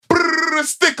and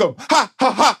stick 'em. Ha,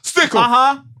 ha, ha, stick 'em.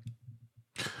 Uh-huh.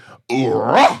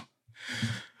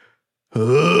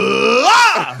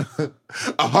 Ha,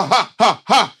 ha, ha,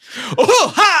 ha.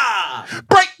 Ha!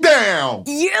 Break down.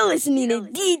 You're listening to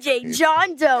DJ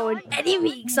John Doe and Eddie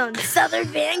Meeks on Southern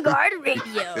Vanguard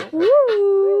Radio.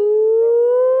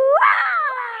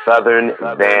 Southern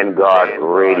Vanguard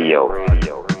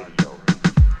Radio.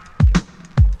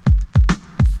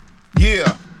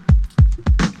 Yeah.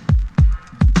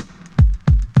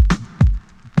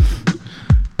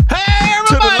 Hey, everybody!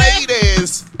 To the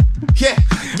ladies. Yeah,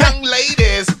 young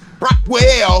ladies. Rock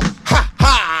well. Ha,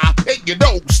 ha. And you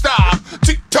don't stop.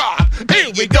 Tick tock.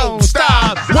 And you don't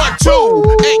stop. 1, 2.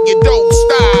 And you don't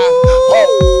stop.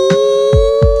 Oh.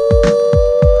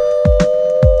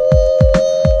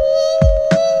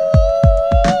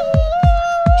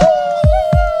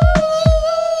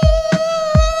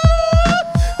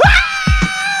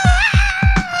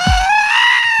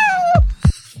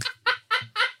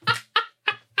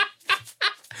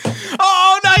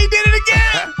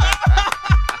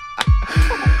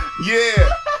 Yeah,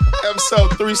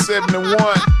 episode 371,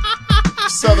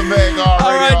 Southern Vanguard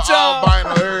Radio, all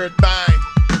vinyl, everything.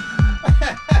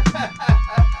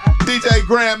 DJ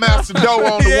Grandmaster Doe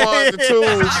on the ones and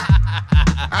twos.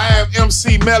 I am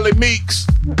MC Melly Meeks.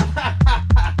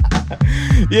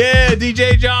 Yeah,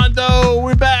 DJ John Doe,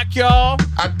 we're back, y'all.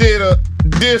 I did a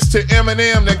diss to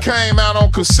Eminem that came out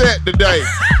on cassette today.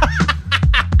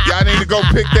 Y'all need to go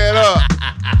pick that up.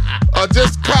 Or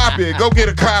just copy it. Go get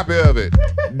a copy of it.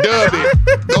 Dub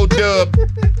it. Go dub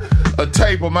a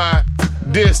tape of my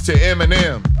diss to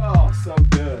Eminem. Oh, so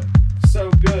good. So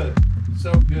good.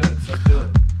 So good. So good.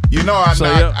 You know I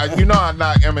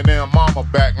knocked Eminem mama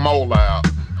back molar out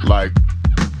like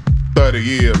 30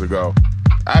 years ago.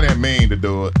 I didn't mean to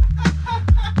do it.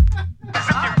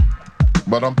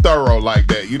 But I'm thorough like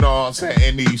that. You know what I'm saying?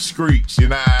 In these streets, you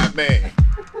know what I mean?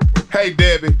 Hey,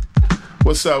 Debbie.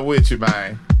 What's up with you,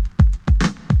 man?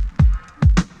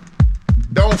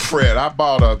 Don't fret, I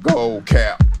bought a gold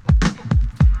cap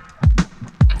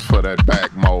for that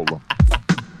back molar.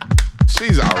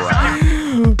 She's all right.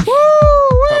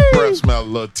 Her breath smell a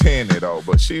little tinny though,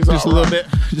 but she's all right. Just a little bit,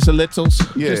 just a little.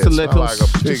 Yeah, just a little. like a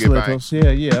piggy bank.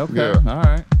 Yeah, okay, Yeah. all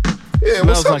right. Yeah, Smells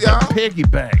what's up, like y'all? a piggy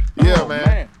bank. Yeah, Oh,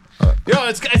 man. Yo,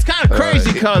 it's kind of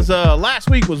crazy because last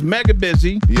week was mega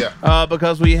busy. Yeah.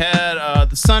 Because we had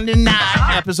the Sunday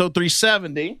night episode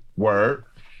 370. Word.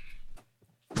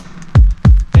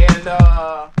 And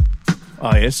oh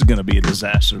yeah, this is gonna be a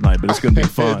disaster tonight, but it's gonna be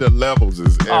fun. The levels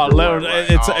is everywhere.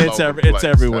 It's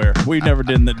everywhere. We've never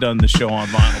done the show on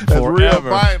vinyl before. Real ever.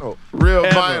 vinyl. Real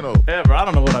vinyl. Ever. I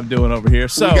don't know what I'm doing over here.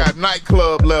 So we got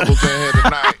nightclub levels in here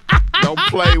tonight. Don't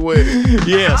play with it.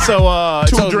 Yeah. So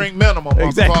Two drink minimum.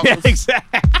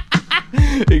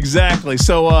 Exactly.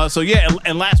 So yeah,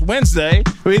 and last Wednesday,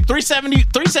 we had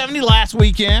 370 last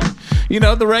weekend, you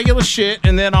know, the regular shit.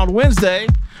 And then on Wednesday,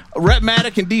 Rep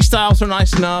Matic and D Styles are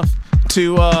nice enough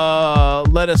to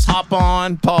let us hop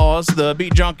on, pause the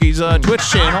Beat Junkies Twitch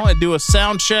channel and do a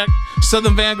sound check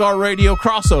Southern Vanguard Radio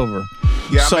crossover.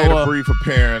 Yeah, I So, made a brief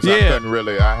appearance. yeah. I couldn't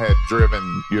really. I had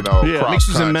driven, you know, Yeah, cross Mix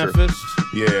was in country. Memphis.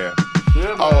 Yeah.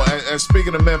 Oh, and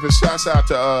speaking of Memphis, shouts out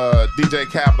to DJ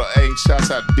Capital H. Shouts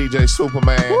out to DJ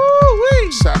Superman.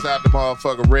 Woo-wee. Shouts out to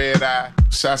motherfucker Red Eye.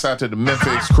 Shouts out to the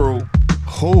Memphis crew.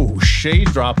 Oh, shade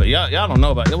drop it. Y'all don't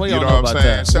know about that. What You y'all know know what I'm about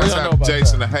saying? that? Shouts What y'all know out about to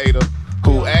Jason that? the Hater,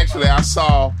 who actually I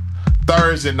saw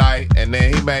Thursday night, and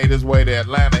then he made his way to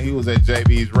Atlanta. He was at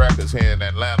JB's Records here in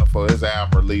Atlanta for his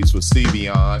album release with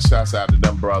CB. Shouts out to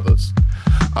them brothers.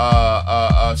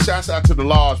 Shouts out to the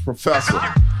Large Professor,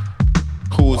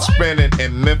 who was spending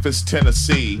in Memphis,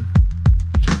 Tennessee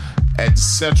at the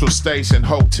Central Station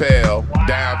Hotel,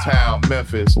 downtown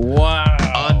Memphis. Wow.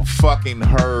 Unfucking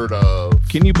heard of.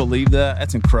 Can you believe that?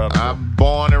 That's incredible. I'm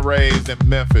born and raised in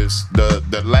Memphis.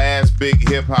 The last big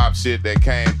hip hop shit that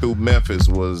came through Memphis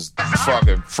was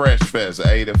fucking Fresh Fest,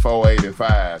 84,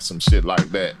 85, some shit like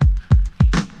that.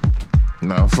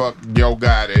 No, fuck Yo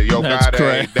Gotti. Yo That's Gotti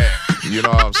correct. ain't that. You know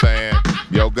what I'm saying?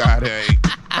 Yo Gotti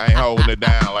ain't holding it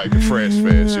down like the Fresh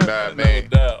Fest. You know what I mean?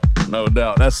 No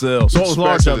doubt. That's ill. So what was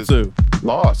Large up to?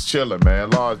 Large chilling, man.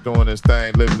 Large doing his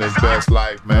thing, living his best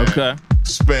life, man. Okay.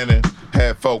 Spinning,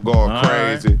 had folk going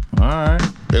crazy. All right.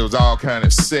 There was all kind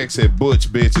of sexy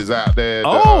butch bitches out there.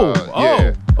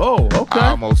 Okay. I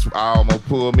almost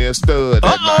pulled me a stud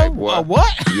that night, boy.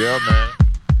 What? Yeah, man.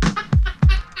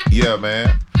 Yeah,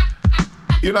 man.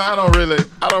 You know, I don't really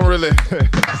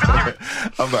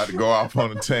I'm about to go off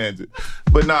on a tangent.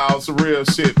 But nah, it's some real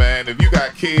shit, man. If you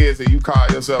got kids and you call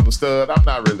yourself a stud, I'm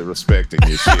not really respecting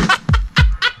your shit.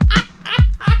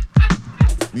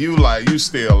 You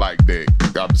still like dick.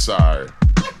 I'm sorry.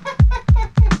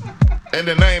 In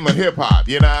the name of hip hop,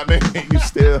 you know what I mean? You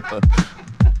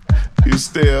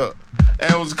still.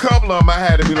 And it was a couple of them I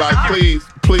had to be like,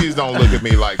 please don't look at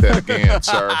me like that again,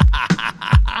 sir.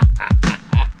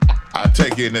 I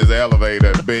take you in this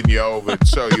elevator, bend you over, and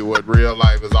show you what real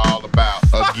life is all about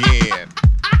again.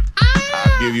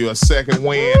 I'll give you a second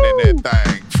win in that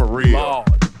thing, for real. Lord.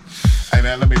 Hey,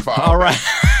 man, let me follow. All right.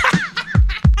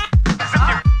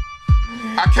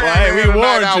 I came in here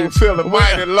tonight, I was feeling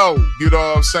mighty low, you know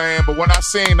what I'm saying? But when I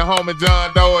seen the homie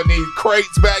John Doe and these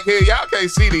crates back here, y'all can't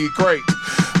see these crates.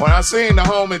 When I seen the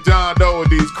homie John Doe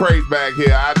with these crates back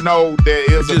here, I know there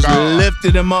is a God. Just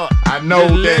lifted him up. I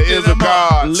know there is a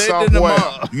God somewhere.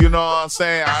 You know what I'm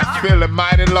saying? I'm feeling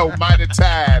mighty low, mighty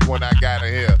tired when I got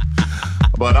in here.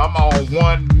 But I'm on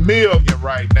 1 million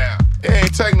right now. It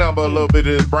ain't take nothing but a little bit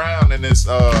of this brown in this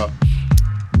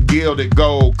gilded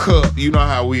gold cup. You know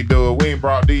how we do it. We ain't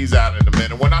brought these out in a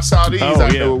minute. When I saw these, I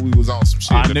knew we was on some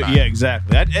shit tonight. Yeah,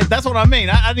 exactly. That's what I mean.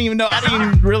 I didn't even know. I didn't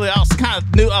even really. I was kind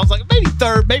of new. I was like,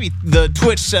 maybe the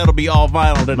Twitch set will be all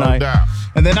vinyl tonight. No doubt.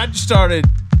 And then I just started,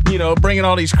 bringing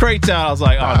all these crates out. I was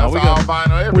like, oh no,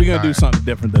 we're gonna do something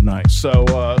different tonight. So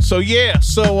yeah.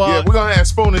 We're gonna have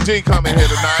Spoon and G come in here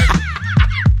tonight.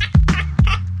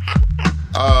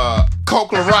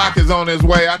 Coke Rock is on his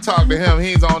way. I talked to him.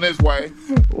 He's on his way.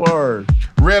 Word.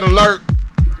 Red Alert.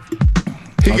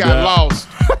 He got lost.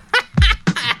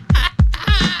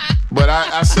 But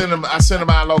I sent him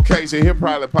our location. He'll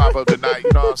probably pop up tonight.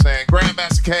 You know what I'm saying?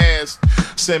 Grandmaster Cass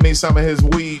sent me some of his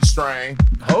weed strain.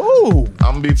 Oh.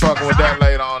 I'm gonna be fucking with that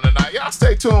later on tonight. Y'all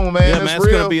stay tuned, man. Yeah, man, it's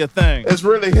gonna be a thing. It's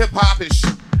really hip hopish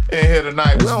in here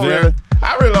tonight. I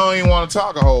really don't even want to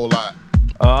talk a whole lot.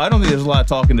 I don't think there's a lot of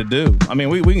talking to do. I mean,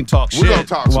 we can talk shit. We're gonna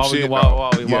talk some shit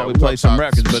while we play some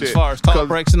records. But as far as talk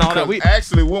breaks and all that, we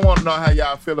want to know how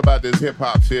y'all feel about this hip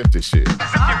hop 50 shit.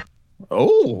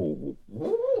 Oh.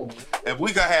 If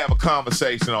we could have a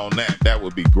conversation on that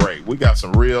would be great. We got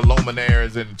some real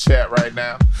luminaries in the chat right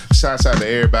now. Shouts out to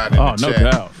everybody in the chat.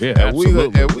 No doubt. Yeah,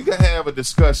 absolutely. If we could have a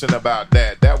discussion about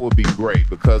that would be great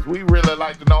because we really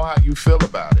like to know how you feel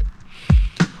about it.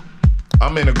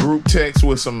 I'm in a group text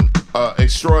with some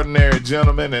extraordinary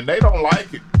gentlemen, and they don't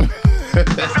like it.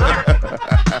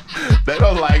 They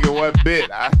don't like it one bit.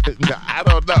 I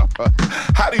don't know.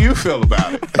 How do you feel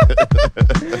about it?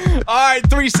 All right,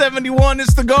 371.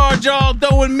 It's the guard, y'all.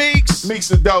 Doe and Meeks. Meeks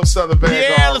and Doe, Southern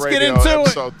Vanguard Radio. Get into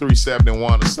episode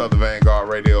 371 of Southern Vanguard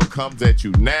Radio comes at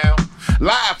you now.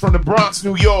 Live from the Bronx,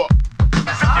 New York.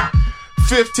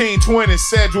 1520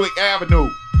 Sedgwick Avenue.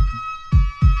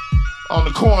 On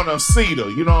the corner of Cedar,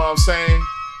 you know what I'm saying?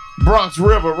 Bronx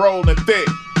River rolling thick.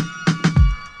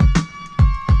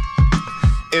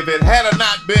 If it had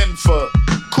not been for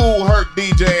Cool Herc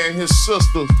DJ and his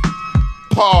sister's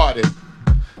party,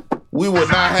 we would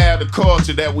not have the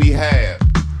culture that we have.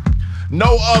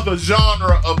 No other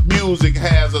genre of music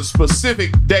has a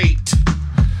specific date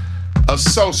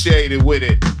associated with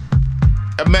it.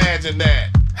 Imagine that.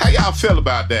 How y'all feel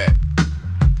about that?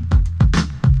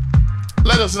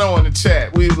 Let us know in the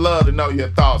chat. We'd love to know your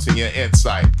thoughts and your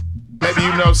insight. Maybe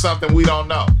you know something we don't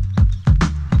know.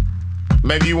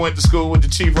 Maybe you went to school with the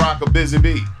Chief Rock or Busy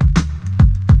Bee.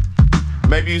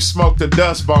 Maybe you smoked a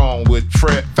dust bone with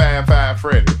Fab Five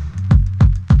Freddy.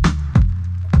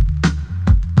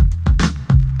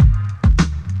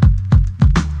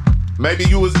 Maybe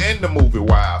you was in the movie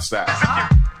Wild Style.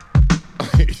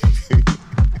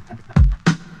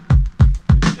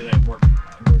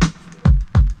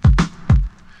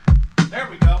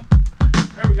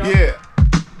 Yeah.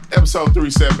 Episode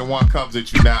 371 comes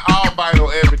at you now. All vital,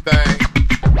 everything.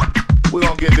 We're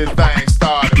going to get this thing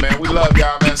started, man. We love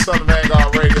y'all, man. Southern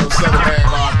Vanguard Radio,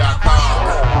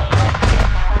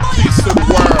 SouthernVanguard.com. Peace to the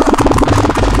world.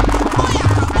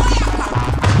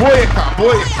 Boyaka.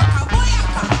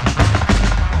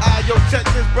 Yo, check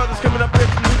this. Brothers coming up here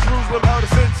from New Jerusalem, Elder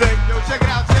Sensei. Yo, check it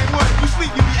out. Team 1. You sleep,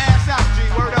 you be ass out, G.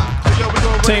 Word up. So, yo, we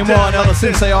gonna Team 1, Elder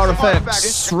Sensei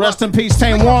Artifacts. Rest in peace,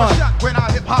 Team 1. When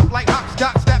I hip hop like hops,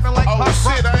 got snapping like pop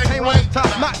shit, I ain't Team 1 top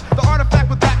notch. The artifact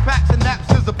with backpacks and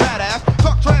naps is a badass.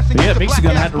 Talk trash and Yeah, Meeks is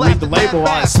gonna have to read the label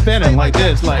while it's spinning like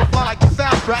this. Like, yo,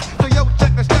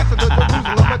 check the stats of the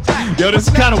Jerusalem attack. Yo, this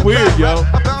is kind of weird, yo.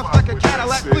 I bounce like a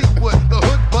Cadillac Fleetwood. The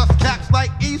hood bust caps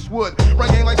like Eastwood.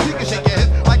 Ringing like Seeker, shake your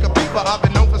hips like a beeper. I've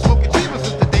been known for smoking cheapers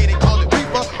since the day they called it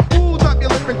reefer. Ooh, drop your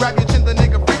lip and grab your chin. The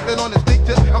nigga freaking on his dick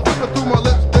tip. I'm flipping through my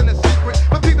lips, then a secret.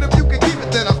 But people, if you can keep it,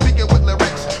 then I'm speaking with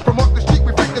lyrics. From off the street,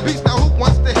 we freak the beast. Now who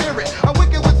wants to hear it? I'm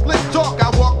wicked with slick talk. I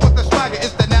walk with the swagger.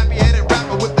 It's the nappy-headed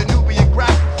rapper with the Nubian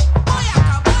graphics.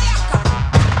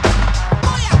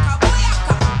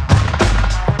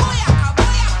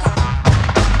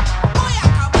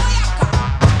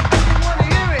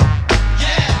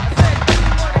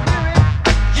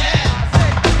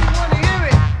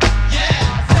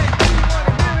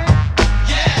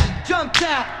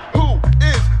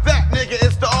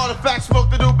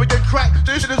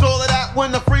 This shit is all of that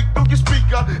when the freak through your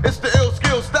speaker. It's the ill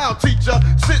skill style teacher.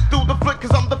 Sit through the flick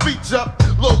cause I'm the feature.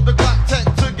 Load the Glock tech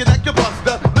to get at your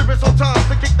buster. Lyrics on time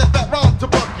to kick that fat rhyme to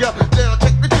buck ya. Now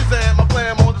check the jizz my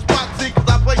flam on the spot. See cause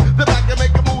I play the back and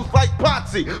make a moves like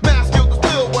Potsy. Man, skill to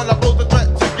still when I pose a threat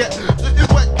to get.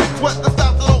 It's wet, get sweat, the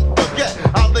stop so don't forget.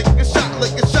 I lick a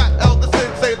shot, elder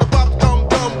sensei. The pops come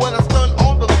dumb when I stun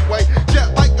on the leeway.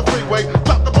 Jet like a freeway,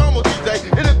 drop the bomb on DJ.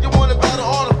 And if you want to battle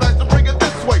artifacts, then bring it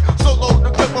this way. So load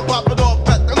the clip, I'll pop it off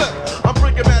at the lip. I'm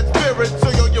bringing mad spirit, so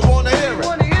yo, you wanna hear it?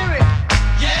 Wanna hear it?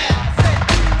 Yeah. I said,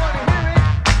 do you wanna hear it?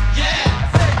 Yeah. I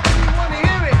said, do you wanna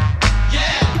hear it?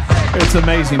 Yeah. It's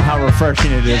amazing how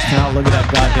refreshing it is to not look at that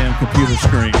goddamn computer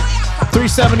screen.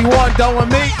 371 Doe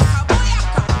and Meeks.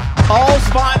 All's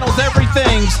vinyls,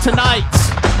 everything's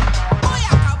tonight's.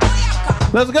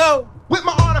 Let's go. With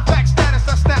my artifact status,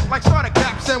 I snap like starter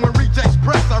caps. And when rejects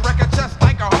press, I wreck a chest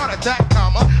like a heart attack,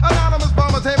 comma. Anonymous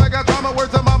bombers, hey, I got drama,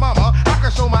 words of my mama. I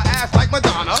can show my ass like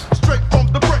Madonna. Straight from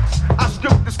the bricks, I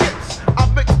scoop the skits. I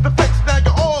mix the fix, now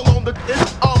you're all on the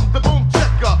boom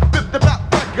checker. Bip the back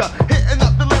wrecker, hitting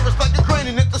up the lyrics like a crane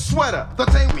and hit the sweater.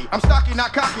 Entertain me, I'm stocky,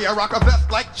 not cocky. I rock a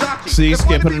vest like Chucky. See, If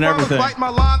skipping one of and these rhymes everything. Bite my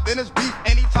line, then it's beef.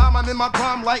 Anytime I'm in my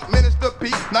prime like Minister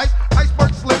Pete. Nice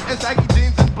iceberg slim and saggy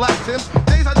jeans and black Timbs.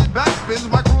 Days I did backspins,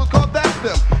 my crew is called that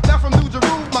them. Now from New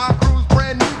Jerusalem, my crew's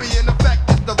brand new. Be in effect,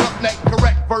 it's the roughneck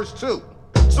correct verse 2.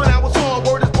 So now it's on,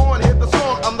 word is born, hit the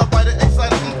song. I'm the fighter,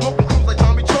 excited, I'm smoking crews like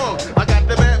Tommy Chong. I got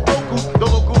the mad vocals, the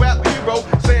local rap hero.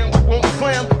 Saying we won't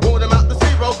slam, won't him out to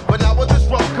zero. But now with this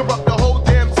rum, corrupt the whole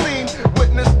damn scene.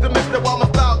 Witness the mister while my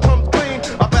style comes clean.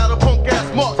 I battle punk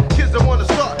ass marks, kids that wanna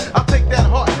start. I take that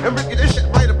heart and rip this shit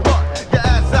right apart. Your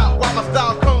ass out while my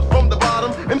style comes from the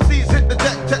bottom. MCs hit the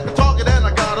deck, check the target and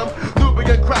I got him.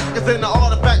 Nubian crackers in the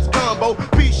artifacts combo.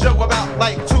 P show about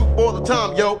like 2 all the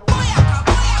time, yo.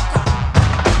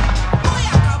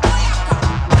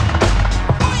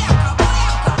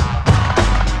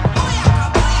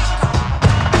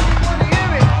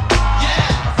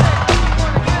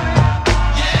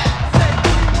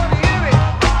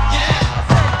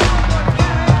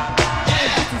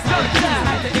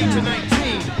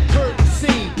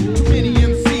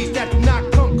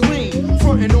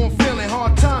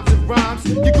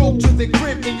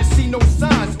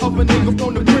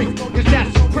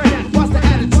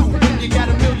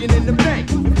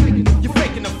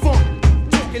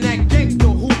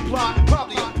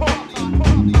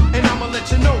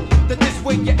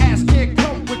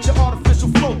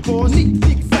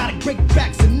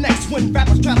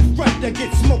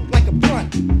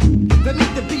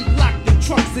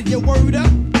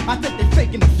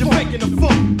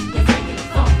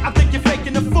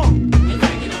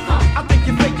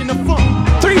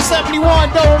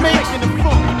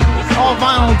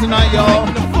 Tonight, y'all.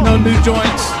 No new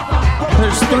joints.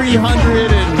 There's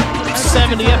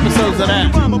 370 episodes of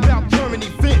that. About Germany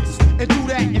Vince and do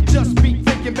that and just be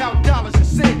thinking about dollars and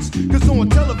cents. Cause on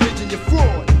television you're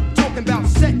fraud. Talking about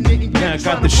setting it and yeah,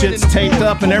 got the shits taped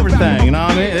up and everything. You know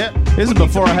what I mean? This is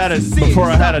before I had a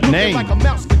name.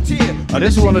 Oh,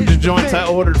 this is one of the joints I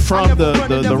ordered from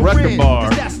the record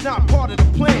bar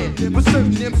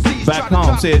back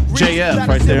home. See it, JF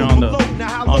right there on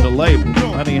the label.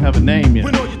 I didn't even have a name yet.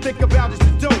 When all you think about is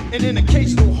the dope and an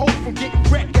occasional hope from getting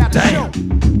wrecked out of show.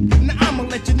 Now I'ma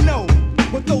let you know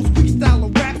with those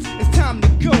freestyle raps, it's time to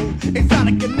go.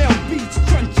 Exotic Canal beats,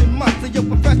 crunching monster. Yo,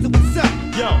 professor, what's up?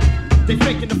 Yo, they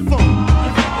faking the funk.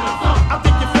 I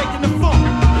think you're faking the funk.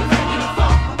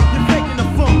 You're faking the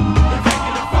funk.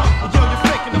 Yo, you're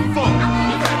faking the funk.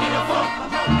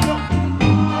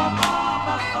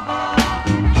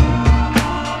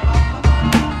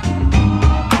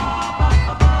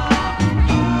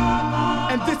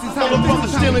 And this is how the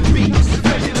brothers stealing beats.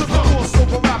 Took the course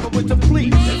over rapper with the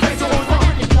police. So I'm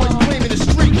fucking boys claiming the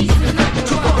streets.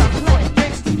 Took a rapper fighting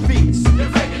gangster beats.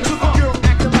 Took a girl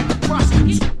acting like a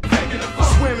prostitute.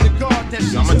 Swearing to God that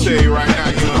she's I'm gonna tell you right now,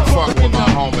 you ain't fucking with my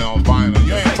homie on vinyl.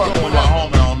 You ain't fucking with my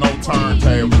homie on no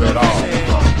turntables at all.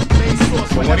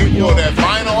 But when he pulled that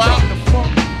vinyl out,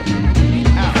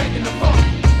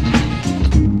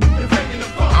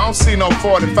 I don't see no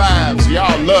 45s.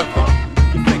 Y'all lucky.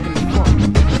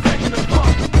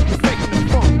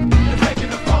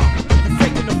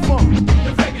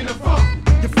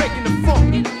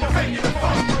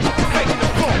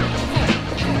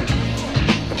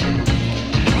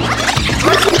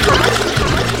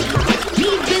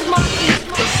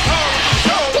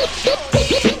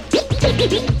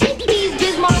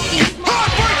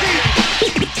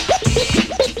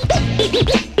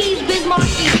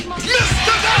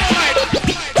 Mr.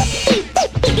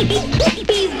 Dynamite!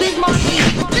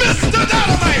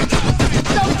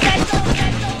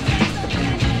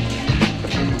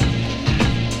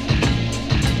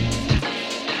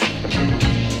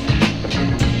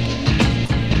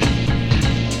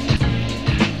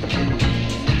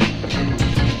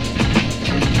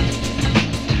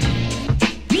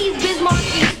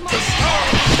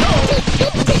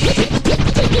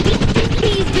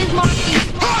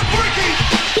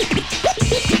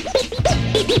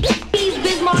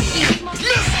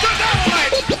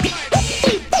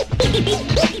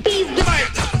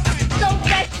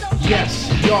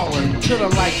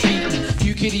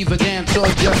 could either dance or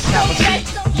just have a seat.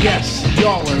 Yes,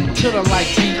 y'all to the like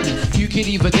beating. You could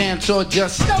either dance or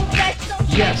just.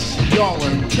 Yes, y'all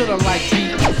to the like beat.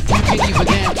 You can either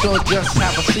dance or just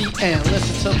have a seat and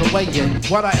listen to the way in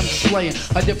what I am displaying.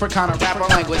 A different kind of rapper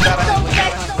language that I am.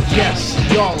 Yes,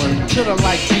 y'all to the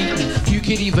like beat. You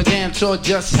can either dance or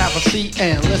just have a seat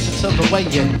and listen to the way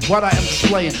in what I am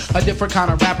displaying. A different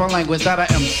kind of rapper language that I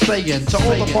am saying. To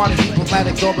all the party people that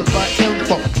ignore but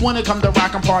info. When it come to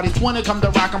rockin' parties, when it come to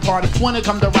rockin' parties, when it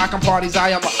come to rockin' parties, I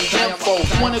am a info.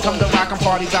 When it come to rockin'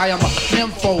 parties, I am a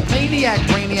info. Maniac,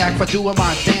 brainiac for doing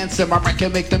my dancing. My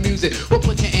record make the music. We'll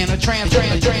put you in a trance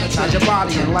inside your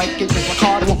body and like it. Make my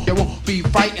card you won't be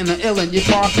fighting the ill and you're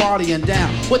partying down.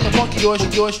 With the funky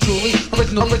yours truly.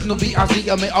 Original B-I-Z,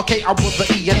 I mean, okay, I was the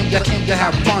E. I came to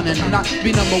have fun and not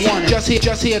be number one. Just here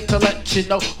to let you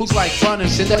know who's like running.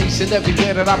 And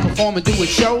everywhere that I perform and do a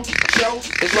show.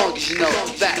 As long as you know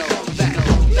that.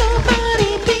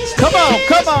 Nobody beats the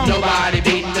Come on. Nobody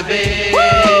beating the bed.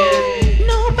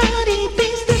 Nobody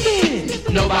beats the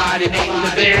bed. Nobody beating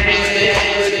the bed.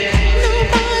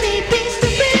 Nobody beats the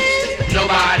bed.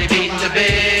 Nobody beating the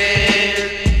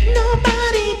bed.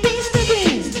 Nobody beats the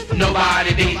bed.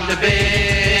 Nobody beating the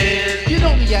bed. You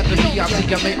know me at the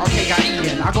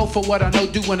V-I-C-M-A-R-K-I-E-N. I go for what I know,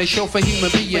 doing a show for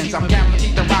human beings. I'm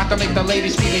guaranteed to rock to make the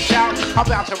ladies scream and shout. I'm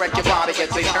about to wreck your body as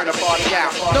they turn the party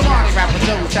out. The Monty rapper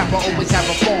don't tap, I always have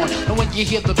a phone. And when you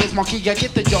hear the biz monkey, I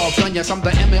get the job done. Yes, I'm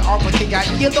the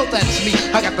M-A-R-K-I-E, you know that's me.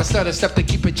 I got the stutter step to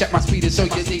keep it, check my speed is so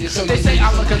you need it. So they say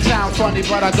I look and sound funny,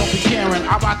 but I don't be caring.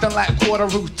 I rock the Latin Quarter,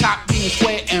 rooftop, Bean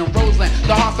Square, and Roseland.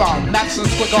 The Hawthorne, Madison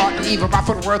Square Garden, even right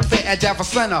for the World Fair at Java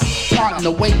Center. Part in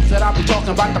the ways that I be talking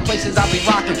about, the places I be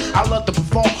rocking. I love to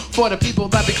perform for the people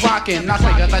that be clocking. I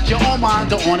figure that your own mind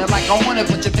don't want it like I want it,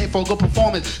 but you pay for a good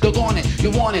performance. They'll go on it,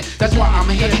 you want it. That's why I'm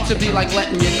here to be like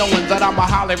letting you knowing that I'm a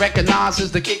highly recognized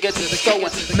as the kid gets it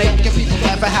going. Making people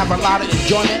laugh and have a lot of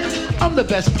enjoyment. I'm the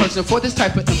best person for this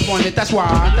type of employment. That's why.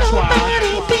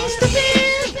 Nobody beats the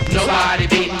bed. Nobody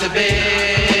beating the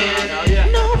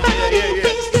bed. Nobody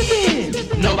beats the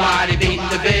bed. Nobody beating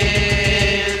the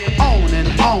bed. On and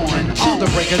on till the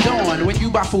break of dawn. When you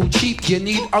buy food cheap, you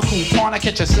need a coupon. I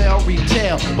catch a sale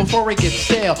retail before it gets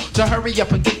stale. So hurry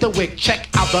up and get the wick, check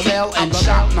out the mail and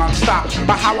shop non-stop.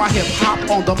 By how I hip hop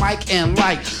on the mic and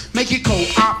like make it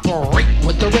cooperate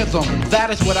with the rhythm. That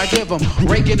is what I give them.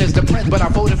 Reagan is the prince, but I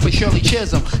voted for Shirley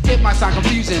Chisholm. It might sound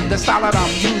confusing, the style that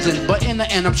I'm using, but in the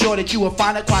end, I'm sure that you will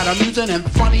find it quite amusing and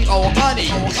funny. Oh honey,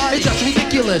 it's just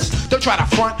ridiculous. Don't try to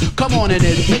front. Come on and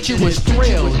admit you was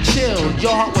thrilled, chill.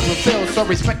 Your heart was fulfilled, so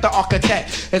respect the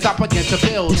architect as I begin to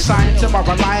build. Science and my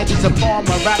reliance is a form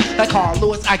of rap. Like Carl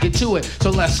Lewis, I get to it. So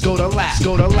let's go to lap.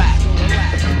 Go to lap.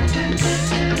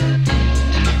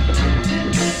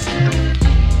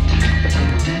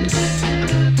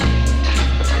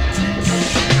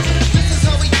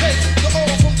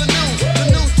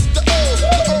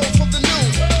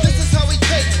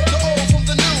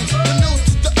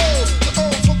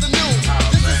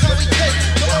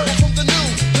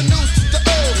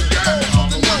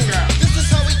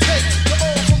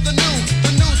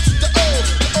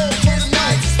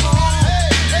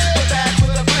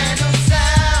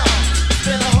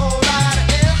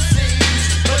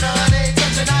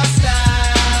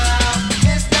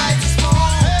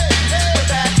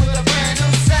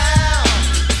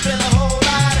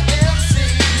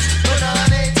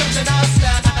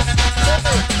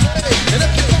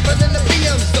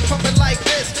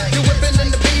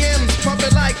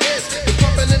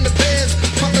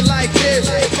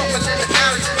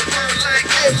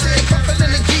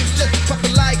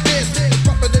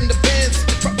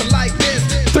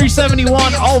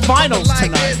 All vinyls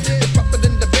tonight.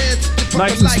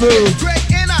 Nice and smooth.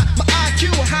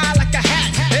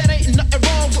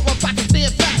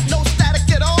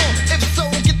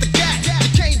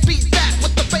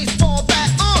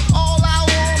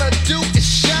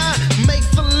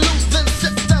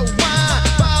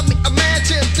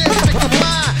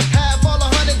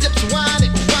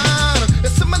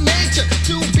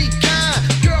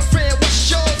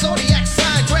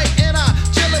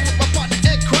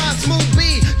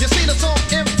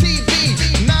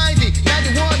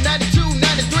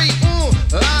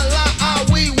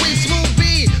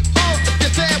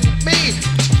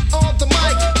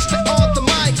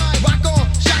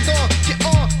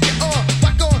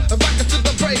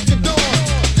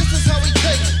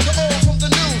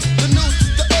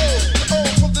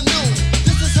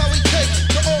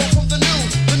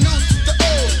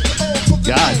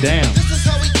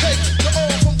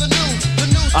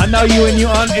 I know you in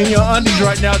your undies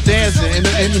right now dancing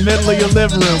in the middle of your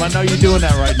living room. I know you're doing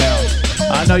that right now.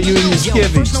 I know you and your Yo,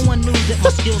 first skivvies. no one knew that my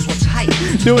skills were tight.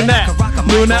 Doing Then I that. could rock a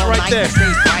Doing mic that all right night there. and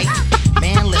stay bright.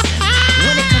 Man, listen,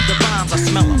 when it comes to rhymes, I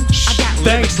smell 'em. I got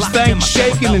lyrics locked in my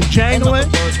shaking and cerebellum. jangling. In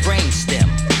other words, brainstem.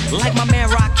 Like my man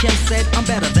Rakim said, I'm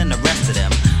better than the rest of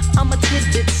them. I'm a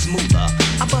tidbit smoother.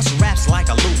 I bust raps like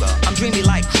a Luger. I'm dreamy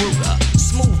like Kruger.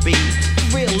 Smooth beat,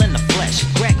 real in the flesh.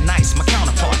 Greg Nice, my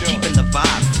counterpart, keeping the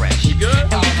vibe fresh. And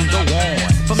we can go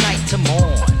on from night to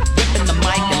morn, ripping the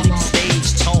mic and leave the stage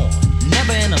torn.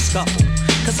 Never in a scuffle,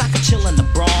 cause I could chill in the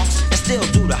Bronx and still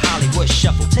do the Hollywood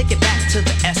shuffle. Take it back to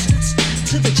the essence,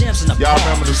 to the gems in the Y'all park.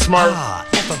 remember the Smurf?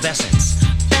 Effervescence,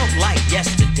 felt like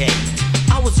yesterday.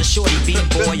 I was a shorty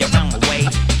B-boy around the way.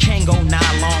 Kango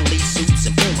nylon lead suits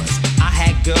and Pumas. I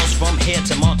had girls from here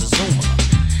to Montezuma.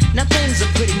 Now things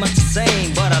are pretty much the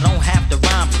same, but I don't have to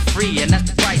rhyme for free, and that's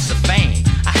the price of fame.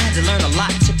 I had to learn a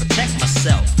lot to protect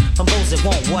myself from those that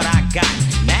want what I got.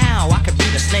 Now I could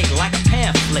beat a snake like a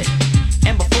pamphlet,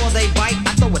 and before they bite,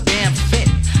 I throw a damn fit.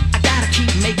 I gotta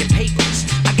keep making papers.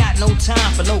 I got no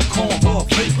time for no cornball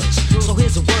capers. So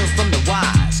here's a word from the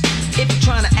wise. If you're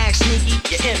trying to act sneaky,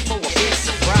 you're in for a big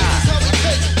surprise. How we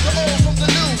take the old from the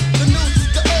new to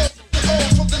the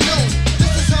old from the new.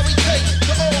 This is how we take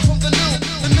the old from the new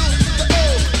to the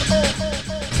old.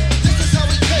 This is how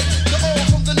we take the old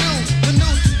from the new to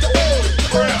the old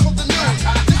from the new.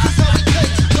 This is how we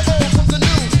take the old from the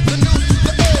new to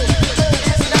the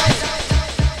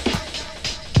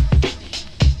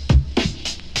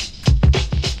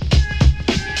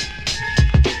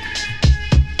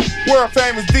World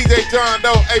famous DJ John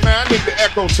Doe. Hey man, I need the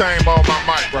echo chamber on my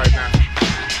mic right now.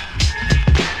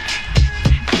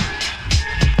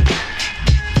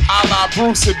 A la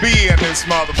Brucey B in this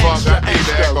motherfucker. I need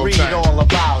the echo read chamber. all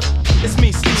about it. It's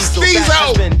me, Steezo, that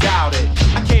has been doubted.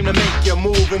 I came to make you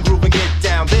move and groove and get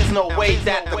down. There's no way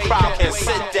that the crowd can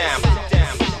sit down.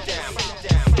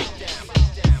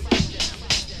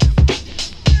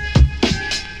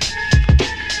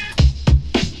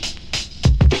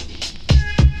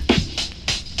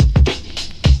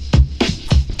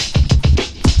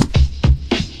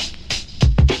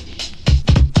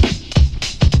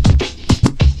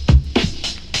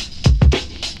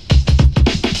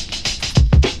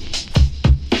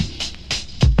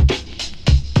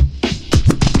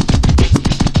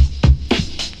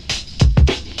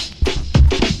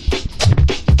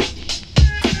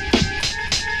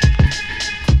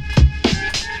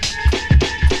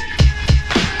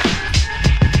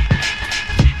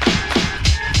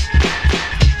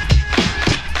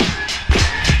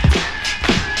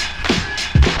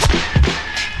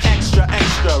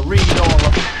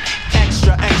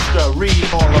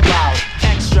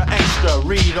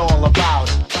 Read all about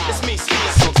it. It's me,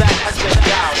 Steezo, that has been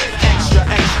doubted. Extra,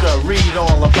 extra, read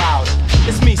all about it.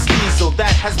 It's me, Steezo,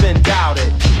 that has been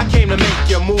doubted. I came to make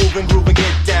you move and groove and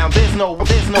get down. There's no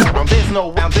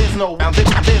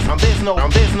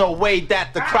way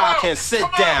that the crowd can sit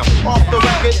down. Off the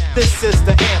record, this is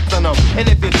the anthem. And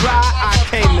if you try, I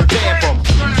came to damp 'em.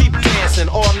 Keep dancing,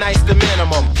 all night's the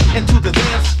minimum. And to the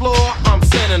dance floor, I'm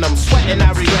sending them. Sweating,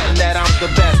 not regretting that I'm the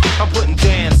best. I'm putting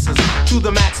dancers to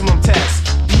the maximum test.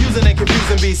 Using and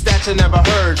confusing beats that you never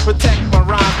heard. Protect my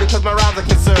rhymes because my rhymes are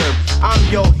conserved. I'm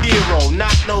your hero,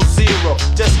 not no zero.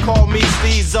 Just call me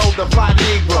Steezo, the fly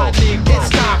Negro. It's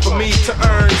time for me to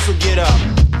earn, so get up.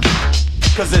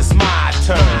 Cause it's my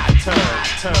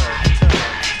turn.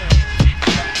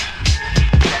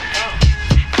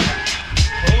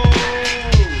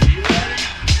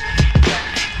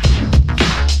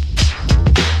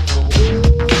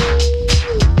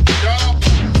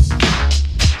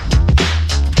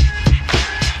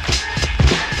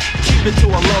 Keep it to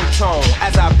a low tone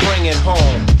as I bring it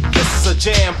home. This is a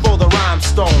jam for the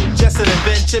rhymestone. Just an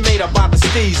invention made up by the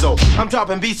Steezo. I'm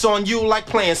dropping beats on you like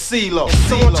playing CeeLo.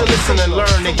 So won't you listen and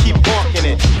learn and keep walking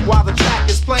it. While the track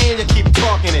is playing, you keep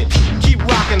talking it. Keep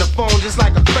rocking the phone just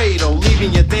like a cradle.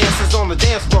 Leaving your dancers on the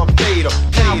dance floor fatal.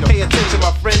 Now pay attention,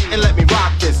 my friend, and let me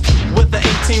rock this. With the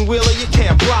 18-wheeler, you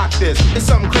can't block this. It's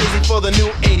something crazy for the new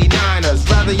 89ers.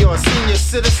 Rather you're a senior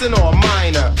citizen or a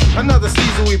minor. Another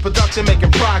Steezo production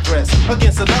making progress.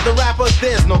 Against another rapper,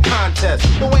 there's no contest.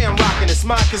 The way I'm rocking is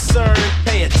my concern.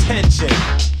 Pay attention,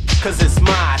 cause it's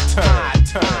my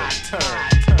turn.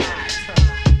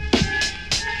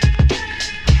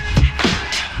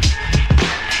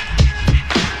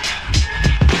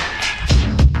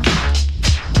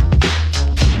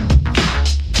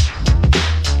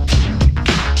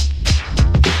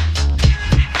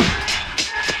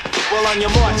 Well, on your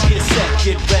march, get set,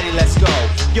 get ready, let's go.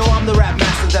 Yo, I'm the rap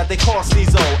master that they call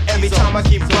Cizo. Every time I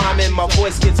keep rhyming, my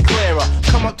voice gets clearer.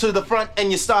 Come up to the front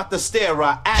and you start to stare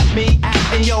at me.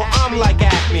 And yo, I'm like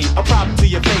Acme, a problem to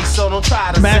your face, so don't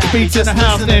try to Max sack me. Beats in the Just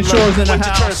house, listen Dan and Shores learn. in the Wait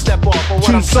your house. turn, step off. But what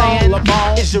I'm Tucson, saying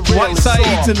Lamont, is you're real White and Saeed's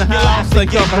soft. in the Your house. laugh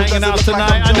Thank y'all for giggle hanging doesn't out look like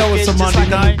tonight. I'm I know it's a joking, just Monday like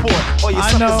night. Newport, or you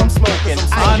I suckers know. I'm smoking.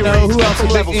 I know. Who else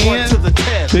is Big Ian?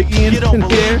 Big Ian's You don't in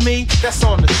here. believe me? That's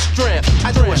on the strength.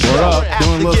 I do a show up? after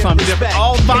Doing a little give something different. respect.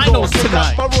 All They gon' vinyls pick up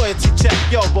tonight. My royalty check,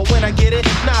 yo, but when I get it,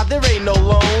 nah, there ain't no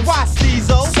loans. Why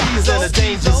Cizo? Cizo's in a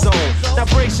danger zone. Now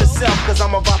brace yourself, cause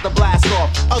I'm about to blast off.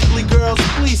 Ugly girls,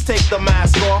 please take the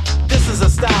mask off. This is a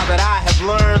style that I have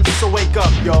learned, so wake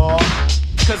up, y'all,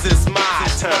 cause it's my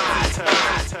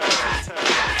turn.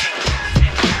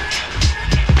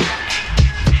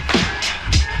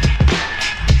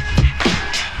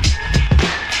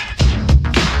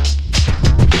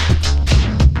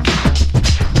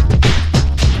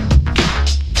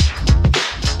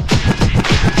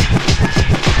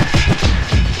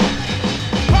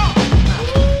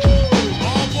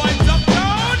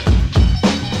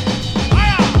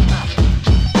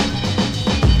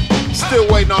 Still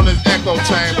waiting on his echo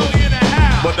chamber.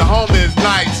 But the homie is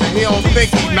nice, and he don't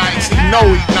think he nice, he know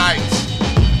he nice.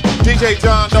 DJ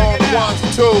John Doe on the ones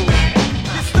and twos.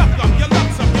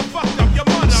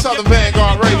 Southern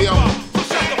Vanguard Radio.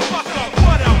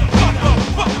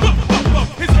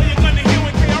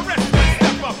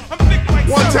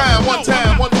 One time.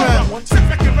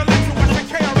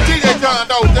 DJ John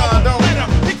Doe.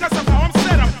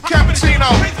 Cappuccino,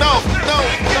 no.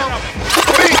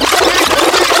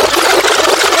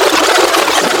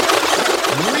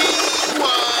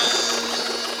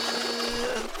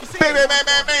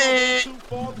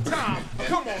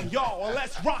 Come on, y'all,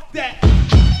 let's rock that.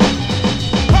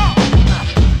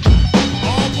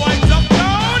 All boys up,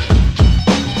 down.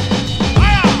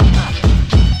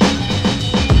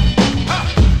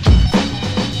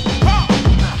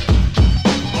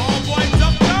 All boys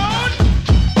up, down.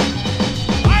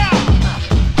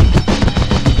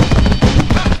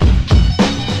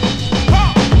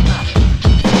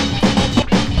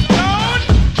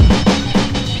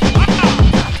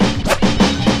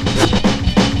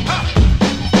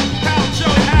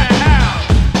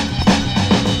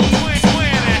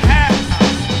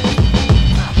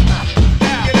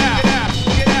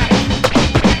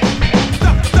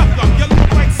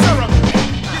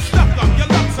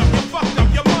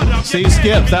 See,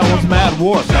 Skips, that one's mad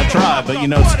warped. I tried, but you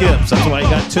know Skips, that's why you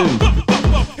got two.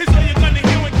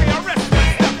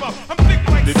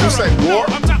 Did you say war?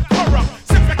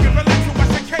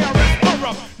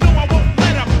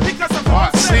 Oh,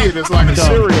 I see it. It's like a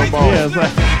cereal bowl. Yeah, it's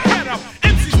like,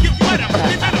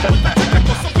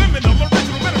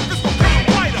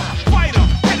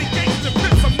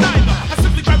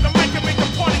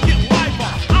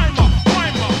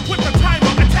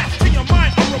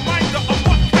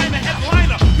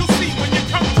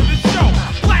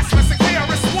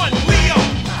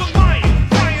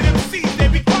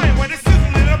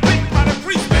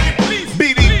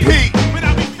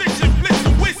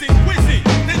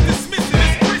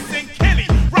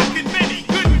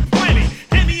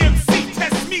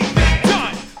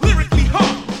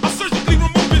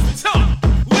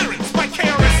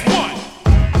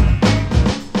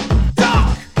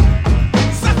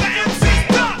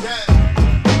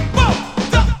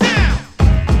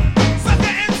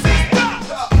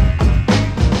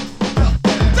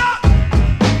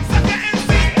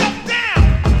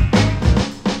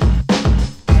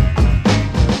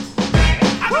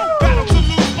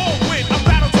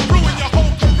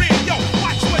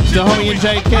 the homie and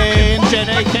JK and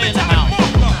JDAK in the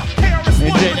house.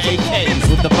 And JDAKs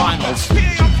with the vinyls.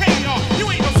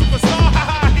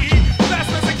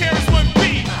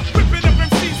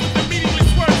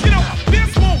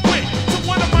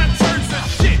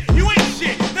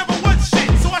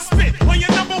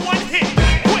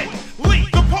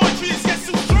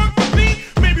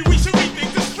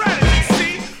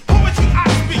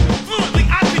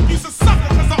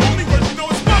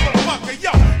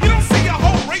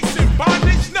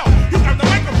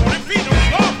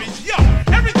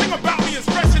 Everything about me is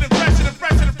fresh and aggression and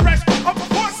fresh and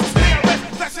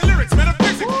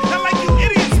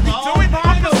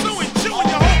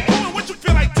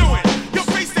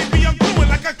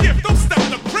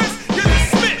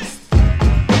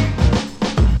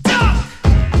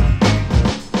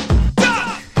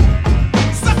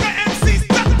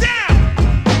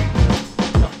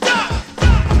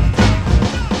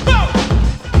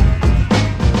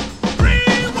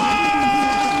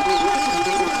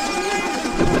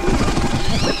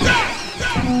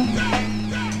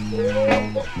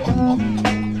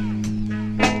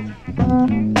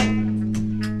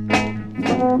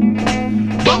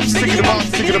bum, stick the bum,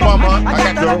 stick the bum, huh?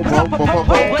 I got the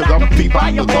cause I'm peep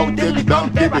out the gold, diggy dumb,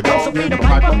 diggy dog, diggy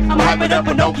piper. I'm hyping up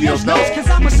Pinocchio's nose, cause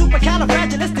I'm a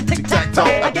supercalifragilistic tic-tac-toe.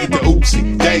 I gave the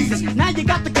oopsie daisy. Now you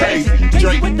got the crazy.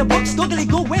 Crazy with the books, googly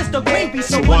goo, where's the gravy?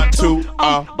 So 1, 2,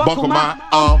 buckle my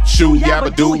shoe,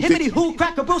 yabba do, hippity hoo,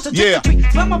 crack a bruise, yeah.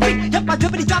 Smell my feet, yep, I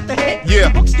drippity drop the hit. Yeah.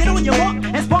 The books get on your walk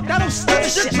and spark that old stuff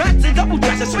shit. Tracks and double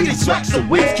tracks and swiggity swacks the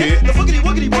whiz kid. The boogity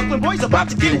woogity Brooklyn boys about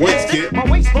to get whiz kid. My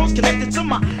waist bone's connected to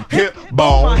my hip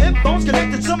bone. My hip bone's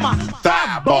connected to my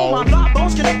thigh bone. My thigh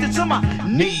bone's connected to my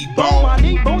knee bone. My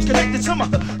knee bone's connected to my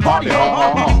party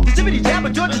home. The jibbity jabber,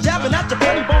 Georgia jabbing at the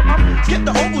funny bone. Skip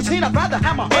the Ovaltine, I'd rather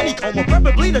have my honeycomb. Or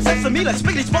preferably the sesame, let's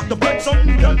spiggity spark the blood. So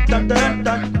dun dun dun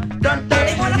dun dun dun.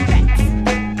 They wanna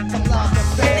pet. Some love for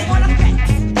sex. They wanna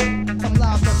pet. Some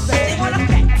love for sex. They wanna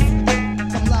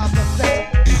pet. Some love for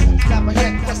sex. Clap a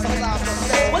head for some love for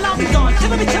sex. Well, I'll be gone.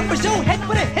 Timothy Temperature, head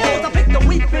for the hills. I picked a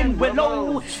weeping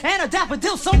willow and a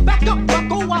daffodil. So back up,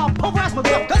 Rocco, I'll pulverize my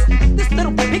bluff. Cause this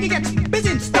little piggy gets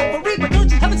busy and stuff. But don't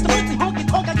you heavens to mercy, honky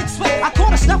tonk, I get sweat. I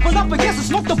caught a snuffle up against a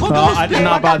smoke the book. I did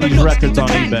not buy these records on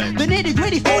eBay. The nitty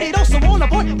gritty 40, also on a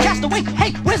board, cast away.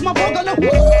 Hey, where's my bungalow?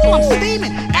 Woo, I'm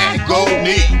steaming. And go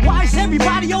neat. Why is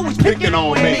everybody always picking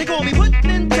on me? They call me putting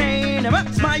in pain, and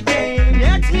that's my game. You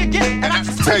ask me again, and I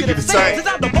just tell you the same. Since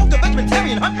I'm the woke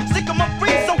vegetarian, stick 'em up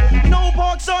free, so no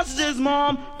pork sausages,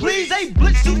 mom. Please, hey,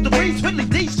 blitz shoots the breeze, Whitley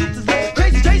D shoots his lips.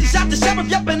 Crazy, shot the sheriff,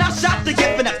 yep, and I shot the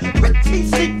gift, and that's pretty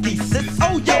sneaky, sis.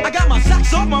 Oh, yo, I got my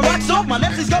socks off, my rocks off, my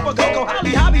lefties go for Coco,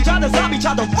 Holly, hobby, try to zombie,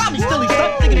 try to rob me, still he's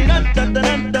stuck, diggity dun dun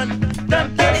dun dun dun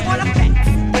dun. They wanna pet.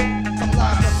 Some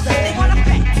love for sex. They wanna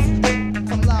pet.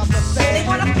 Some love for sex. They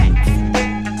wanna pet.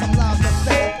 Some love for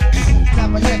sex.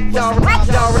 Clap a head. Y'all right.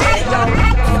 They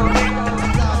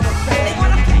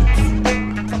wanna pet.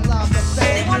 Some love for sex.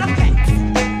 They wanna pet.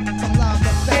 Some love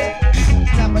for sex.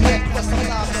 Clap a head for some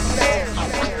love for sex.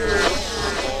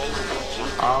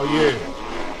 Oh yeah.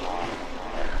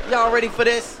 Y'all ready for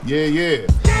this? Yeah, yeah.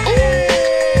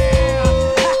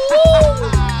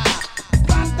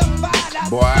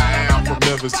 Boy, I am from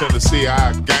Memphis, Tennessee.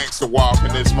 I gangster walk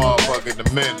in this motherfucker in a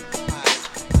minute.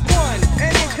 1,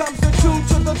 and it comes to 2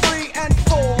 to the 3 and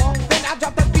 4. Then I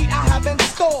drop the beat I have in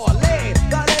store. Lay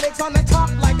the lyrics on the top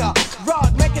like a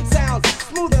rod, make it sound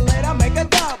smooth and later make a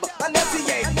dub.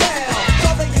 Enunciate well, so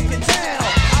that you can tell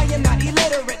I am not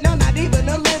illiterate, no, not even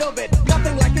a little bit.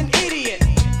 Nothing like an idiot.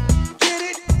 Get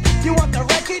it? You want the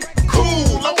record?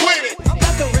 Cool, I'm with it.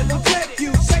 Let the rhythm trick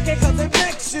you, shake it 'cause it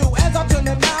makes you. As I turn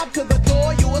the knob to the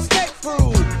door, you escape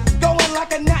through. Going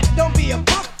like a gnat, don't be a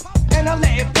pup. And I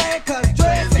let it play 'cause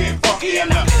dreads ain't funky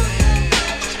enough.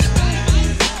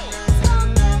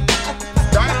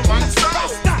 Dynamite soul.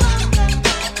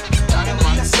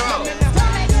 Dynamite soul.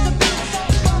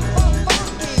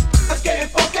 Let's get it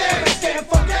funky, let's get it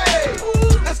funky.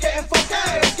 Let's get it funky,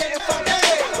 let's get it funky.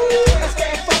 Let's get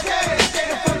it funky, let's get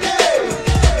it funky.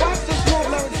 Watch the smooth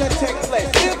lyrics that take place.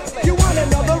 If you want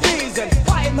another reason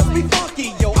why it must be funky,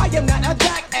 yo, I am not a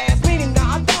jackass, meaning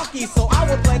not a donkey, so I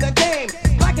will play the game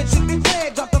like it should be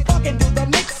played. Drop the funk and do the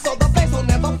mix so the bass will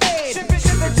never fade. Ship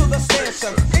it to the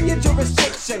station in your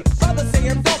jurisdiction. Brothers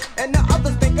saying dope and the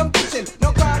others think I'm bitching.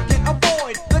 No God can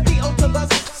avoid the D.O. to the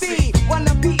C. When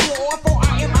the P.E.O. for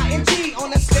I-M-I-N-G on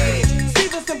the stage. See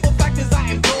the simple fact is I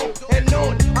am dope and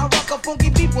known. I rock a funky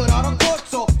beat without a chord,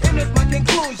 so and it's my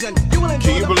conclusion. You will enjoy.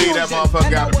 Can you believe that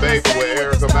motherfucker got a baby with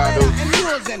Erica Badu?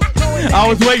 I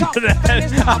was waiting for that.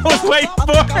 I was waiting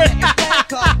for it.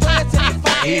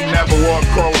 He never wore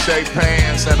crochet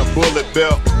pants and a bullet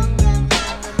belt.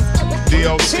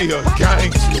 DOC a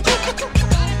gangster.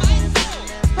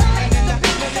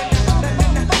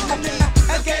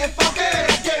 Let's get it funky,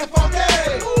 let's get it funky.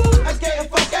 Let's get it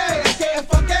funky, let's get it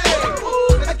funky.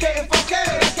 Let's get it funky,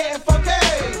 let's get it funky.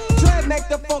 Dread make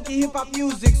the funky hip hop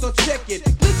music, so check it.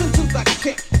 Listen to the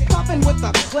kick, popping with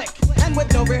the click, and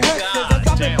with no rehearsals. I'm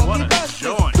dropping funky verses.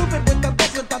 Stupid with the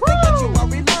bitch with the thing that you are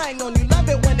relying on. You love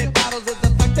it when it battles with the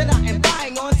fact that I am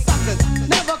buying on suckers.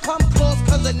 Never come close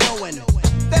 'cause of knowing.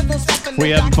 There's no stopping. We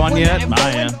having fun yet?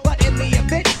 I am. But in the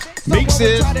event, Meeks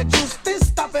is. try to juice this,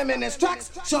 stop him in his tracks,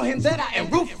 show him that I am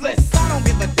ruthless. I don't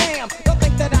give a damn. Don't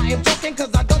think that I am joking, 'cause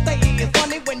I don't think it is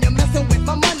funny when you're messing with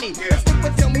my money. The stick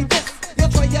would tell me this, you'll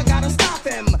try, you gotta stop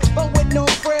him, but with no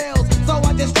frills, so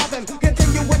I just drop him.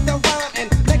 Continue with the rhyme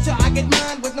and make sure I get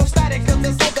mine with no static, 'cause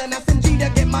it's southern SMG to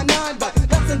get my 9, but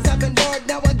lessons haven't word,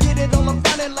 now I get it all up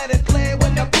front and let it play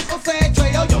when the people say,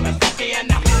 Trey, oh, you're funky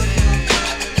enough.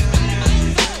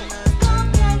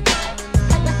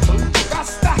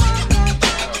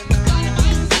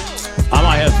 I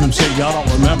might have some shit y'all don't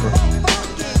remember.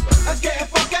 Let's get it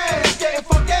funky, let's get it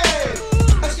funky.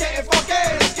 Let's get it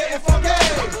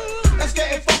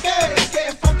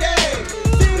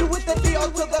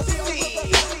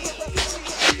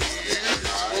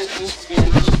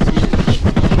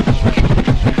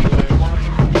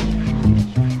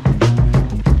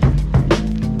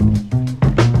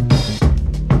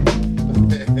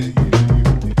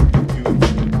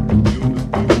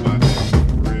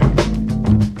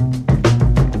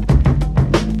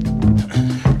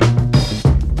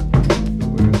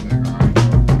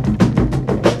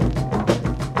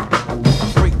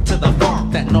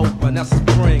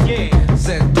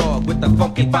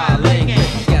funky violin.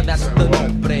 Yeah, that's the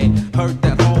nombre. Heard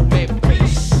that homie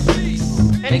peace.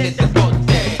 En este bote.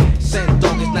 Send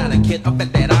dog is not a kid, a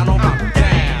veterano. I'm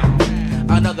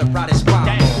down. Another pride is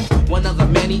one of the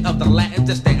many of the Latins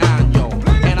este año.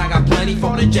 And I got plenty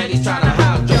for the Jennies trying to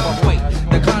hide you. But wait,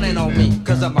 they're cunning on me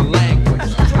cause of my language.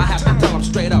 I have to tell them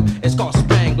straight up, it's called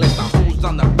Spanglish. Now who's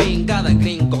on the binga, the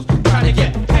gringos trying to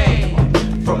get paid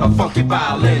from a funky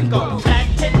violin go.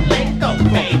 Latin lingo,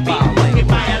 baby. Funky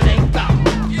violin go.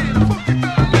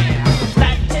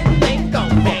 Latin lingo,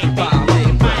 baby.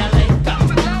 Funky violin go.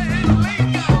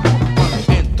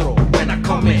 Entro, when I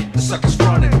come in, the suckers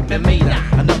running. Me mira,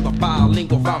 another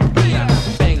bilingual vampira.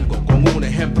 Vengo con un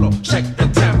ejemplo, check the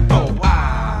tempo.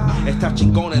 Está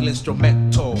chingón el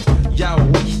instrumento. Ya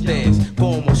oíste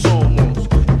como somos.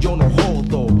 Yo no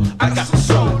jodo, I got the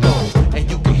solo. And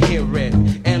you can hear it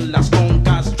en las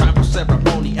congas. Tribal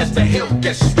ceremony as the hill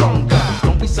gets stronger.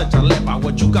 Don't be such a leper,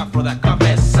 what you got for that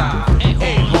cabeza?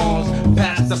 Hey, horns,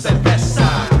 pass the cerveza.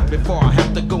 Before I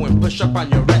have to go and push up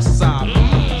on your rest side.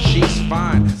 She's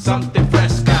fine, something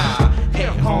fresca. Hey,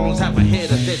 horns, have a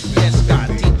hit of this pesca.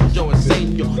 Tito, yo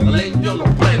enseño, leño lo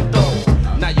prendo.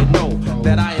 Now you know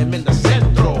that I am in the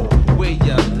centro where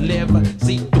you live.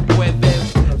 Si tu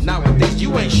puedes. Nowadays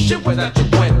you ain't shit without your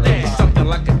puente. Something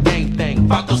like a gang thing.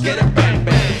 Vatos get it bang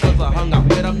bang. Cause I hung out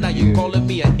with them. Now you calling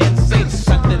me an insane.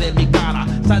 Salte de mi cara.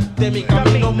 Salte de mi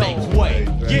camino. Make way.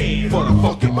 Yeah. For the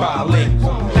funky violin.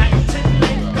 Latin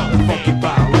lingo. Funky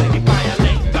violin.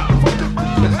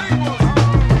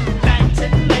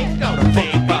 Latin lingo,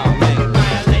 baby.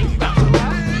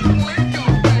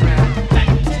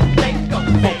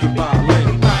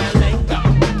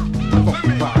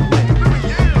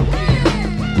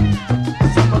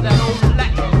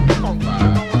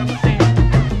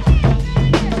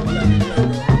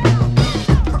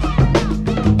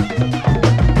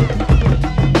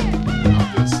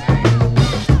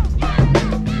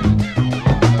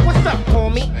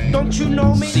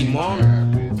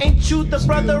 Simon, ain't you the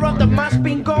brother of the mas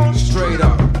been gone? Straight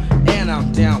up, and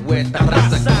I'm down with the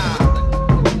raza.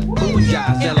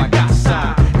 Booyahs de la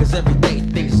casa. Cause every day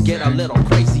things get a little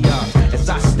crazier as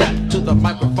I step to the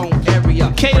microphone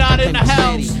area. K-Dot in the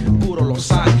house.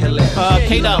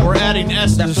 K-Dot, we're adding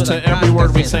S's to every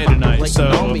word we say tonight.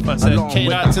 So if I said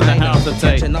K-Dot's in the house, I'd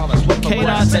say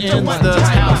K-Dot's in the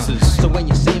houses. So when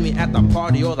you see me at the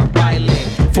party or the violin,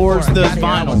 Forge the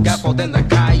vinyls.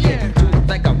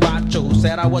 Like a macho, who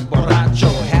said I was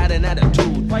borracho, had an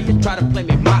attitude, try to play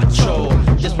me macho.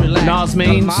 Just relax, Nas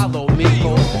means calmado,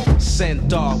 mijo. Send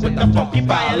dog with the funky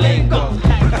violin go.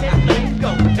 Latin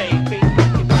lingo, baby.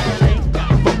 Funky violin go.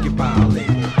 Funky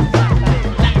violin.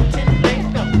 Latin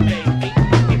lingo, baby.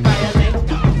 Funky violin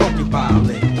go. Funky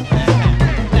violin.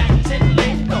 Latin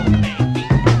lingo, baby.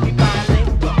 Funky violin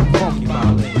go. Funky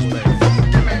violin.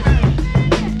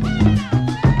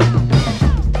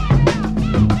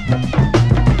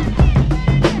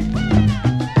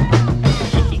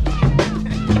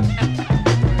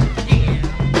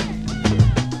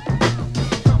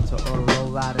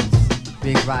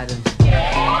 Big riders.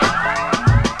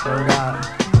 Word up.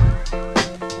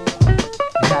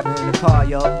 It happened in the car,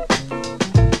 yo.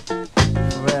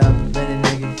 For real, living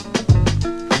niggas.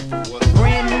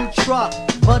 Brand new truck,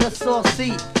 butter sauce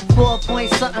seat. 4 point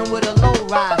something with a low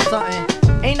ride something.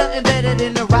 Ain't nothing better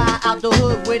than to ride out the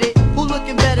hood with it. Who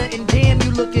looking better and damn you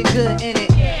looking good in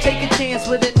it. Take a chance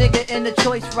with a nigga in the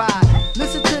choice ride.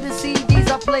 Listen to the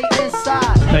CDs I play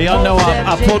inside. Now y'all know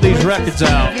I pulled these records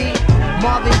out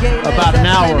about an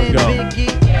hour ago.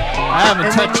 I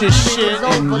haven't touched this shit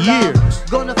in years.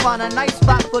 Gonna find a nice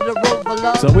spot for the road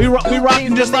below. So we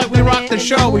rocking just like we rock the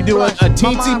show. We do a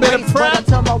teensy bit of prep,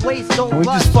 and we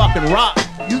just fucking rock.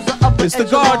 It's the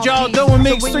guard, y'all, doing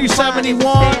Mix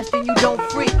 371. You don't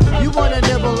freak. You wanna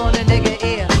nibble on a nigga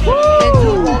ear and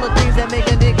do all the things that make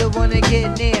a nigga wanna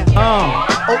get near. Oh,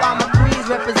 I'm a Queens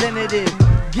representative.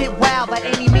 Get wild by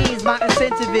any means, my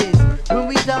incentive is. When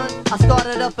we done, I start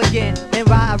it up again and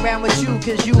ride around with you,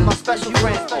 cause you my special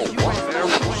friend.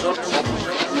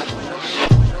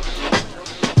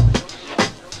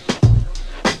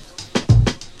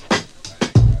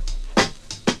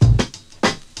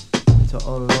 To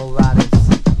all the low riders,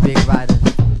 big riders.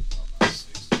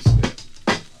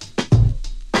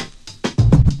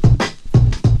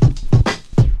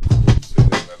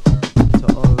 To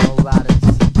all the low riders,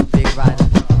 big riders.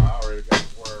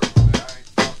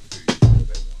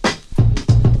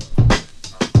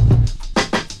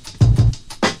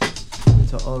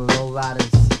 To all the low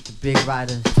riders, the big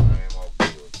riders.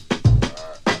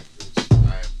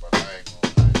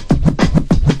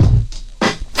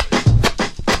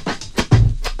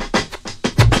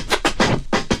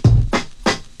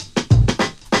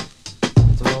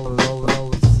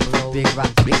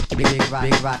 big rock.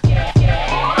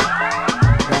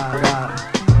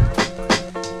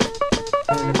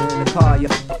 In the car, yo.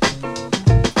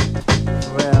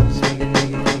 For real, nigga.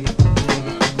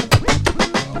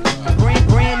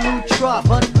 Brand new truck,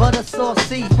 butter sauce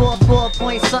seat,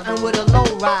 4-point something with a low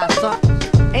ride, something.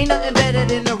 Ain't nothing better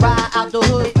than the ride out the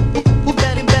hood. Who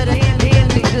better and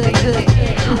the good.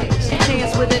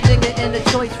 Chance with a nigga in the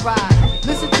choice ride.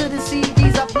 Listen to the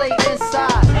CDs I play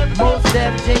inside. Most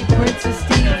Def, J. Prince and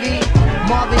Stevie,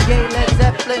 Marvin Gaye, Led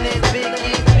Zeppelin and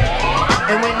Biggie.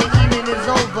 And when the evening is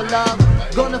over, love,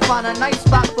 gonna find a nice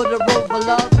spot for the rover,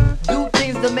 love. Do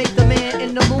things to make the man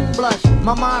in the moon blush.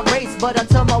 My mind race, but I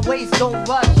tell my waist don't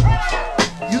rush.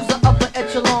 Use an upper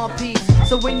echelon piece,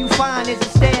 so when you find it's a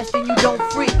stash, then you don't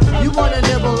freak. You wanna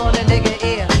nibble on a nigga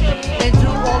ear and do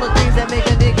all the things that make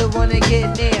a nigga wanna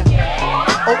get near.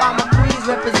 Oh, I'm a Queens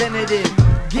representative.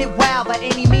 Get wild by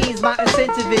any means, my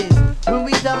incentive is. When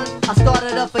we done, I start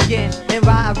it up again and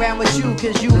ride around with you,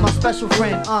 cause you my special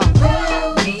friend.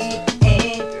 Me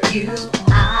and you,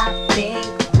 I think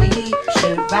we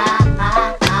should ride.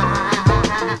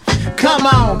 Come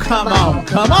on.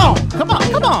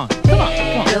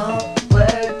 Don't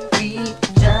worry,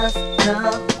 just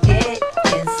come get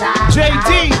inside.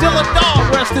 JD, Dilla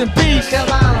Dog, rest in peace. Come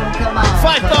on.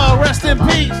 Fight Dog, rest in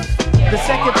peace. The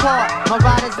second part, my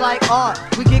ride is like art.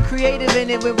 We get creative in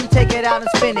it when we take it out and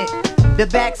spin it. The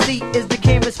back seat is the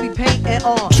canvas we paint and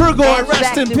on. True God,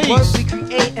 rest in Abstract peace. work we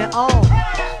create and on.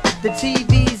 The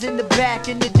TV's in the back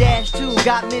in the dash too.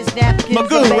 Got Miss Napkins.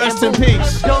 Magoo, rest in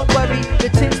peace. Don't worry, the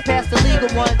 10's past the legal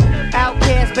one.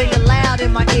 Outcast banging loud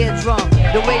in my eardrum.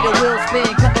 The way the wheels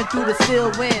spin, cutting through the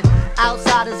still wind.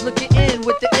 Outsiders looking in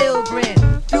with the ill grin.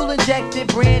 Fuel injected,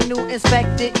 brand new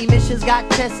inspected. Emissions got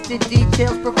tested,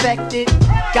 details perfected.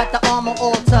 Got the armor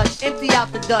all touched, empty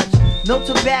out the Dutch. No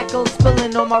tobacco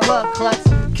spilling on my rug clutch.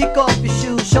 Kick off your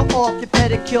shoes, show off your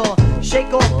pedicure.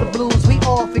 Shake off the blues, we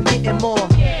all forgetting more.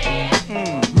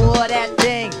 More of that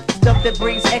thing, stuff that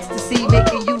brings ecstasy,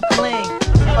 making you cling.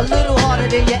 A little harder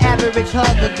than your average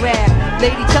hug or grab.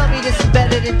 Lady, tell me this is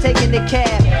better than taking the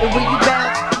cab. And when you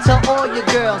bounce, tell all your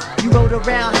girls you rode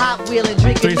around Hot Wheeling,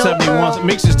 drinking no 371.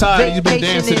 Meeks is tired. He's been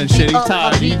dancing and shit. He's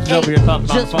tired. He's over here talking about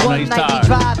the just phone. one He's night tired. we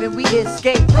drive and we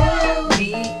escape.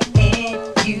 Me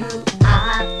and you,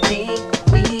 I think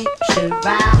we should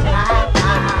ride.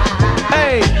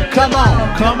 Hey, come on.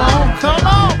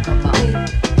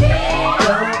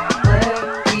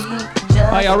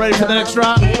 Are y'all ready for the next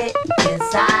drop? Get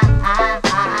inside.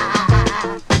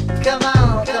 Come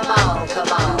on.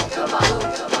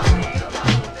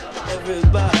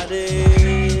 Everybody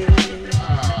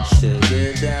should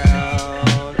get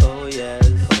down. Oh yes.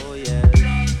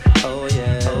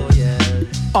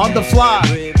 On the fly.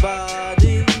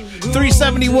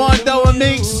 371 though and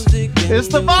Meeks. It's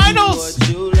the vinyls.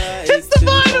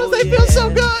 They feel so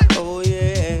good. Oh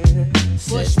yeah.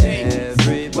 Bush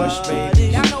baby.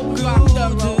 Y'all know we rock the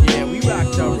road. Yeah, we rock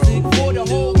the road. For the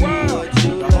whole world.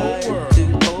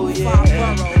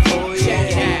 Five boroughs.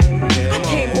 Check it out. I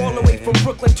came all the way from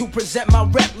Brooklyn to present my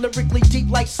rep. Lyrically deep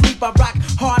like sleep, I rock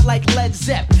hard like Led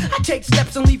Zepp. I take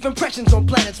steps and leave impressions on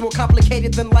planets more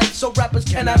complicated than life, so rappers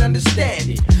cannot understand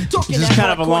it. Talking This is that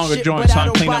kind of a hardcore longer shit, joint, but so I I'm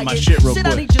don't cleaning up buy my it. shit real Sit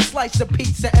down, quick. eat your slice of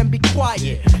pizza and be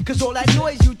quiet. Cause all that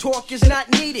noise you talk is not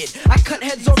needed. I cut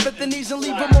heads off at the knees and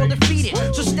leave them all defeated.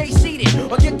 So stay seated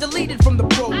or get deleted from the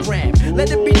program.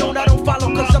 Let it be known I don't follow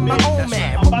cause I'm my own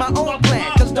man. With my own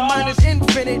plan, cause the mind is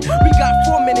infinite. We got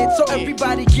 4 minutes, so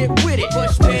everybody get with it.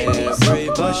 Bush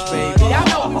baby. Y'all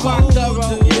know we rock the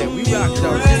road. Yeah, we rock the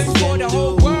road. This is for the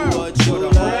whole world.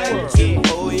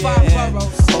 Five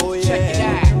boroughs. Check it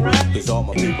out. Cause all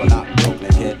my people out in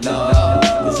Brooklyn get love.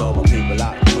 Cause all my people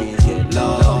out in Queens get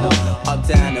love.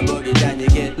 Uptown and boogie down you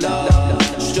get love.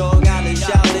 Strong Island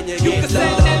shouting you You can get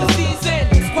send love. MCs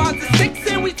in. Squads of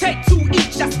 6 and we take 2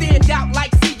 each. I stand out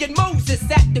like seeing Moses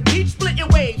at the beach splitting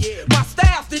waves. My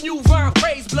style's the new Von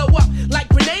phrase. Blow up like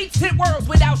grenades. Hit worlds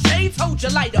without shades. Hold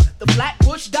your lighter. The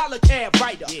Flatbush dollar cab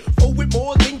writer. Oh, with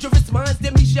more dangerous minds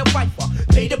than Michelle Pfeiffer.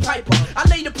 Pay the piper. I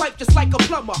lay the pipe just like a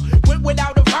plumber. Went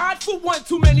without a ride for one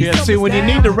too many. Yeah, see, when you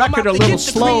need the record a little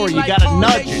slower, you gotta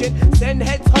nudge it.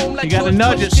 You gotta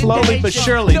nudge it slowly but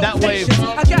surely. That way,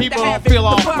 people don't feel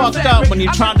all fucked up when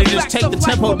you're trying to just take the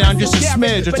tempo down just a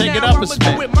smidge or take it up a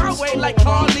smidge.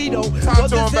 Talk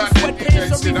to him about that DJ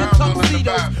shit. I don't know nothing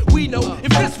about it. We know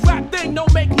if this rap thing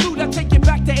don't make loot, I take it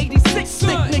back to 86. Sick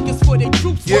niggas for their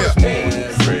troops. Yeah.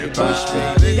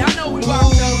 Y'all know we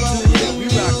rock the road. Yeah, we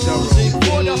rock the road.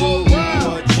 For the whole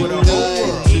world. For the whole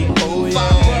world.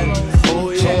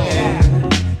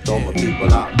 All my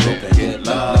people out in Brooklyn get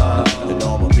love. And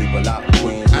all my people out in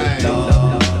Queens get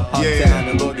love. Uptown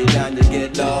and boogie down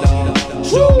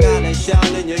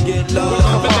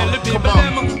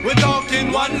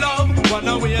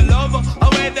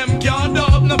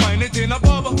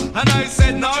And I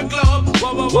said, no club,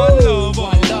 one love.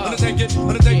 Wanna take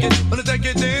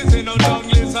it easy, no long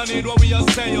list, I need what we are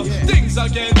saying. Things are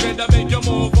getting better, make you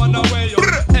move on the way.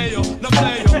 Hey yo, no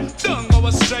play yo, don't go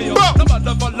astray yo. No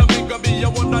matter follow me, go be a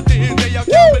one of these. I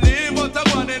can't believe what I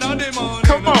want in the morning.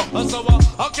 Come on. So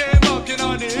I came back in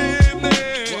the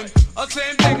evening.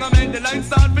 Same thing, I made the lights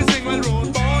start to sing. Well,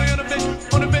 road boy on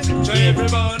the bit, to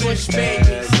everybody. Push baby,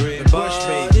 push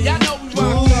baby. Y'all know we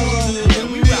rock the road, and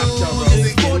we rock the road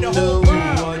for the whole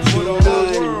world. For the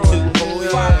whole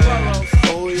world.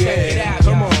 Oh yeah,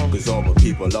 come on. Cause all my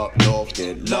people up north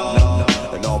get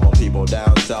love, and all my people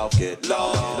down south get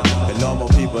love, and all my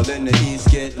people in the east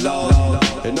get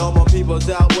love, and all my people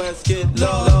out west get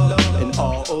love, and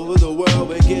all over the world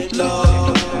we get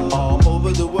love, all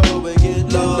over the world we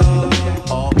get love.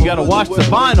 You gotta watch the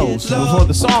vinyls before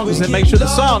the songs and make sure the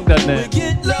song doesn't end. We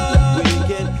get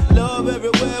love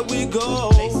everywhere we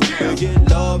go. We get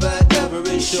love at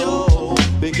every show.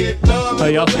 We get love. Oh,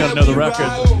 you also gotta know the record.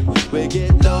 We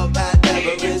get love at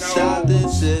every stop.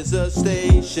 This is a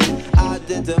station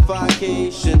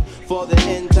identification for the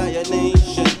entire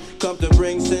nation. Come to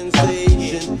bring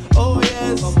sensation. Oh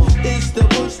yes, it's the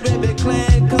Bush Baby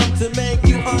Clan. Come to make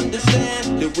you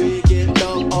understand that we get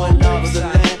love all over the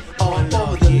land, all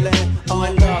over the land, all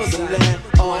over the land,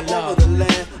 all over the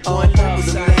land, all over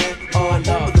the land, all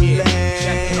over the land.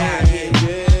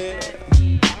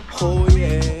 Yeah. Oh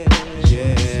yeah,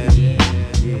 yeah.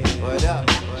 What up?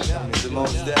 It's the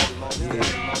most definitely.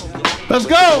 Let's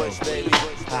go.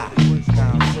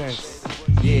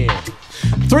 Yeah.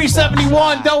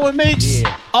 371 Doe and Meeks.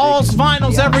 All's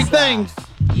vinyls, everything.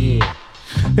 Yeah.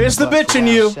 It's the bitch in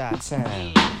you.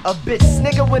 A bitch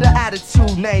nigga with an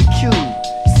attitude named Q.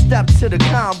 Step to the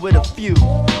calm with a few.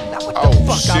 Now what the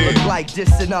fuck I look like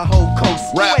dissing the whole coast?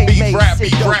 Rap You ain't beef, made rap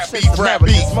shit beef, dope rap since beef, rap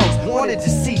America's beef. most wanted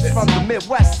deceased from the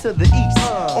Midwest to the East.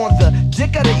 On the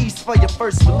dick of the East for your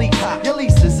first release. Your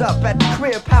lease is up at the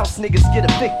crib house, niggas get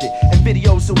evicted. And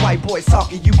videos of white boys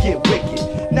talking, you get wicked.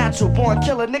 Natural born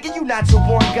killer, nigga, you natural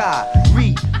born God.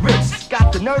 Read, rich,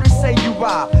 got the nerve to say you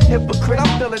rob. Hypocrite,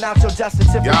 I'm filling out your death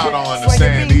certificate. Y'all don't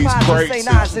understand these crates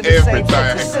and everything.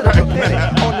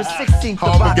 On the 16th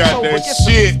of Homie got that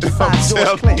shit.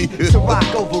 I'm telling you. to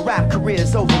rock over rap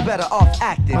careers over better off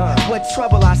acting. What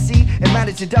trouble I see in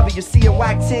managing WC and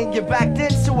whack 10, you backed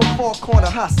into a four-corner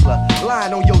hustler.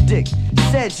 Lying on your dick.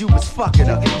 Said you was fucking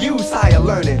her. Use higher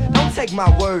learning. Don't take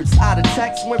my words out of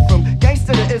text. Went from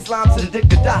gangster to Islam to the Dick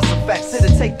Das effects.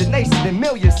 It'll take the nation and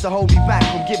millions to hold me back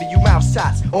from giving you mouth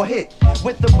shots or hit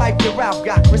with the pipe that Ralph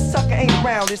got. Chris Tucker ain't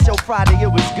around. It's your Friday.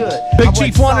 It was good. Big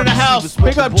Chief One in the house.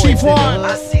 Pick up Chief One.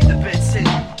 I see the bitch in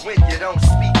you when you don't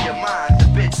speak your mind. The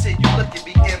bitch in you look at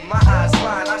me in my eyes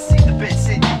line. I see the bitch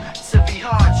in you. To be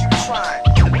hard, you trying.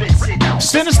 The bitch in you.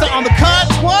 Sinister on the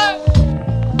cuts. What?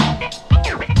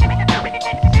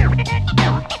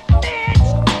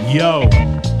 Yo.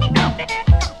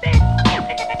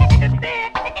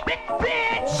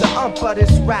 The ump of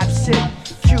this rap shit.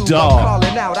 Dog.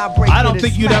 I don't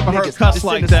think you'd ever heard cuss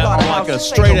like that on like a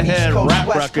straight ahead rap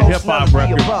record, hip hop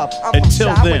record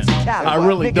until then. I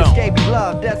really don't. And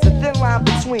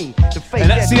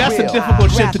that's the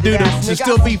difficult shit to do to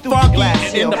still be funky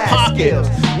and in the pocket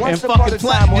and fucking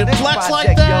flex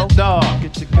like that, dog.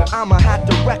 I'ma have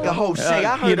to wreck a whole say.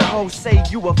 I heard a whole say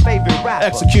you a favorite rapper.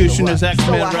 Execution is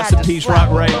X-Men, rest in peace, Rock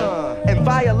Ray. And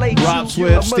violate Rob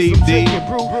Swift, Steve D.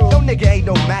 No nigga ain't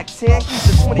no Mac 10.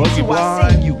 He's a 22. I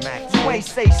seen you. You ain't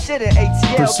say shit in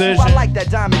ATL. Precision. I like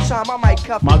that diamond charm. I might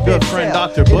cuff my your good bitch friend cell.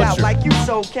 Dr. Get out Butcher. like you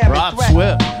sold Kevin Rob Threat.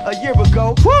 Swift. A year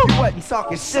ago, you wasn't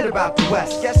talking shit about the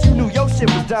West. Guess you knew your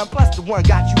shit was done. Plus the one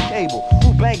got you cable.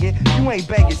 Who banging? You ain't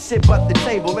banging shit but the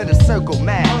table in a circle,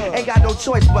 man. Ain't got no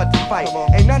choice but to fight.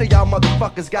 Ain't none of y'all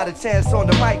motherfuckers got a chance on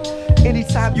the mic.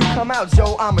 Anytime you come out,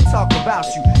 Joe, I'ma talk about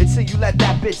you until you let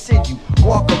that bitch in you.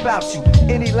 Walk about you.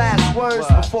 Any last words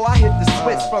before I hit the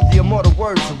switch from the immortal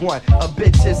words of one? A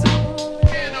bitch is a.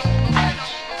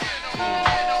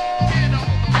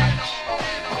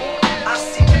 I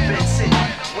see the bitch in you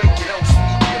when you don't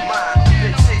speak your mind. The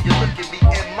bitch in you look at me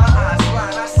in my eyes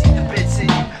line. I see the bitch in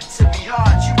you. To be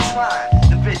hard, you trying.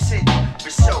 The bitch in you, for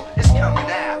sure, it's coming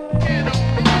out.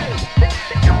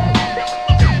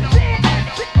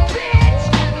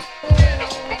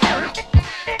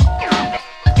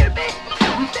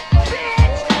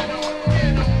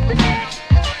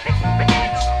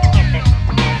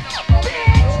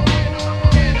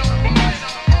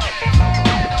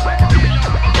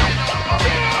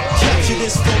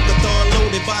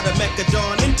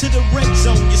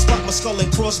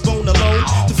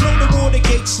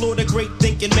 great,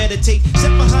 think and meditate.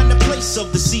 Sit behind the place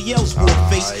of the CL's war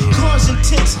face. Cars and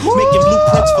tents, making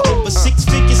blueprints for over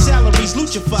 6-figure salaries.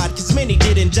 Luchified, cause many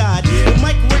didn't die. The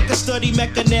Mike Record study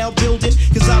Mecca now building.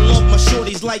 Cause I love my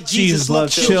shorties like Jesus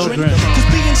loves children. Cause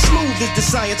being smooth is the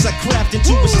science I craft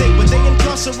into a state where they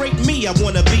incarcerate me. I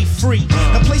wanna be free.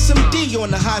 I play some D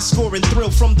on the high scoring thrill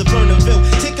from the Vernonville.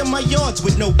 Taking my yards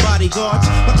with no bodyguards.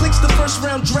 My clique's the first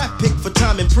round draft pick for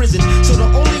time in prison. So the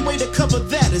only way to cover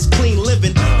that is clean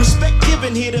living. Respect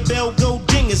given, here the bell go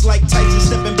ding. It's like Tyson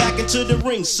stepping back into the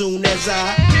ring soon as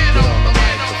I get on the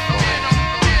microphone.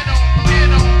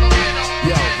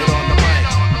 Yo, get on the mic.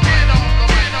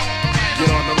 Get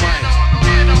on the mic.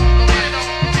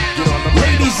 Get on the mic.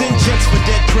 Ladies and gents for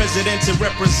dead presidents and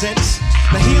represents.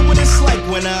 Now hear what it's like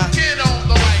when I get on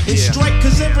the mic. It's strike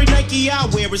cause every Nike I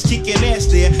wear is kicking ass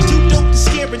there. Too dope to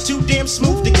scare and too damn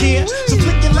smooth to care. So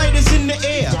flick your lighters in the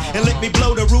air and let me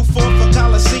blow the roof off a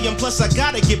Coliseum. Plus I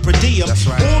gotta get per diem.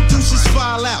 All deuces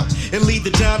file out and lead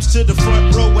the dimes to the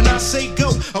front row. When I say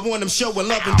go, I want them showing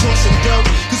love and tossing dough.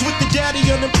 Cause with the daddy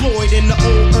unemployed and the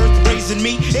old earth raising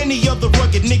me, any other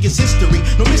rugged nigga's history.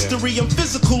 No mystery, I'm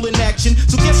physical in action.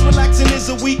 So guess relaxing is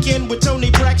a weekend with Tony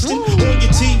Braxton. On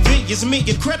your TV is me,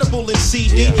 incredible in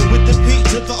CD. With the P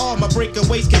to the R, my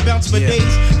breakaways can bounce for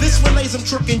days. This relays, I'm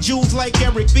trucking jewels like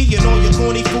Eric B. And all your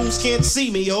corny fools can't see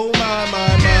me. Oh my, my,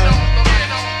 my.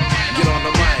 Get on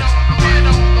the mic.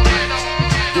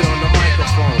 Get on the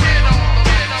microphone.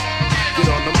 Get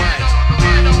on the mic.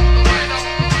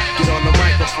 Get on the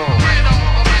microphone.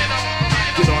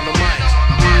 Get on the mic.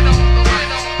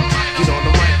 Get on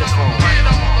the microphone.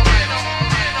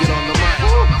 Get on the mic.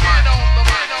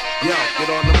 Yo, get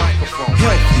on the microphone.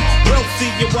 Wealthy,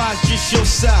 your eyes just your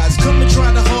size. Come and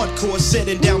try the hardcore,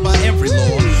 setting down by every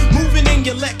law. Moving in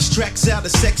your Lex tracks out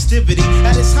of sextivity.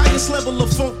 At its highest level of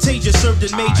Funktasia served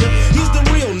in major. He's the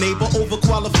real neighbor,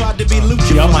 overqualified to be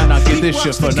Lucha. Y'all might not get this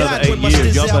shit for another 8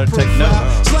 years. Y'all better take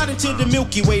note. Slide into the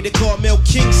Milky Way, the Carmel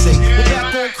King say. We're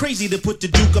back going crazy to put the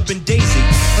Duke up in Daisy.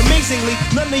 Amazingly,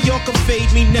 none of y'all can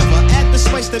fade me never. Add the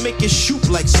spice to make it shoot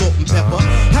like salt and pepper.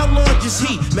 How large is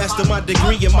he? Master my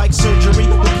degree in mic surgery.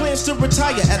 With plans to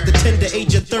retire at the tender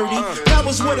age of 30. That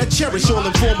was what I cherish. All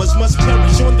informers must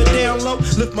perish. On the down low,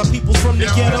 lift my people from the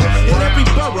ghetto. In every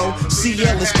borough,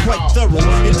 CL is quite thorough.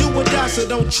 And do or die, so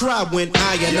don't try when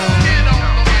I and I.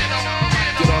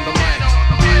 Get on the mic.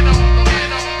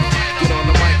 Get on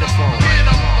the microphone.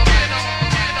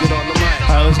 Get on the mic.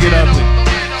 Alright, let's get up there.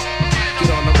 Get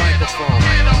on the microphone.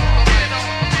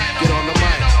 Get on the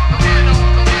mic.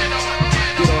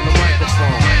 Get on the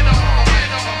microphone.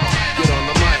 Get on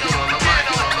the mic. Get on the mic.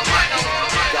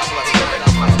 God bless you.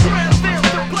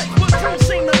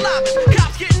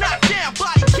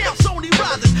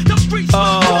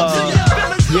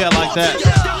 Yeah, like that.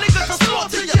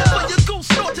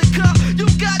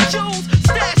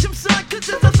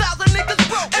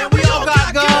 And we all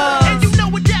got guns. And you know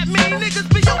what that mean? Niggas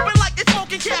be open like they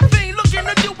smoking caffeine. Looking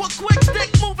to do a quick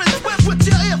stick, moving swift with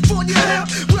your F on your hip.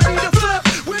 Ready to flip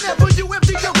whenever you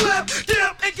empty your clip.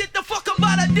 Dip and get the fuck up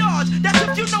out of Dodge. That's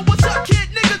if you know what's up,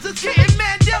 kid. Niggas is getting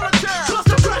Mandela time. Plus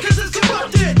the crackers is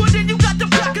corrupted. But then you got the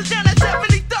crackers down at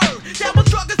 73rd. That was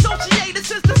drug associated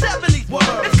since the 70s.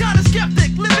 It's kinda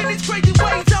skeptic, living these crazy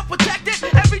ways, unprotected.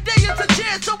 Every day is a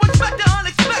chance, so expect the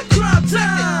unexpected. Crime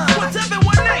time.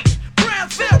 1718,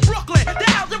 Brownsville, Brooklyn.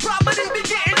 The housing property be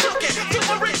getting tooken.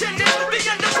 Superintendent be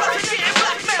under pressure, getting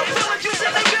blackmail. Village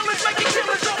using their village, making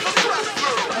killers off of trust.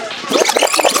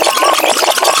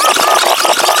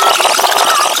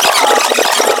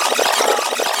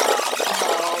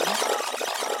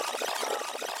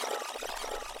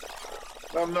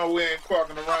 Let them know we ain't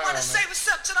fucking around. I wanna say what's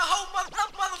up to the whole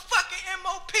motherfucking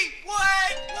MOP.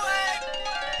 What?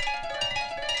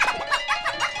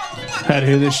 Had to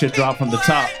hear this shit drop from the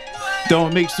top.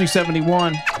 Doing Mix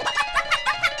 371.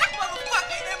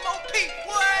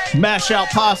 Mash Out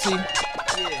Posse.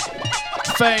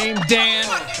 Fame, Dan.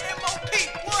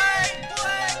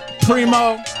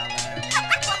 Primo.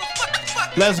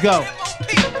 Let's go.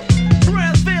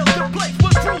 Brownsville, the place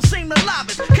where crews seem the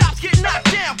loudest. Cops get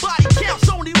knocked down, body counts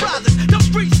only rising. The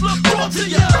streets look raw to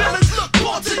ya, villains look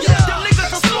poor to ya. The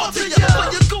niggas will slaughter ya,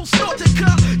 but your goose snorted,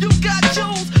 cuz. You got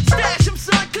jewels, stash them,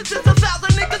 son, cause there's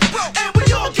 1,000 niggas broke. And we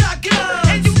all got guns.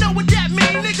 And you know what that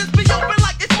mean? Niggas be open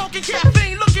like they smoking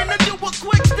caffeine. Looking to do a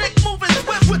quick stick, moving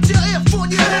swift with your F on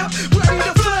your hip. Ready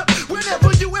to flip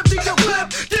whenever you empty your clip.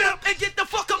 Dip and get the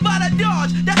fuck up out of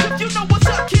Dodge. That's if you know what's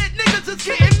up, kid. Niggas is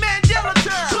getting Mandela.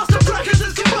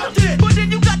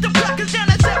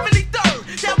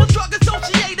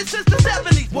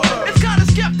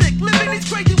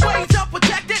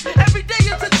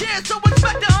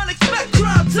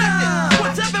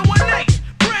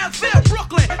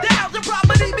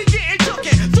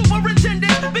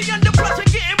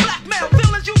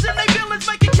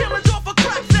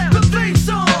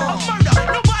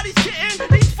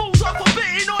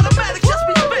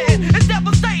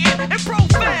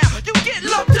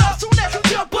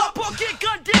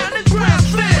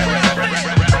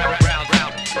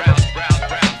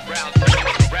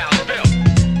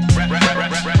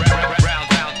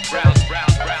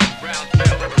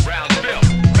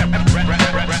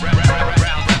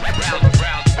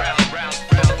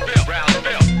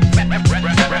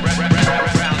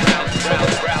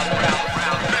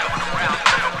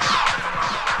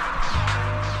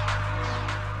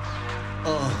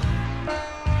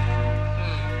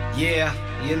 Yeah,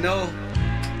 you know,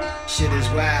 shit is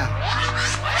wild.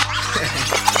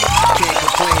 Can't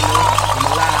complain though, I'm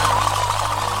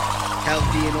alive,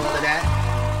 healthy and all of that.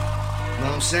 Know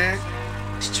what I'm saying?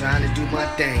 Just trying to do my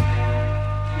thing.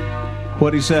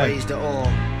 What'd he say? Praise the all.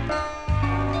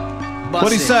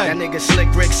 What'd he say? That nigga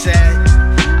Slick Rick said,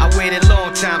 I waited a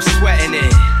long time sweating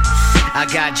it. I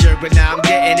got jerked, but now I'm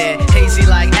getting it. Hazy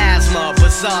like asthma,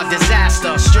 bizarre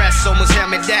disaster. Stress almost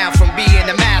held me down from being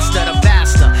the master, the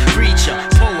pastor, preacher,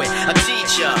 poet, a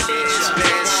teacher. It's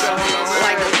been so long,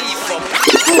 like a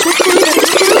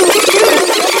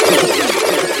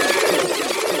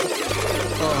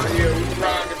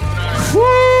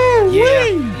Woo!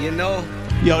 Yeah, you know.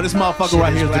 Yo, this motherfucker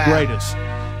right here is the greatest.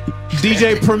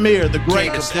 DJ Premier, the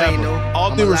greatest ever.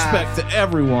 All due respect to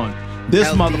everyone. This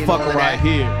motherfucker right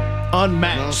here,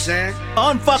 unmatched,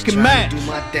 unfucking matched. Do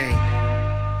my thing.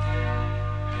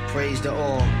 Praise the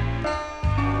all.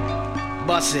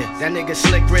 Bust it. That nigga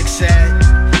Slick Rick said,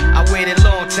 I waited a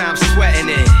long time sweating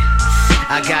it.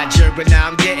 I got jerked, but now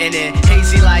I'm getting it.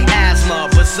 Hazy like asthma,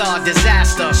 bizarre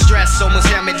disaster. Stress almost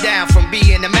held me down from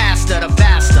being the master, the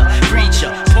pastor,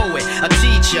 preacher, poet, a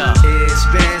teacher. It's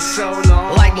been so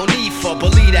long. Like Monifa,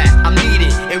 believe that I'm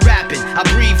needed in rapping. I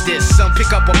breathe this. Some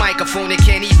pick up a microphone and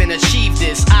can't even achieve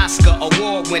this. Oscar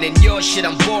award winning, your shit,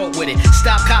 I'm bored with it.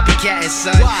 Stop copycatting,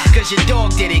 son. Cause your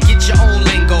dog did it. Get your own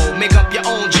lingo, make up your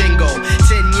own jingle.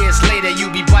 10 years later,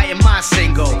 you be biting my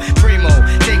single. Primo,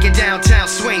 take it downtown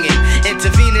swinging.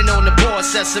 Intervening on the board,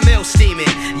 set some ill steaming.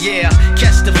 Yeah,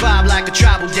 catch the vibe like a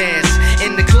tribal dance.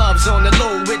 In the clubs on the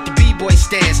low with the b-boy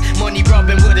stance. Money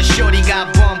rubbing with a shorty,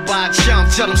 got bumped by a chump.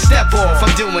 Tell them step off,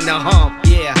 I'm doing the hump.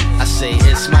 Yeah, I say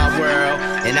it's my world,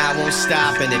 and I won't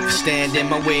stop. And if you stand in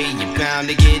my way, you're bound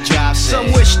to get dropped.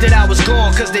 Some wish that I was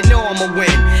gone, cause they know I'ma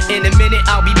win. In a minute,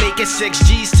 I'll be making 6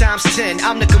 G's times 10.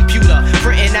 I'm the computer,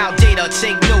 printing out data,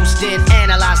 take notes, then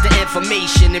analyze the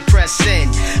information and press send.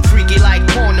 Freaky like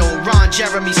porno, Ron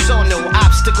Jeremy Sono.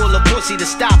 Obstacle a pussy to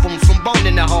stop him from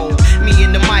boning the hole. Me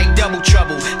and the mic, double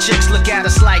trouble. Chicks look at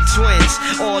us like twins,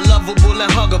 all lovable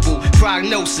and huggable.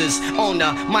 Prognosis, on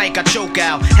the mic I choke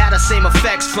out. Had the same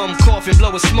effects from coughing,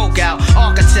 blowing smoke out.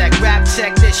 Architect, rap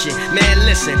technician, man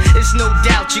listen, it's no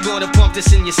doubt you're gonna pump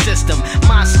this in your system.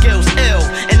 My skills ill,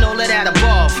 and all of that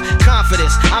above.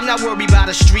 Confidence, I'm not worried about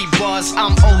a street buzz,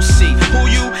 I'm OC. Who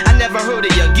you? I never heard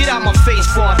of ya. Get out my face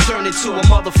before I turn into a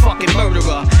motherfucking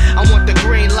murderer. I want the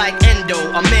green like Endo,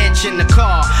 a mansion, a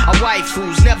car, a wife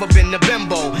who's never been a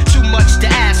bimbo. Too much to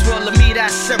ask, well to me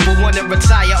that's simple. Wanna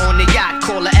retire on the yacht,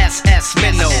 call a SS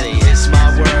Minnow. It's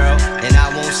my world, and I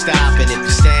won't stop. And if you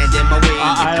stand in my way,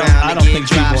 you're bound to get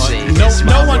dropped.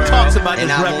 No one talks about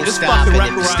this record. This fucking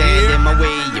record right here. Stand in my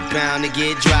way, you're bound to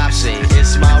get dropped. Say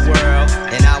it's my world,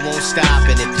 and I won't stop.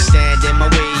 And if you stand in my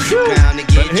way, you're bound to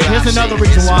get dropped. Here's another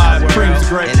reason why Preem's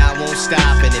great. And I won't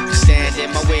stop. And if you stand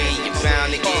in my way, you're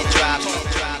bound to get dropped.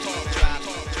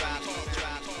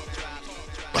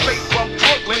 Straight from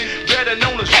Brooklyn, better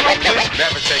known as Brooklyn.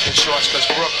 Never taking shorts cause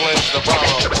Brooklyn's the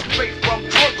borough. Straight from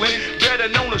Brooklyn, better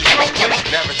known as Brooklyn.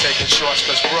 Never taking shorts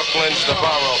cause Brooklyn's the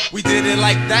borough. We did it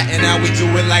like that and now we do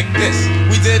it like this.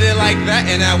 We did it like that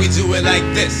and now we do it like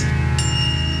this.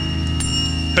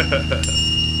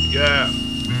 Yeah.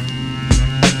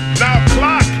 Now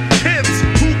clock, kids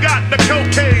who got the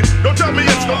cocaine. Don't tell me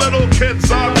it's the little kids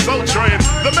on Soul Train.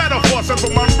 The metaphor sent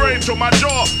from my brain to my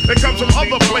jaw. It comes from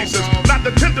other places, not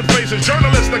the tinted faces.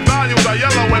 Journalistic values are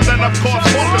yellow and then of course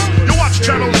focus. You watch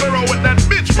Channel Zero with that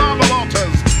bitch Mama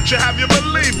Walters. She have you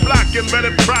believe black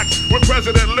invented crack when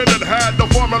President Lyndon had the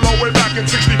formula way back in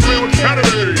 63 with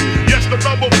Kennedy. Yes, the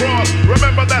double cross.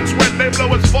 Remember that's when they blow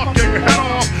his fucking head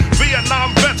off.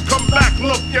 Vietnam vets come back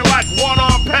looking like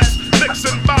one-armed pets.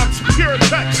 Nixon bounce, pure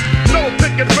text. No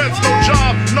picket fence, no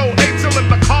job, no ATL in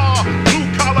the car. Blue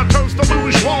collar turns to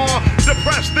bourgeois.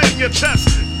 Depressed in your chest.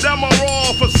 Them are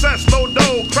all for cess, no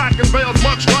dough. Cracking veils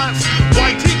much less.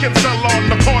 White he can sell on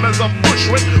the corners of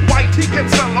Bushwick. White he can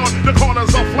sell on the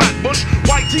corners of Flatbush.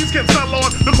 White tees can sell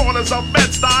on the corners of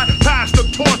Bed-Stuy. Pass the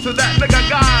torch to that nigga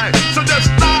guy. So just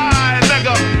die,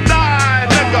 nigga. Die,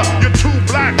 nigga. You're too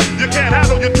black. You can't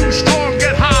handle. You're too strong.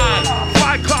 Get high.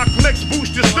 5 o'clock next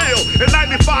boost your steel. In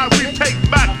 95 we take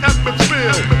back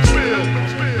Edmondsville.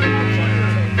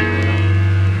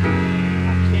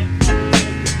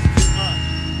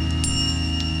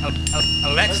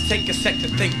 Let's take a sec to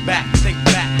think back,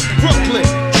 Brooklyn,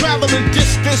 traveling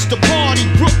distance to party.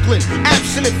 Brooklyn,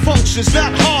 absent functions,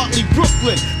 not hardly.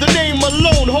 Brooklyn, the name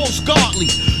alone holds godly.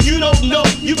 You don't know,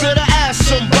 you better ask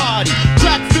somebody.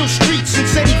 Crackfield streets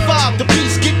since 85, the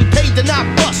beats getting paid to not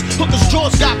bust. Hookers'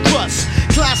 jaws got crust.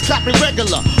 Class clapping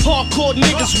regular, hardcore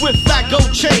niggas with fat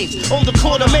gold chains on the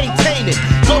corner maintaining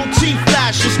goatee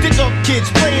flashes, stick up kids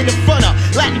playing in front of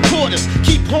Latin quarters.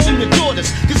 Keep home your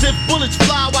daughters, cause if bullets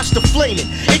fly, watch the flaming.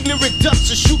 Ignorant ducks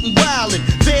are shooting wildin',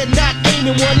 they're not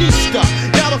aiming one Easter.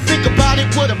 Now to think about it,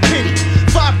 what a pity.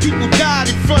 5 people died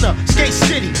in front of Skate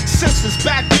City. Senseless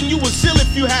back then, you was ill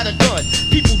if you had a gun.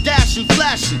 People dashing,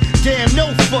 flashing, damn no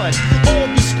fun. All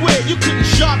be square, you couldn't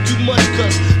shop too much,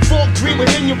 cause Fort Greene with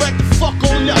him, you right the fuck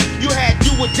on up. You had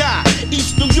do or die.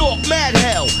 East New York, mad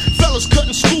hell. Fellas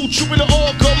cutting school, trooping to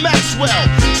all go Maxwell.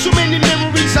 So many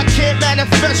memories I can't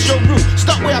manifest your route.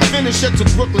 Start where I finish at the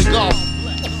Brooklyn Golf.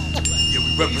 Yeah,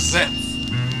 we represent.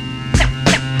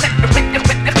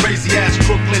 Crazy ass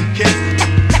Brooklyn kids.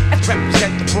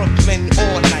 Represent the Brooklyn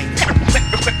all night.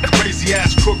 Crazy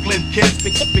ass Brooklyn kids.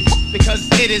 Because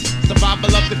it is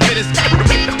survival of the fittest.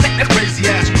 Crazy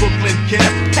ass Brooklyn kids.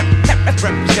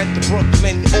 Represent the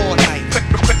Brooklyn all night.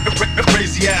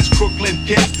 Crazy ass Brooklyn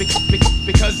kids.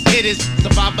 Because it is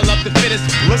survival of the fittest.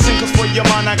 Listen, cause for your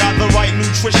mind I got the right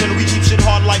nutrition. We keep shit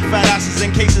hard like fat asses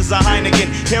in cases of Heineken.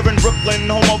 Here in Brooklyn,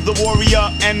 home of the warrior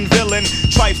and villain.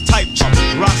 Trife type chump,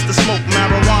 Rasta smoke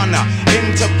marijuana.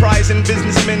 Enterprising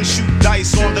businessmen shoot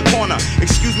dice on the corner.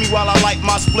 Excuse me while I light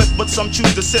my split, but some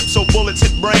choose to sip so bullets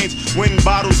hit brains when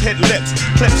bottles hit lips.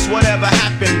 Clips, whatever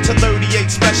happened to 38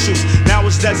 specials. Now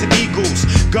it's Desert Eagles.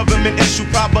 Government issue,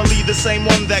 probably the same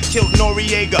one that killed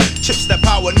Noriega. Chips that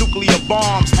power nuclear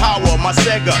bombs, power my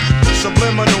Sega.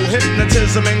 Subliminal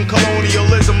hypnotism and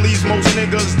colonialism leaves most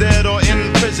niggas dead or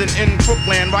in prison in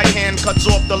Brooklyn. Right hand cuts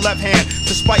off the left hand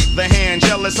to spite the hand,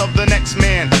 jealous of the next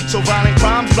man. So violent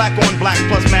crimes, black on black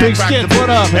plus mad Big crack Skid, the what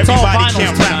up? It's all Everybody vinyls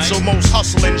can't rap, tonight. so most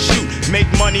hustle and shoot. Make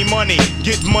money, money,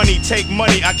 get money, take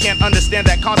money. I can't understand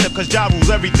that concept cause Ja rules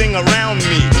everything around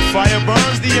me. Fire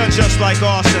burns the unjust like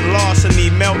arson, larceny.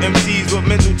 Melt MCs with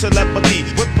mental telepathy.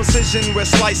 With precision we're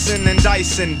slicing and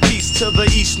dicing. Peace to the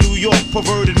East New York,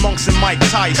 perverted monks and Mike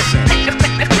Tyson.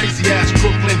 Crazy ass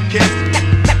Brooklyn kids.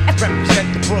 Represent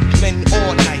the Brooklyn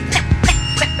all night.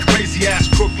 Crazy ass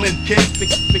Brooklyn kids.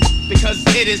 Because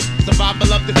it is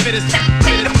survival of the fittest.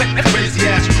 Crazy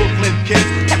ass Brooklyn kids.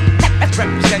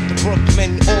 Represent the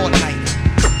Brooklyn all night.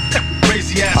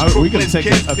 Crazy ass We're Brooklyn gonna take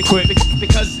kids. a quick.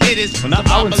 Because it is Well, not,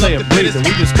 I wouldn't say a breather.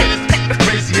 We just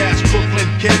Crazy ass Brooklyn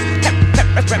kids.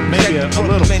 maybe a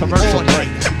little commercial break.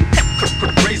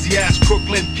 Crazy ass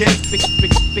Brooklyn kids.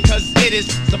 Because it is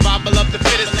survival of the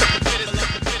fittest.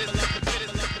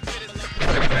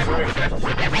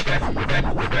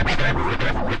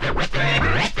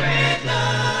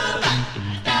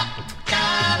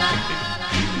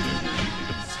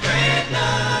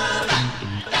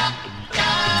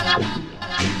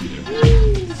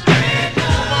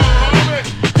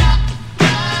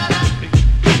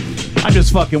 I'm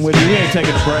just fucking with you. We ain't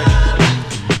taking a break.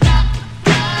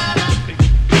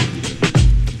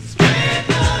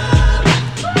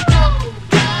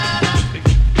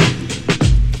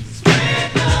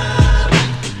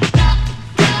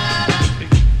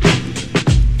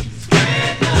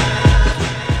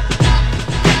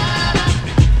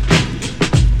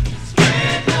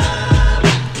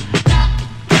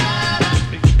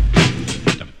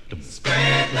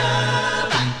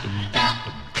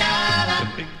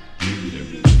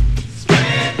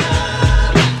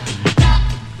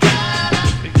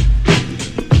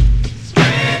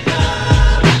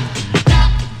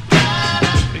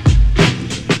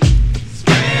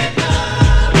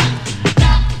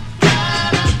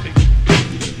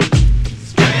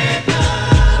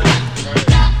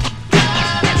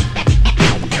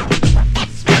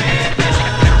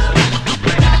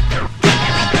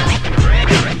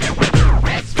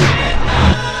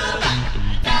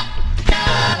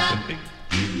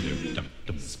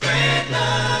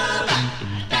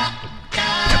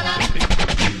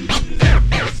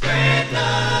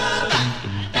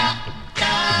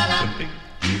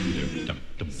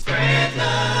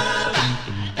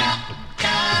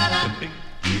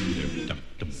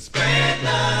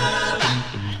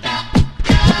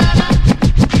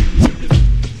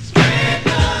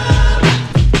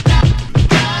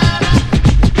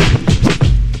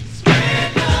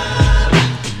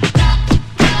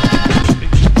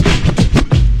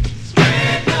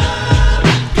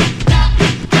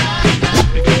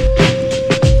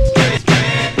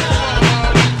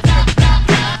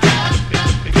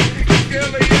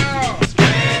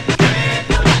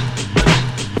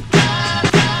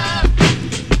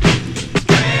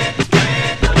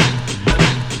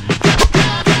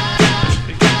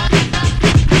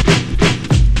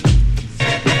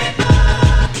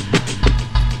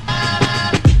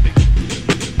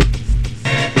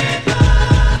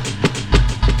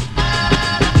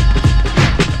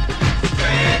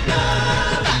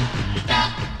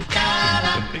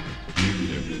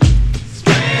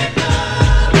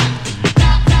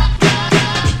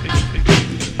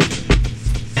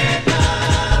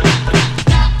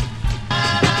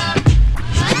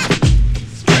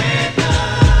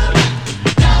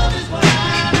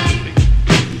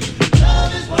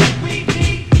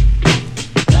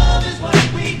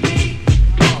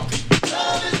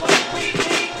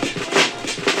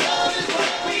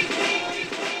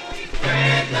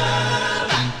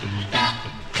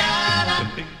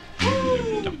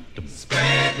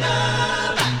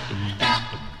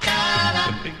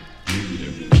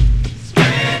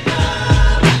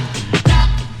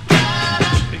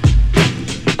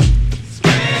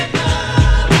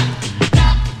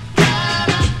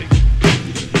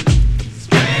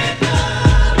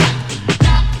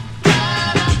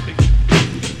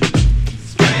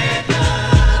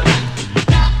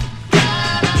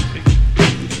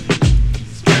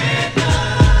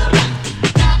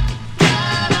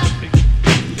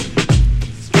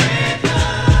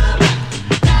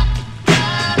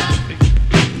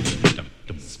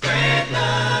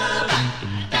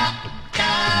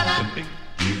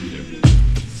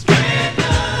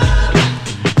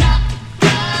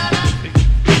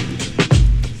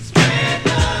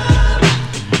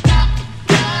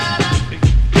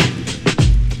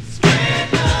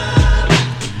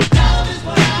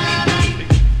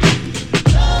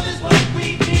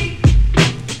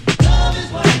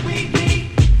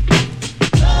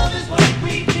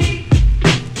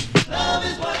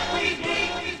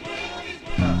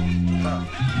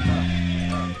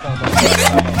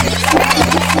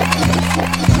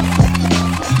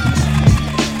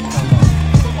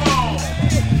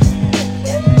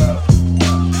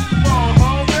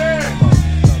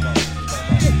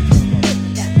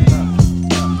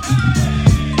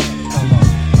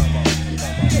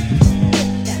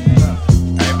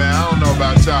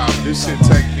 watch out. This shit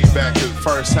take me back to the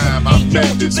first time I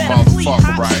met this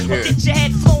motherfucker right here.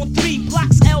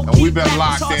 And we've been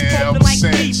locked in ever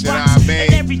since, you know what I mean?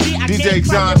 DJ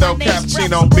John Doe,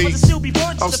 Cappuccino beat.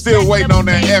 I'm still waiting on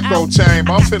that echo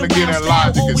chamber. I'm finna get in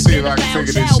Logic and see if I can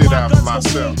figure this shit out for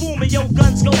myself.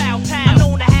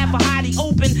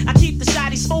 I keep the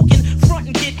shotty smoking, front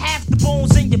and get half the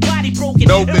bones in your body broken.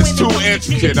 Nope, it's too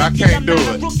intricate. I can't do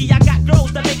it.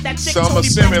 So I'ma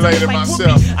simulate it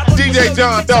myself. DJ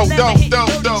John Doe,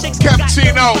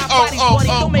 Cappuccino,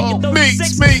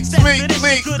 Meeks,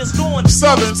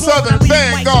 Southern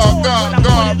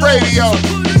Vangard Radio.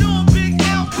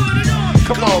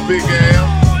 Come on, Big Al.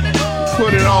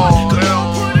 Put it on.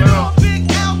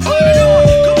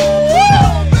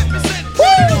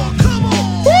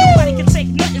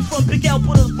 Big L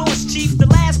put his voice chief. The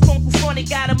last punk who funny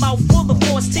got a mouth full of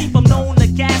force teeth. I'm known to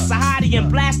gas a hottie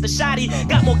and blast a shotty.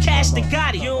 Got more cash than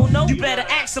Gotti. You don't know? You better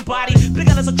ask somebody. Big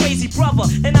L is a crazy brother,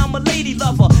 and I'm a lady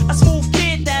lover. A smooth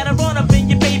kid that'll run up in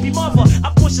your baby mother.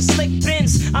 I push a slick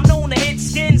Benz. I'm known to hit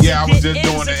skins. Yeah, I was just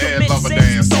doing the Ed Lover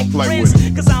dance. Don't play with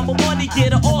it. Cause I'm a money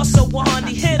getter, also a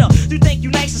honey hitter. You think you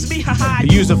nice as me? Haha.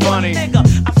 Use a funny nigga.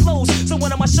 I flows, so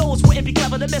one of my shows wouldn't be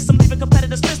clever to miss. I'm leaving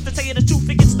competitors pissed. To tell you the truth,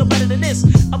 it gets no better than this.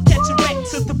 I'm catching wreck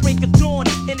to the break of dawn.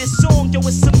 In this song, yo,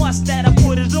 it's a must that I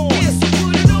put it on. Yes,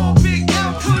 put it on, Big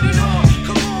L, put it on.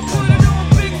 Come on, put it on,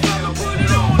 Big fella, put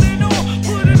it on. And on,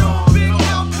 put it on, Big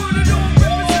L, put it on.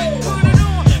 Represent, put it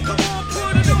on. Come on,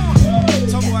 put it on.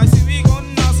 Some boy see we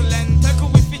gon' nuzzle and take a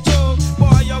whiffy joke.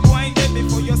 Boy, you're going dead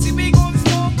before you see we gon'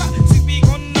 smoke. See we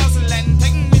gon' nuzzle and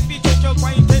take a whiffy joke. You're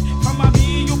going dead. Come on,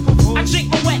 me, you propose. I drink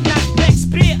my wet, not Bex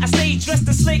beer. I stay dressed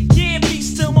in slick gear.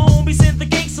 Peace to my homies in the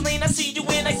gangster lane. I see you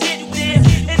when I get you there.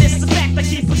 And it's the fact I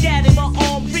keep forgetting my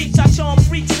arm reach. I charm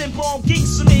freaks and bomb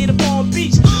geeks who made a Palm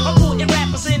Beach. I'm putting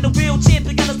rappers in the wheelchair.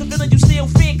 Because the villain you still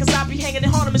fear. Cause I be hanging in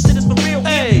Harlem and shit is for real.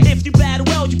 Hey. If you battle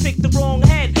well, you pick the wrong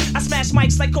head. I smash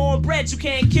mics like cornbread. You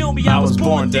can't kill me. I was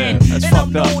born dead. That's and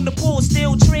I'm fucked up. known to pull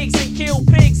steel trigs and kill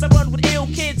pigs. I run with ill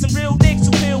kids and real niggas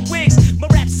who peel wigs. My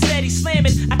rap's steady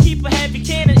slamming. I keep a heavy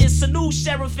cannon. It's a new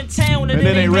sheriff in town. And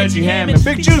it ain't Reggie Hammond.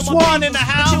 Big Juice One in the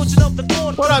house.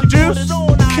 What up, Juice?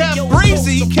 Kev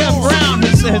Breezy, Kev Brown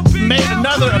has made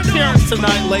another appearance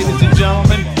tonight, ladies and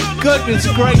gentlemen. Goodness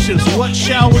gracious, what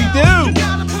shall we do?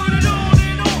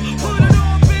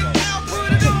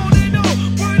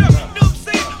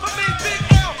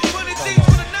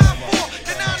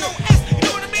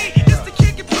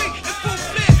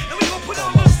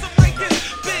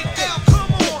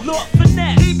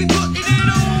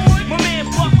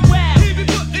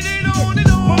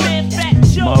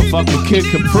 Motherfucking Kid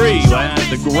Capri, man,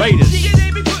 the greatest,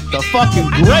 the fucking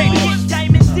greatest,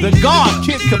 the God,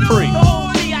 Kid Capri.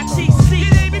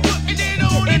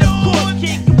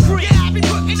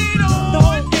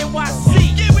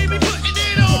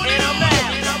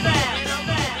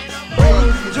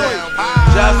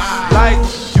 Just like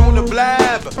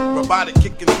Uniblab, robotic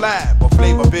kicking flab, or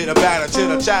flavor bitter batter,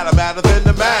 chitter chatter, madder than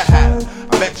the Mad Hatter.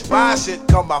 I bet you buy shit,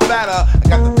 come by fatter. I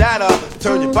got the data,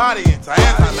 turn your body into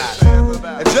antimatter.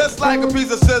 And just like a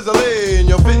piece of sizzling,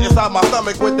 you'll fit inside my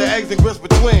stomach with the eggs and grits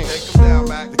between.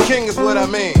 The king is what I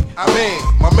mean.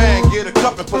 My man, get a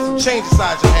cup and put some change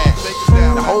inside your hand.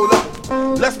 Now hold up,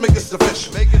 let's make this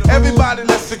official. Everybody,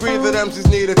 let's agree that MCs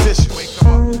need a tissue.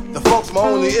 The funk's my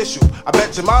only issue. I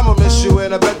bet your mama miss you,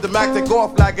 and I bet the Mac take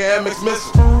off like an MX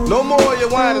missile. No more you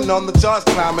whining on the charts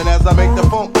climbing as I make the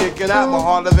funk kicking out my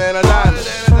harder than a diamond.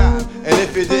 And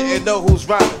if you didn't know who's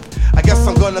rhyming, I guess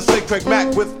I'm gonna say Craig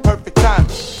Mack with perfect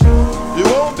timing. You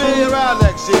won't be around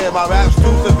next year. My rap's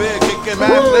too severe, kicking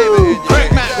mad flavor.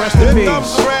 Craig Mack, rest in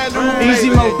peace. Easy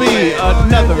Mo B,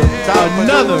 another great,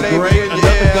 another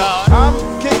God. I'm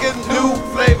kicking new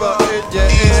flavor in your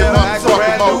ear.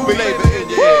 Brand new flavor in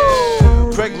your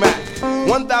ear. Craig Mack,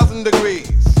 1,000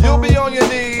 degrees. You'll be on your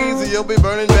knees and you'll be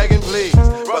burning, begging, please.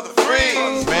 Brother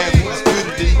Freeze, man, who's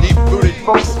deep-rooted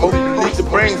folks, smoking, leak the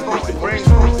brains,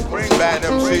 bad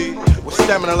MC. With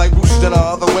stamina like Bruce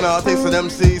Jenner, the winner takes an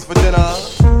MCs for dinner.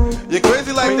 You're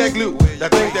crazy like that glue.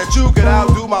 That think that you could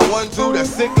outdo my 1-2 that's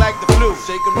sick like the flu.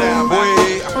 Shake 'em down,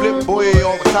 boy. I flip, boy,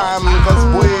 all the time. Cause,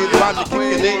 boy, the rhyme you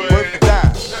kicking ain't worth a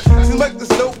dime. Seems like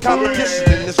there's no competition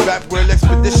in this rap world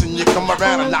expedition. You come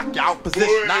around and knock you out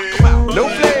position. Knock 'em out. No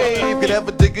flame could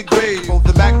ever dig a grave. Hold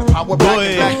the back, the power back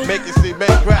and back, make it see, make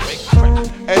crack.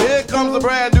 And here comes a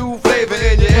brand new flavor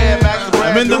in your air, Max.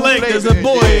 I'm in the lake, there's a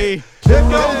boy. Here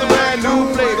comes a brand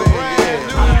new flavor in your air.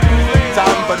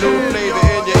 Time for new flavor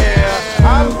in your air.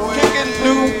 I'm kicking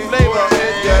new flavor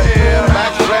in your ear.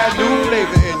 Max, brand new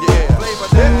flavor in your ear.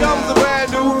 Here comes a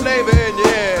brand new flavor in your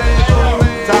air.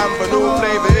 Time for new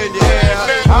flavor in your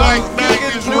ear.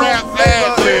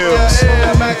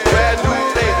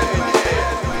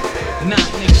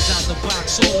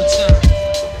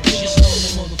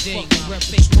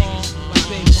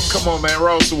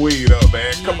 roll some weed up,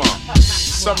 man. Come on.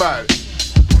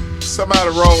 Somebody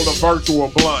roll a virtual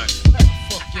blunt.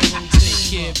 Take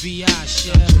care, B.I.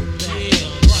 shit. Yeah,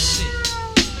 bust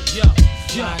it. Yo,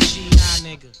 G.I.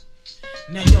 nigga.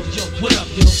 Now yo, what up,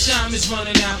 yo? Time is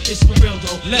running out, it's for real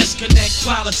though. Let's connect,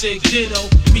 politics, ditto.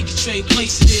 We can trade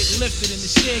places, get lifted in the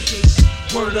staircase.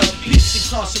 Word up, bitch,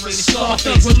 incarcerated,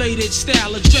 Scarface. Related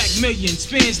style, attract millions.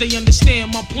 Fans, they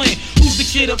understand my plan. Who's the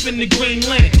kid up in the green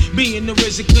land? Me and the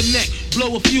RZA connect.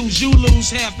 Blow a fuse, you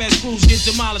lose. Half-ass crews get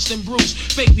demolished and bruised.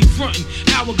 Fake be frontin'.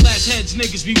 Hourglass heads,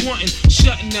 niggas be wantin'.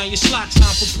 Shutting down your slot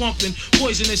time for pumping.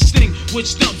 Poisonous sting,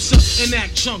 which dumps up and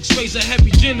act chunks. Raise a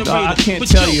heavy generator. I can't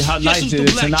tell you how nice it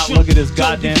is to not look at this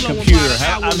goddamn computer.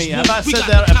 I mean, have I said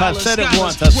that? If I said it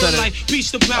once, I said it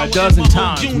a dozen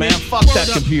times, man. Fuck that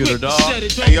computer, dog.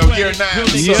 Hey, yo, year 9,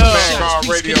 Vangard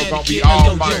Radio gonna be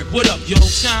all vinyl. What up, yo?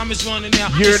 Time is running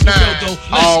out. Year 9,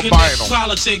 all vinyl.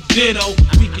 Politics, ditto.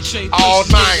 We can trade all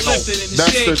vinyl.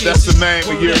 That's the name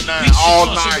of year 9. All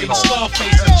vinyl.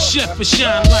 Chef for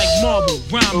shine like marble.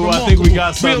 Ooh, I think we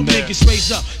got something there. Real niggas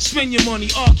raise up, spend your money,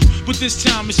 argue, but this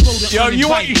time it's for the yo,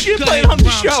 you should play it on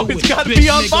the show. It's got to be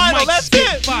on vinyl. That's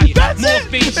it. That's it.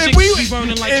 If there's new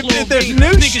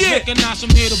shit,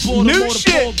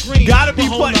 gotta be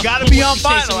on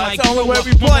vinyl. That's the only way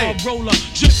we play.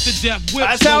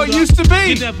 That's how it used to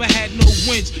be. You never had no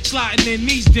wins, sliding in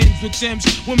these dens with Timbs,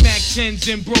 with Mac 10s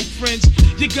and broke friends.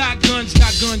 You got guns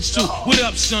too. What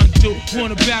up, son? Do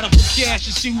wanna battle for cash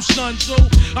and see who's son too?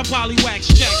 I probably wax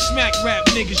jack, smack rap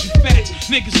niggas, you facts.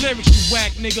 Niggas lyrics, you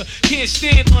whack nigga. Can't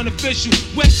stand unofficial,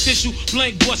 wet tissue,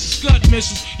 blank busts, scud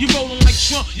missiles. You rolling like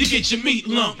Trump, you get your meat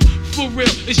lump. For real,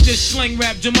 it's just slang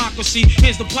rap democracy.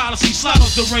 Here's the policy, slide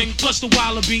off the ring, plus the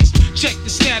wallabies. Check the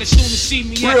status, soon to see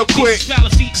me real quick.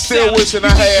 Still wishing I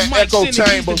had echo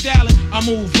chamber. I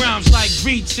move rhymes like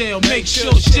retail, make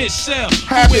sure shit sell.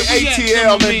 Happy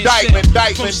ATL indictment.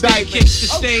 To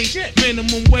stage,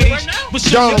 minimum wage. But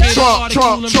Trump.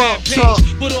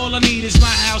 But all I need is my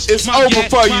house. It's over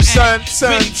for you, son.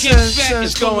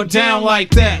 It's going down like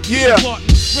that. Yeah.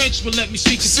 French, but let me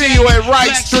see you at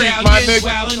Wright Street, my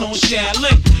nigga.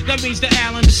 That means the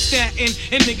Allen is Staten,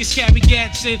 and niggas carry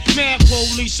gats in. Mad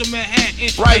police from Manhattan.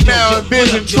 Right now,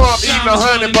 envision Trump eating a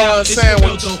honey bun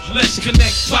sandwich. Let's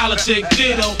connect, politics,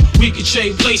 ditto. We can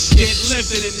trade places, get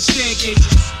lifted in the staircases.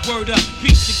 Word up,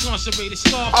 beats incarcerated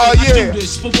Scarface. Oh yeah. I do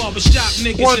this for barbershop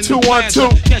niggas 1 2 1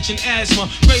 2. Catching asthma,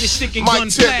 greatest sticking gun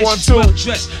flash. 1 2. Well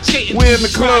dressed, skating we in the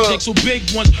club. So big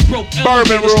ones broke.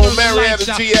 Bourbon room, Marietta,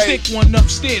 GA. Stick one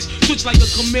upstairs, switch like a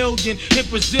chameleon. Hit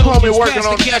Brazil. Homie working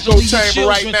on the echo chamber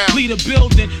right now. Lead a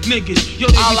building, niggas.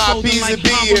 Yo, they be folding like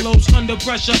envelopes under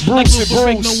pressure. Bruce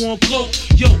like Bruce. No one cloak.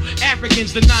 Yo,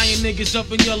 Africans denying niggas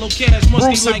up in yellow cabs. Must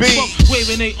be like fuck,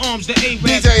 waving their arms. The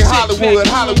A-Rap. DJ Hollywood.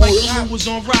 Like was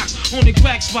on rocks. On the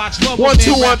crack spots. 1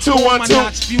 2 1 2 1 2.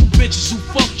 Few bitches who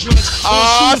fuck dress.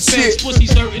 Oh shit.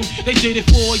 Pussies hurting. They did it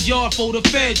for a yard for the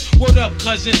feds. Word up,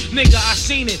 cousin. Nigga, I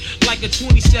seen it. Like a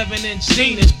 27-inch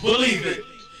Zenith. Believe it.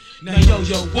 Now yo,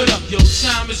 what up, yo?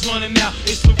 Time is running out.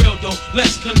 It's for real though.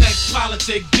 Let's connect,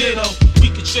 politics, ditto. We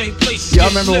can trade places. Y'all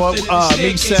remember what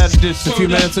Meek said just a few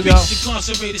minutes ago?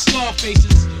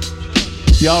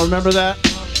 Y'all remember that?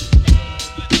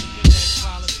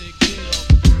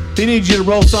 He needs you to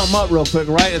roll something up real quick,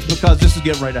 right? It's because this is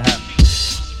getting ready to happen.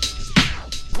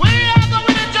 We are going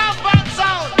to jump back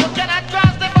sound. You cannot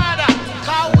cross the border.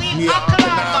 Cause we are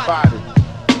clear.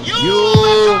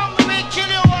 You we kill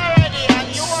you already. And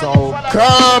you so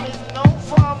come. No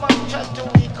form of just to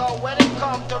weak or when it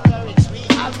comes to lyrics, we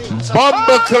have it. So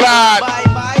Bumbleclad.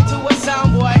 Bye to a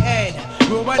soundboy head.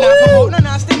 Ruin up a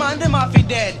nasty man, them off he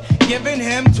dead. Giving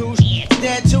him 2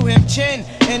 dead to him chin.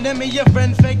 And then me your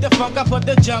friend fake the fuck up of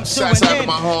the junk to an end.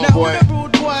 My homeboy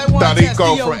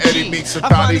Tarico from Eddie Meeks and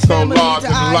Tarico Lord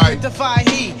in Life.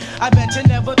 I bet you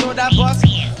never thought that bus.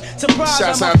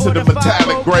 Shouts out to the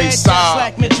metallic gray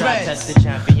side. Touch the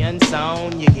champion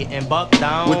sound, you're getting bucked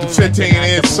down. With the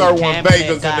 15-inch Sirwin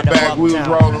Vegas in the back, we was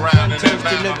rolling around in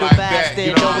that like that.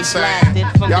 You know what I'm saying?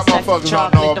 Y'all motherfuckers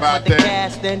don't know about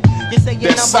that.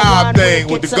 That side thing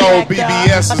with the gold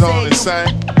BBS is on it, son.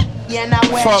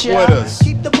 Fuck with us.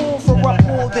 Keep the move for up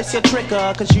all this your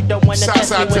trigger, cause you don't wanna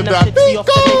test me when I'm tipsy off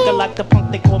the nigga like the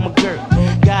punk they call McGirt.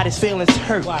 Got his feelings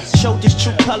hurt. Showed his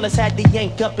true colors, had to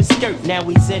yank up his skirt. Now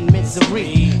he's in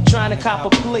misery, trying to cop a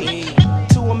plea.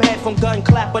 To him head from gun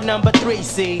clapper number 3.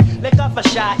 See, lick off a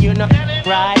shot, you know.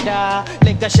 Rider,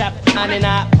 lick a shot, and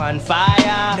up on fire.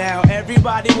 Now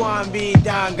everybody wanna be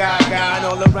down, gone.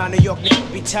 All around New York,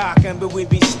 niggas be talking, but we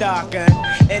be stalking.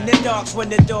 In the darks when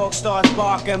the dog starts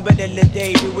barking, but in the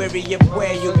day we weary of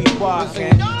where you be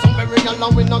walking. Some very yellow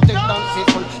we no take down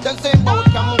faithful. They say about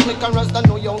camel click and rust and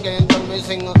know you get done we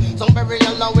sing. Some very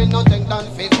yellow we no take down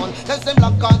faithful. They say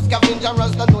black card scavenger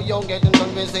rust and know you get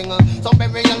done we sing. Some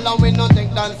very yellow we no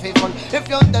take down faithful. If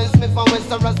you test me from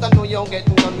west rust and know you get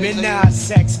done we sing. Me nah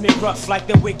sex me rough like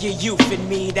the wicked youth in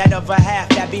me. That other half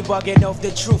that be bugging off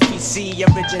the truth. You see,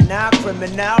 original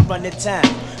criminal run the time.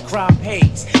 Crime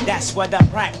pays, that's what I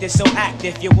practice. So act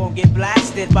if you won't get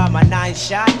blasted by my 9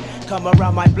 shot. Come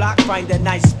around my block, find a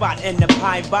nice spot in the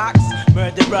pine box.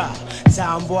 Murderer,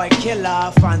 town boy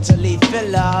killer, fun to leave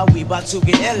filler. We about to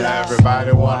get iller.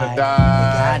 Everybody wanna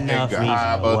die, nigga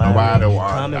high, but nobody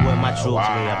wanna Coming with my troops, we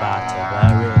about to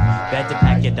worry. Better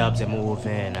pack your dubs and move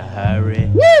in a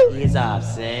hurry. He's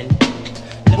absent.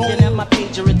 Looking at my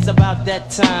pager, it's about that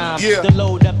time to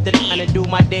load up the line and do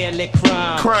my daily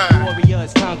crime.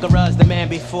 Warriors, conquerors, the man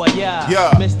before ya.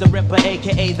 Mr. Ripper,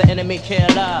 aka the enemy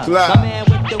killer. My man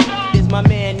with the weed is my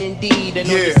man indeed. And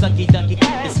all the sucky ducky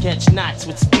is catch knots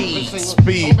with speed.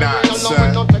 Speed knots,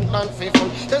 son.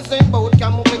 They say about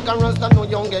camel click and rust and know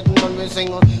you getting done we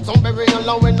sing. Some very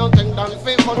yellow we no take down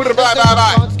faithful. They say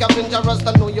about scavenger rust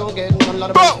and know you getting done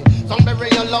lot of some very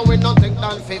yellow we no take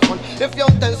down faithful. If you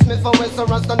test me for west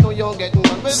rust and know you getting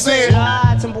done we sing.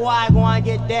 Some boy gonna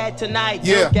get dead tonight.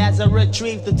 As I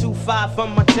retrieve the 2-5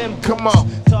 from my temple. Come on.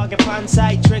 Target upon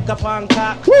sight, trick upon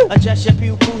cock. Adjust your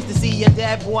pupils to see your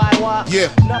dead boy walk.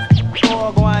 Nothing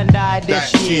more going die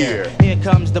this year. Here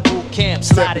comes the boot camp,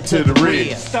 slide to the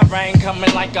rear. The rain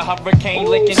coming like a hurricane,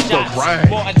 licking shots.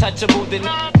 More untouchable than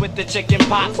with the chicken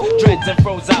pox. Dreads and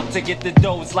froze out to get the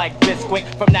doughs like Bisquick.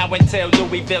 From now until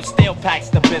Louisville still packs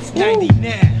the biscuit. 90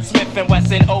 Smith and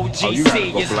Wesson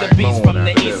OGC is the beast from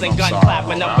the east and gun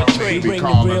clapping number 3. Bring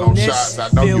the realness. I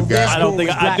know you got. I don't think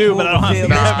I do, but I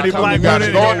don't have any black moon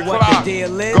in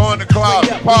there. Go in the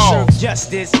closet. Pause.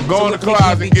 Go in the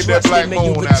closet and get that black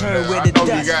moon out of there. I know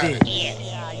you got it.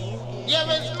 Yeah,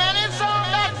 it's many songs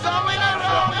that's going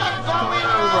around and going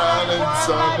around and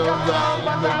song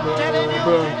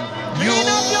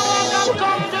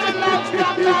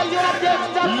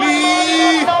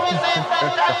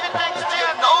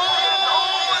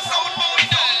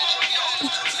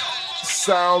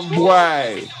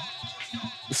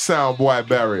Sound boy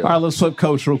burial. All right, let's flip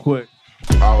coach real quick.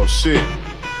 Oh shit.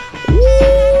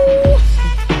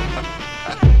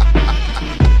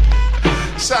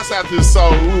 Shouts out to the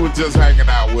soul. We were just hanging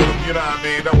out with him. You know what I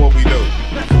mean? That's what we do.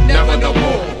 Never no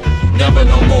more. Never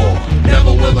no more.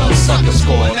 Never will a sucker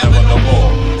score. Never no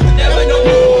more. Never no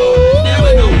more.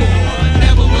 Never no more.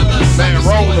 Never will a sucker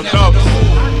score. Roll the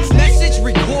numbers. Message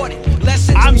recorded.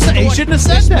 I'm saying you shouldn't have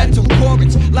said that. Mental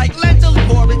porridge, like lentil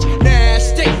porridge.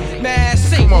 Nasty,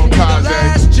 massy. Come on, the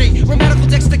last G. Grammatical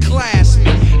text to class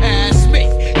me. Ask me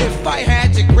if I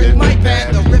had to grip my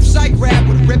pad. The riffs I grab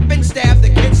would rip and stab the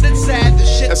kids that sad. The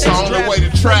shit that's the only way to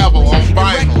travel on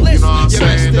vinyl. You know what I'm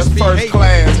saying? That's first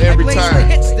class every time.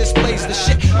 Displays the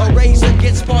shit. A razor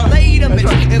gets parlayed.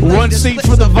 One seat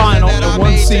for the vinyl and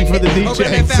one seat for the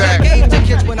DJ. Exactly.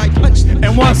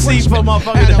 And one seat for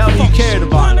motherfucker the hell you care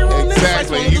about.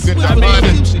 Exactly. You get the honey,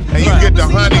 and you get the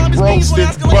honey roasted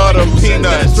butter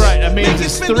peanuts. That's right. That means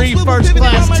it's 3 first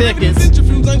class tickets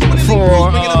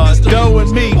for Doe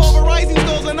and Meeks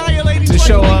to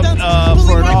show up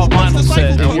for an all vinyl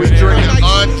set. And we're drinking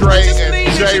Andre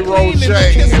and J. Roger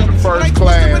in the first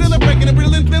class.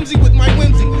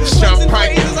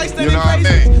 Champagne. You know what I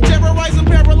mean? Terrorize them,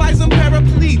 paralyze them,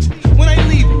 paraplegic. When I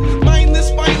leave, mindless,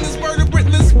 spineless,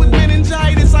 vertebrateless with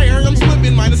meningitis. I earn them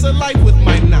slipping, minus a life with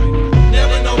my knife.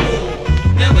 Never no more.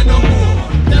 Never no more.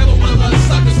 Never will a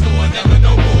sucker score. Never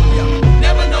no more.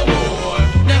 Never no more.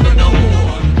 Never no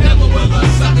more. Never will a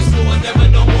sucker score. Never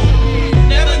no more.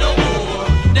 Never no more.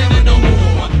 Never no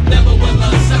more. Never will a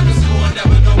sucker score.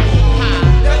 Never no more.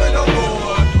 Never no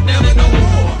more. Never no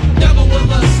more. Never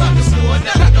will a sucker score.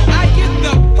 Never no more.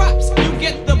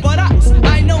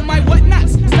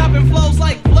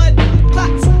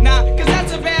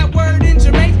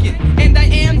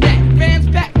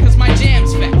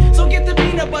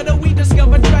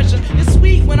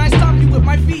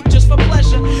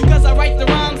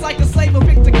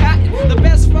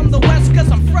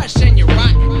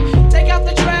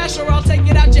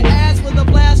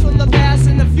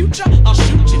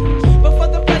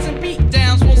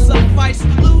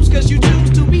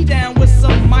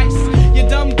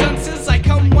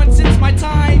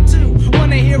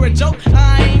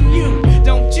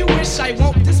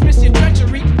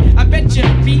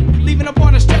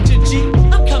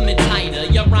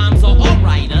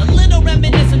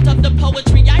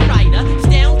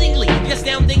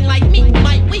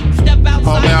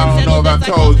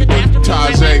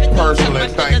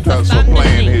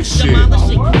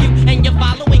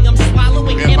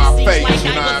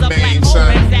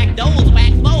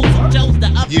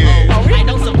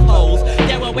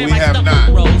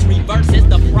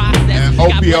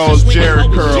 O's Jerry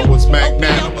curl was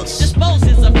magnanimous.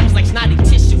 Disposes of things like snotty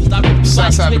tissues.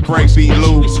 Shouts out to Breakbeat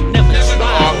Lou,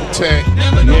 Architect,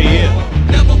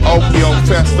 Opio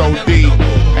Festo D,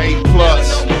 8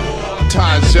 Plus,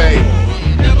 Tajay.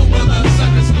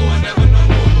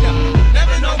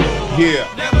 Yeah.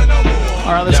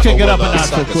 All right, let's kick it up a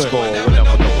notch real quick.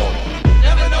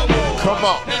 Come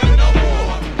on.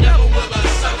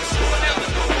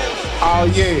 Oh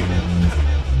yeah.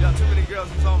 Too many girls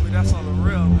told me that's on the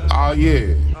real, man. Oh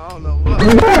yeah. I don't know what.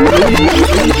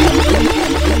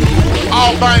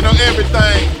 Albino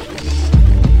everything.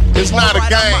 It's not a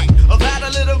game. I've had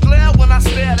a little glare when I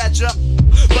stared at you,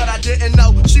 but I didn't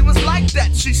know she was like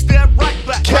that. She stared right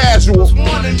back. Casual. Was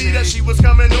warning me that she was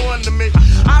coming on to me.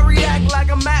 I react like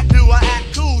a Mac do. I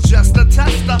act cool just to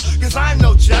test her, cause I'm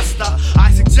no jester.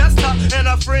 I suggest her and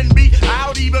a friend be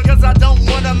outy, because I don't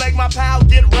wanna make my pal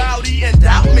get rowdy and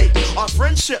doubt me. Our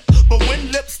friendship, but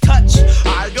when lips touch,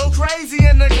 I go crazy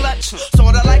in the clutch.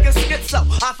 Sorta like a schizo,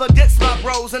 I forget my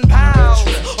bros and pals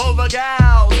over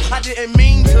gals. I didn't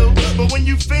mean to, but when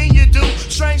you fiend, you do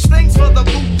strange things for the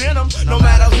boot denim. No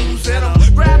matter who's in them,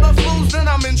 grab a fools, then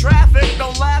I'm in traffic.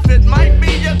 Don't laugh, it might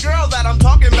be your girl that I'm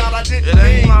talking about. I didn't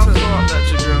mean to. It ain't my fault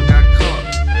that your girl got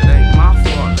caught. It ain't my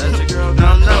fault that your girl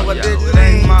got caught. It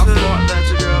ain't my fault that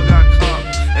your girl got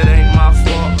caught. It ain't my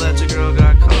fault that your girl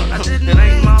got caught. It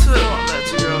ain't my fault that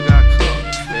your girl got caught.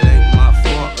 It ain't my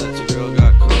fault that your girl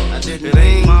got caught. It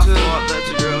ain't my fault that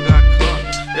your girl got caught.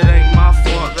 It ain't my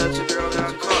fault that your girl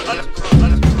got caught.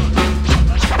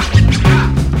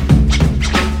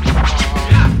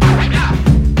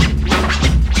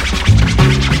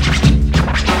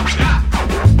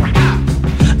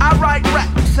 I write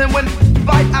raps and when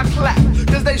fight I clap,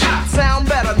 cause they should sound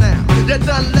better now. You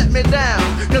done let me down,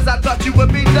 cause I thought you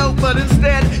would be dope, but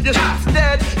instead you're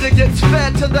dead. You get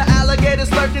fed to the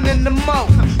alligators lurking in the moat.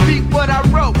 Beat what I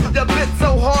wrote, you bit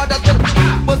so hard I thought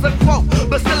was a quote,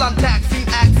 but still I'm axing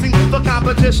for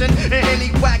competition. And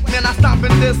any whack man I stop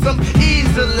and diss them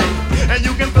easily, and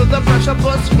you can feel the pressure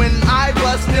bust when I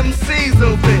bust them C's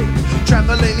will be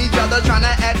traveling each other trying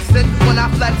to exit. When I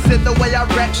flex it the way I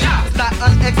wreck, it's not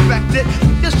unexpected.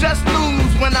 It's just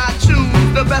lose when I choose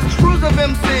the best crews of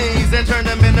MCs and turn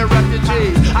them into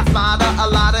refugees. I slaughter a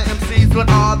lot of MCs with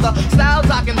all the styles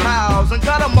I can house and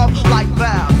cut them off like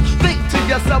valves. Think to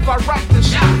yourself, I write this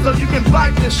shit so you can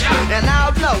bite this shit, and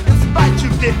I'll know despite you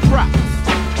get dropped.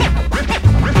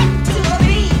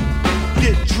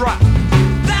 Get dropped.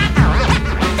 That's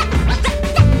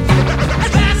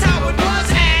how it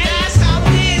was, and that's how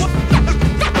it is.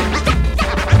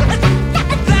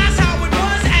 That's how it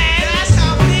was, and that's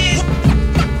how it is.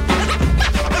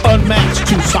 Unmatched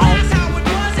Tucson.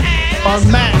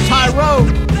 Unmatched High Road.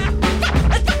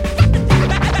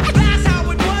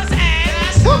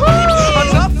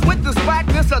 Enough with this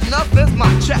whackness, enough is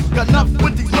my check. Enough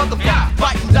with these motherfuckers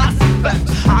fighting dots and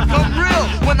facts. I come real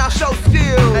when I show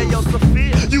skill. Hey yo,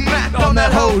 Sophia, you mapped on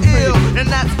that whole ill, and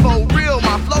that's for real.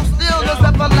 My flow still is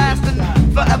everlasting,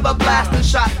 forever blasting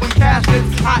shots when cash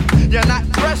gets hot. You're not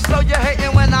fresh, so you're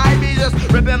hating when I be just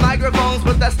ripping microphones,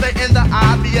 but that's stating the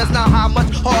obvious. Now how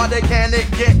much harder can it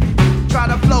get? Try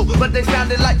to flow, but they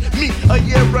sounded like me a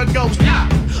year ago.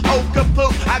 Oh,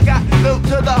 kaput, I got built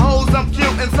to the hoes, I'm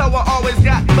cute, and so I always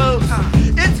got moves.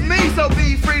 It's me, so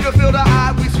be free to feel the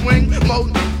eye we swing.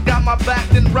 Mo got my back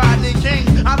than Rodney King.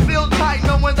 I feel tight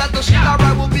knowing that the shit I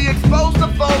write will be exposed to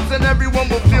foes, and everyone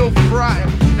will feel fried.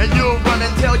 And you'll run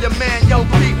and tell your man, yo,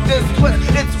 peep this twist,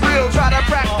 it's real, try to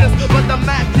practice. But the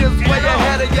Mac is way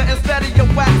ahead of you, instead of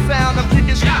your whack sound, I'm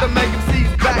kicking shit to make them see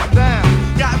back down.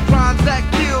 Got rhymes that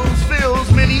kills, fills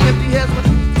many empty heads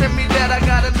with send me that I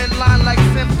got him in line like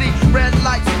empty. Red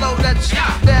light, slow that shit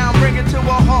down, bring it to a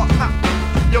halt.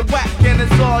 You're whack and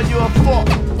it's all your fault.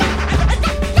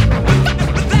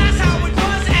 That's how it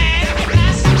was, and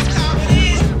that's how it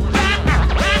is.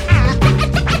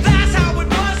 That's how it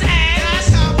was, and that's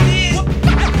how it is.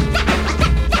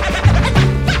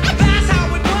 That's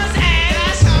how it was, and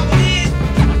that's how it is.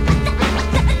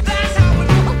 That's how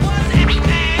it was, and that's how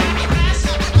it is.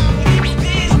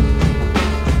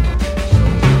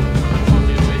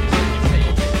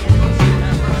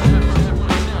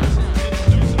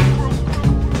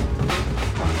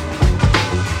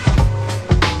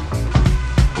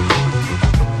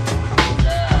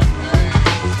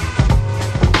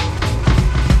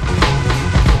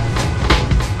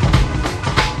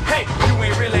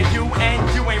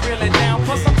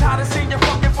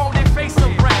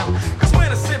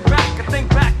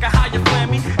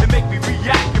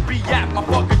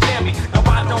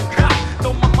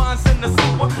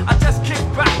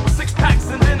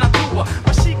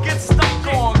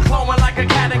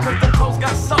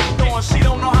 Got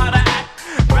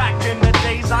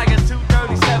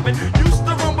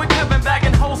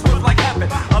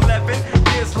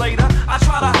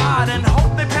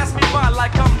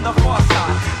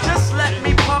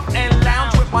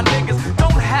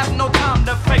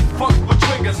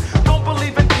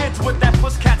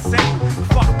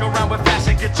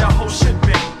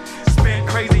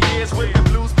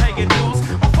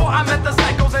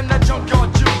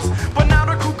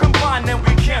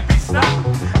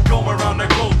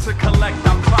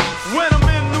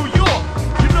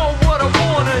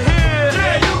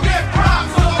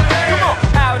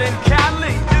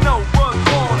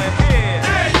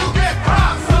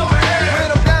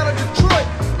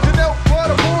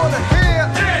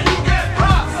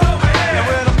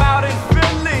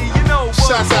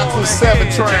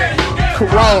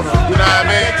Corona. You know what I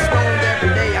mean? Stoned every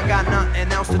day, I got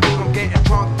nothing else to do. I'm getting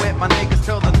drunk with my niggas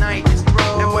till the night is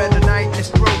through. And when the night is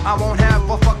through, I won't have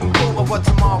a fucking clue of what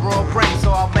tomorrow brings, so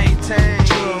I'll maintain.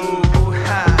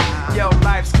 Yo,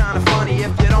 life's kinda funny.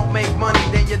 If you don't make money,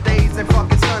 then your days ain't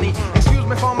fucking sunny. Excuse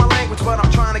me for my language, but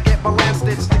I'm trying to get my land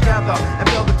stitched together and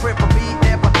build a crib for me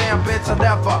and my damn bitch. I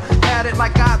never had it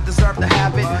like I deserve to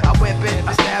have it. I whip it,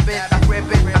 I stab it, I grip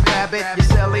it, I grab it. You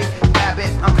silly rabbit,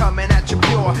 I'm coming at you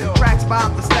pure. Tracks by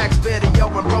the stacks, video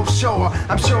and brochure.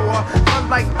 I'm sure,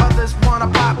 unlike others wanna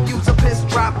pop, use a piss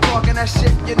drop, talking that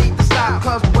shit you need to stop.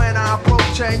 Cause when I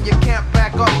approach and you can't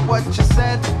back up what you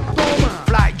said,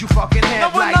 fly you fucking head now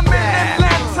like when I'm that. in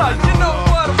Atlanta, you know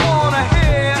what I wanna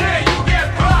hear. Yeah, you get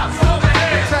props over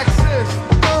here. Texas,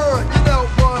 you know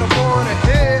what I wanna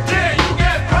hear. Yeah, you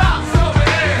get props over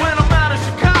here. When I'm out of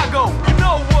Chicago, you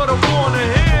know what I wanna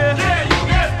hear. Yeah, you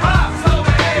get props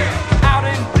over here. Out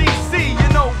in DC, you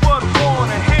know what I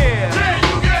wanna hear. Yeah,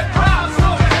 you get props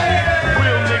over here.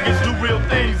 Real niggas do real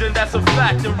things, and that's a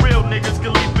fact. And real niggas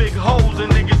can leave big holes in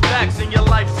niggas' backs, and your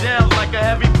life sounds like a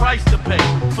heavy price to pay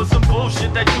for some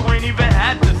bullshit that you ain't even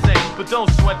had to say. But don't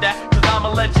sweat that, cause I'ma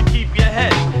let you keep your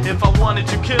head. If I wanted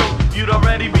you killed, you'd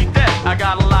already be dead. I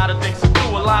got a lot of things to do,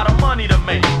 a lot of money to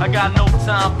make. I got no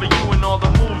time for you and all the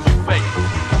moves you fake.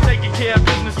 Taking care of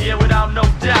business, yeah, without no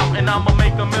doubt. And I'ma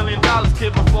make $1 million,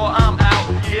 kid, before I'm out.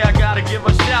 Yeah, I gotta give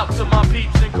a shout to my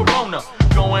peeps in Corona.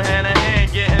 Going hand in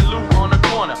hand, getting loot on the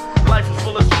corner. Life is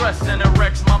full of stress and it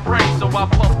wrecks my brain. So I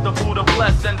puff the Buddha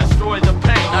bless and destroy the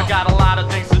pain. I got a lot of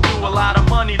things to do, a lot of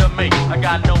money to make. I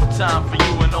got no time for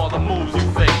you and all the moves you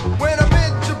fake. When I'm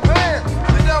in Japan,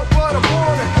 you know what I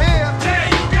wanna hear. Yeah,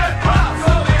 you get props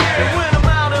over here. And when I'm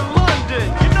out in London,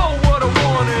 you know what I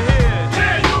wanna hear.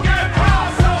 Yeah, you get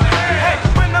props over here. Hey,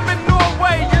 when I'm in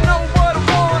Norway, you know what I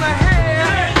wanna hear.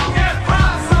 Yeah, you get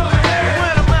props over here. And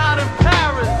when I'm out in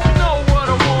Paris, you know what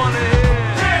I wanna hear.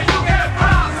 Yeah, you get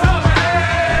props over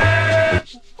here.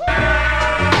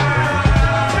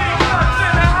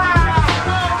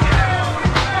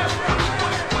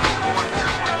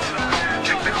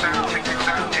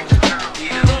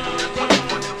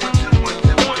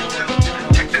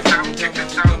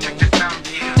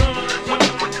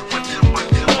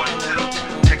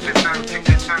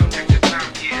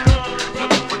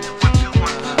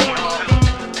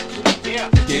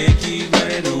 Can't keep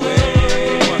running away.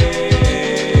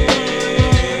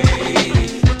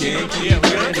 Can't keep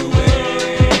running away.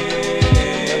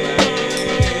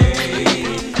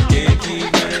 Can't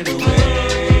keep running away.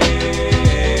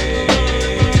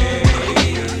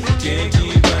 Can't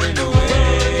keep running away.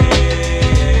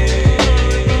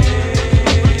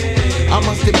 I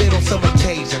must admit on some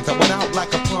occasions I went out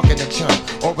like a punk in a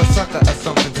chump or a sucker or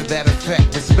something to that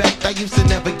effect. Respect I used to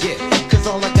never get, cause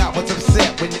all I got was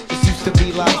upset when it used to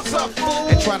be like,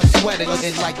 and try to sweat it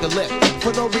and like the lip.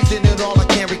 For no reason at all I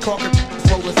can't recall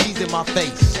throw a season in my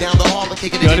face. Down the hall and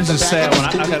kicking it Yo, in this the is back sad of the when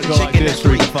I school gotta and go like shaking this that so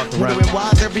we can street. fucking Wondering rap.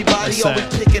 why's everybody That's always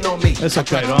sad. picking on me. It's I okay,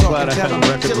 tried though. to I'm talk glad and I tell had a them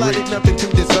record till I to did read. nothing to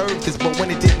deserve this, but when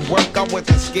it didn't work I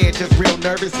wasn't scared, just real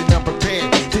nervous and unprepared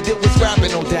to deal with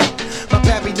scrapping, no doubt. My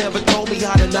pappy never told me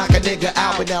how to knock a nigga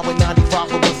out, but now in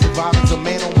 95 I was surviving, a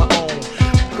man on my own.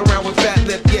 Around with fat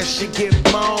lip, yes, you get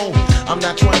blown. I'm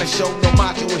not trying to show no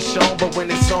macho is shown, but when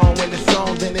it's on,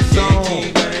 then it's on. Can't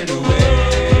keep running away.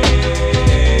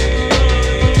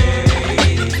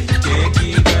 Can't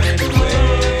keep running away.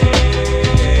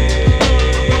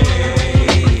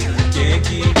 Can't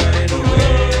keep running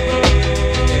away.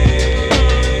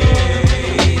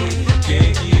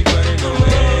 Can't keep running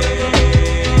away.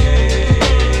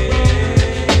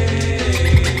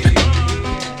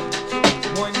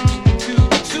 One, two,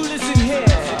 so listen here.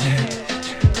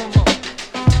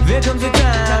 There comes a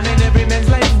time in every man's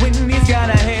life when he's got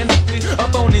a hand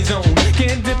up on his own.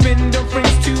 Can't depend on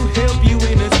friends to help you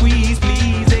in a squeeze,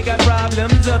 please. They got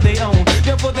problems of their own.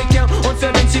 Therefore they count on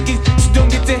 7 chickies. Don't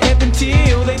get to heaven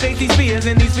till they face these fears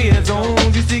and these fear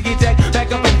zones. Used to get jacked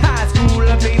back up in high school.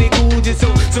 I played it cool just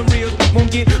so some real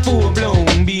won't get full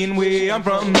blown. Being where I'm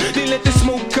from, they let the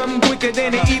smoke come quicker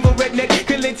than an evil redneck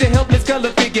collect a helpless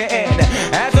color figure. And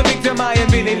as a victim I am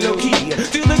been low key.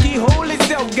 Till the keyhole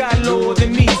itself got lower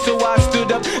than me. So I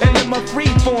stood up and let my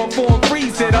free form free.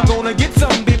 Said I'm gonna get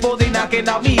something before they knocking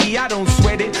out me. I don't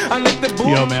sweat it. I let the bull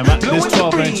Yo, man, this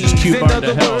 12 inches Q in burned to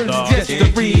other hell, words, dog. just to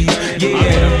freeze. Yeah. I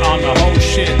mean, on the whole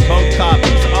shit, both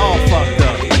copies, all fucked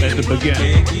up at the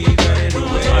beginning.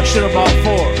 I should have bought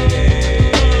 4.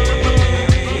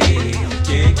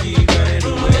 Can't keep running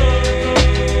away.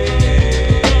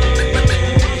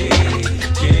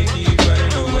 Can't keep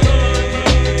running away.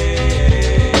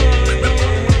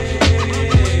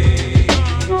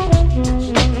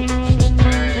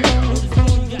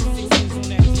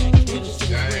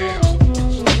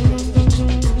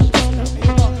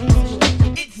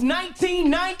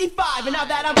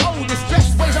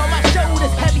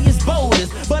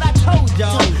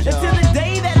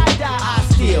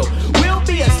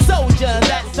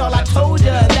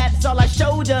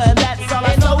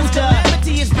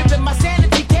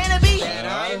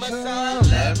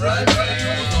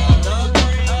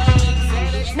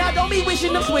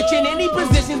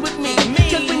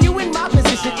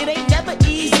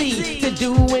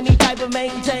 never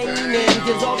maintaining.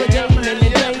 Cause all the gaining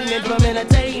and training from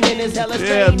entertaining is hella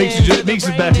Yeah, Meeks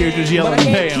is back here just yelling,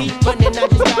 "Damn!" keep running, I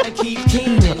just gotta keep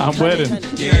keening. I'm with him.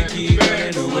 Can't keep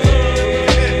running away.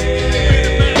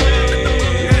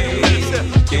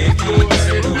 Can't keep running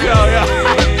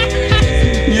away.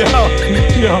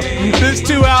 Yo, this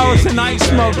 2 hours of Night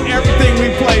Smoke, everything we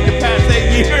played the past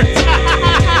 8 years.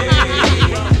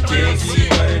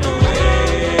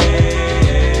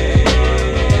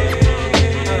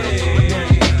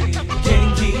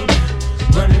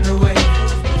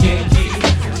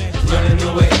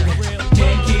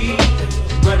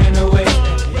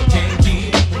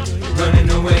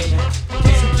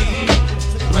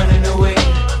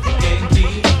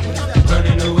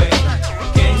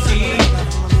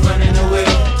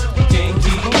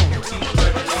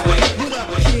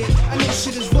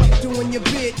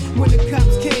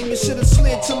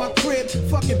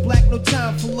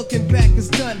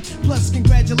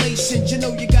 Congratulations, you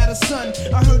know you got a son.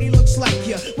 I heard he looks like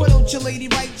you. Why don't your lady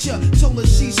write you? Told her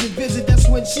she should visit, that's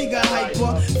when she got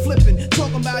hyper. Flipping,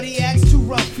 talking about he acts too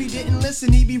rough. He didn't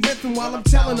listen, he be ripping while I'm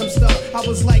telling him stuff. I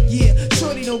was like, yeah,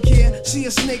 shorty don't care. She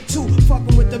a snake too.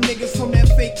 Fucking with them niggas from that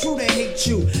fake crew that hate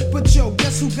you. But yo,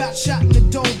 guess who got shot in the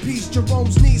dome piece?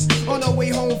 Jerome's niece on her way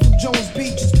home from Jones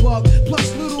Beach is Bug.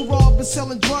 Plus Little Rob is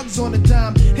selling drugs on a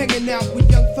dime. Hanging out with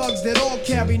young thugs that all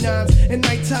carry nines. And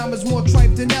nighttime is more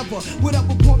tripe than ever. What up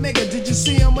with Port Mega? Did you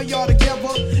see him or y'all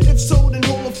together? If so, then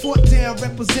hold a foot down.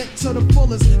 Represent to the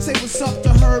fullest. Say what's up to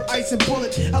Herb, Ice and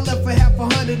Bullet. I left for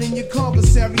 $100 in your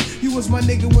commissary. You was my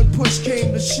nigga when push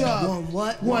came to shove. One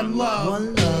what? One love.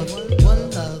 One love.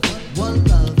 One love. One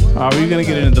love. All right, we're gonna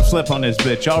get into the flip on this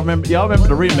bitch. Y'all remember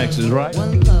the remixes, right?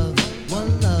 One love.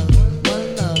 One love.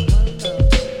 One love.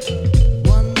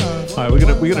 One love. All right, we're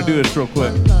gonna do this real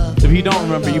quick. If you don't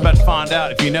remember, you about to find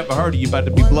out. If you never heard it, you about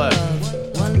to be blessed.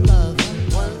 One love.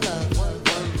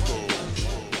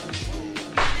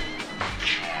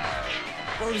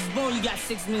 Word is born, you got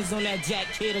 6 minutes on that jack,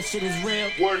 kid. That shit is real.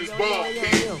 Word is born,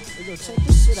 kid. Yo, check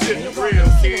this shit out. Shit man. is real,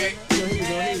 kid. Yo,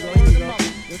 here you go.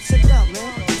 Yo, check it out,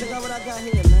 man. Check out what I got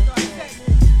here, man.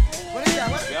 What is that?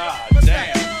 God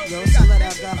damn. Yo, see what I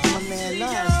got from my man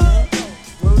Nas, man.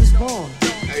 Word is born.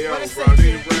 Hey, yo,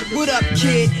 bro, What up,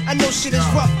 kid? I know shit is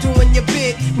rough doing your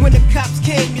bid. When the cops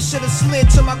came, you should've slid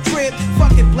to my crib.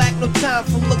 Fucking black, no time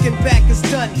for looking back, it's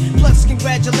done. Plus,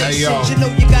 congratulations, Hey, yo. you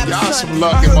know you got a Y'all son. some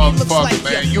lucky I heard he looks motherfuckers, like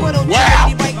man. ya. You Why don't you wow. let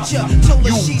me write ya? Told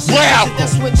her You she should wow. visit,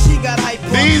 that's when she got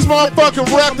hyper. These motherfucking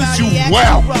records, you He acted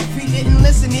wow. rough. He didn't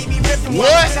listen, he be ripping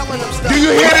while What? I'm telling him stuff. Do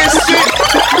you hear this shit?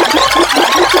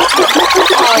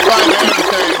 All right,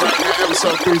 everything right now.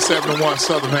 Episode 371,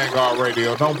 Southern Vangard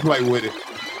Radio. Don't play with it.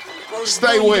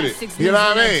 Stay with it. You know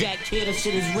what I mean? Jack, kid, that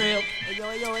shit is real.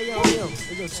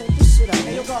 Yo, check this shit out.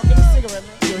 Hey, yo, give me a cigarette,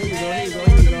 man. Yo, here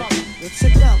you go. Yo,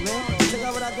 check it out, man. Check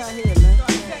out what I got here, man.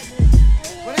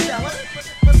 What is that?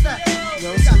 What's that?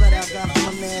 Yo, see what I got from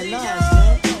my man Nas,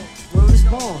 man. Word is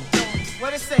born.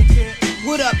 What it say, kid?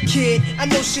 What up, kid? I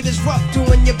know shit is rough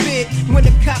doing your bid. When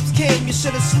the cops came, you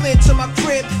should've slid to my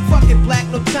crib. Fucking black,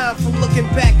 no time for looking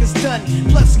back, it's done.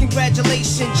 Plus,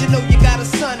 congratulations, you know you got a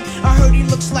son. I heard he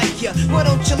looks like ya. Why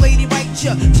don't your lady write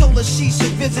ya? Told her she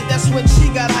should visit, that's when she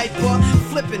got hyper.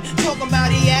 Flipping, talking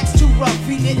about he acts too rough.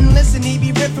 He didn't listen, he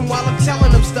be ripping while I'm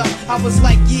telling him stuff. I was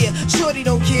like, yeah, shorty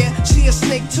don't care. She a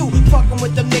snake too, fucking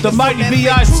with them niggas. The mighty from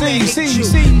that fake crew that hate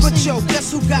B.I.C. you. But yo,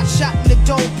 guess who got shot in the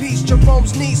dome piece?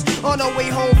 Jerome's niece on her way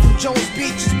home from Jones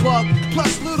Beach is Bug.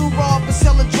 Plus Little Rob is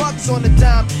selling drugs on the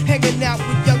dime. Hanging out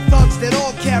with young thugs that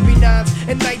all carry nines.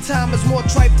 And nighttime is more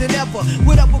tripe than ever.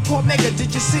 What up with Port Mega?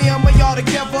 Did you see him or y'all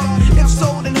together? If so,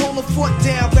 then hold a foot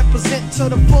down. Represent to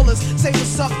the fullest. Say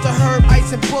what's up to Herb,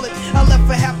 Ice and Bullet. I left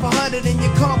for $100 in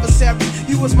your commissary.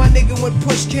 You was my nigga when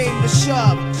push came to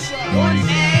shove. One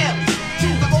L to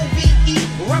the OVE,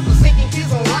 representing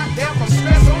kids on lockdown from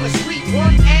stress on the street.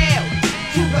 One L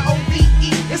to the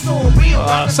OVE, it's all real.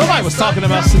 Somebody was talking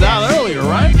about Sadat earlier,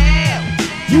 right?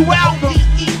 You welcome.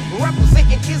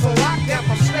 Representing kids on lockdown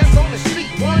from stress on the street.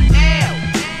 One L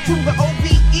to the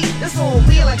OVE, it's all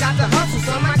real. I got the hustle,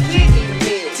 son. My kid need a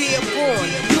meal. Dear boy,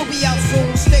 you'll be out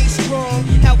soon. Stay strong.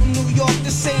 Out in New York,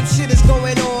 the same shit is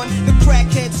going on. The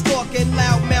crackheads stalking,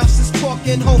 loud mouths is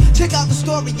talking. Ho, check out the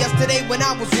story yesterday when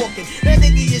I was walking. That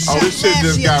nigga is shot this shit last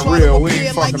just year, got trying to real. We appear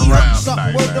ain't like fucking he heard around something.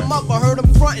 tonight, Word man. him up, I heard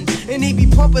him frontin', and he be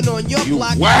pumping on your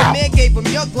block. wow. The man gave him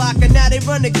your Glock, and now they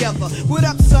run together. What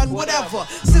up, son? Whatever.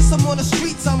 Since I'm on the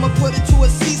streets, I'ma put it to a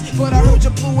cease. But I heard you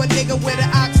blew a nigga with an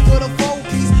ox for the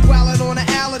 4-piece, wildin' on the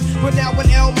island. But now with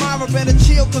Elmira, better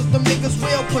chill, cause them niggas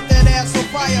will put that ass on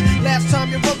fire. Last time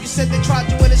you wrote, you said they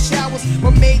tried you in the showers.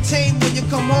 But maintain when you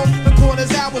come home, the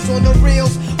corner's hours on the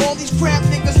reels. All these Crap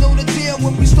niggas know the deal.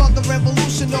 When we start the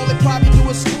revolution, all they probably do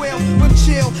is squeal. But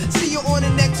chill, see you on the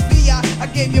next VI. I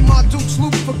gave you my Duke's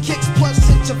loop for kicks plus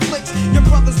cinch of flicks. Your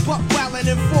brother's buck wildin'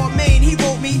 in Fort Maine. He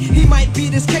wrote me, he might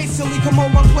beat his case till he come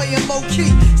home. I'm playing low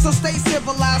key. So stay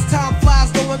civilized, time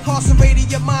flies, though incarcerated,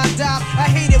 your mind died. I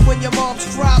hate it when your mom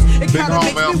strives. It kinda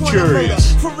makes me wanna murder.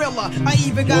 For real, I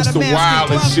even got What's a the mask.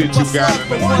 wildest shit you got in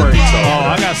the crate? Oh,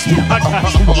 I got some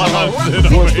wild shit.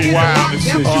 What's the wildest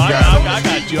shit you got? I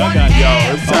got you. Yo,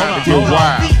 it's time to get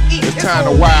wild. It's time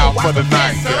to wild for the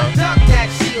night, yo. That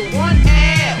shit, one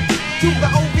L to the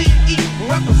OVE.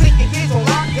 Representing his on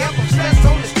lockdown from stress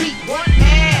on the street. One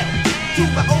L to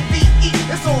the OVE.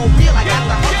 It's all real. I got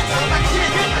the hustle. I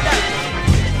can't get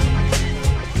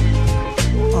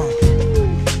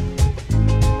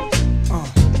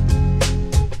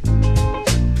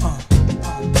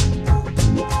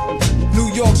New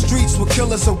York streets will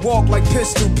kill us a walk like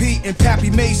Pistol Pete and Pappy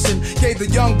Mason. Gave the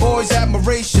young boys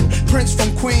admiration. Prince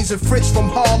from Queens and Fritz from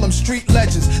Harlem, street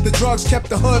legends. The drugs kept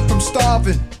the hood from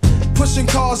starving. Pushing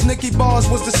cars, Nicky Bars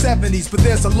was the 70s, but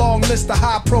there's a long list of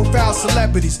high-profile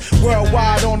celebrities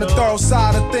worldwide on the thorough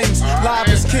side of things. Live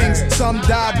as kings, some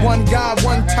died. One guy,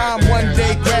 one time, one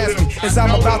day grabs me as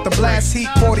I'm about to blast heat.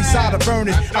 40s out of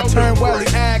burning. I turn well, he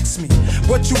asks me,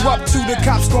 "What you up to? The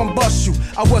cops gon' bust you."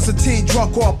 I was a teen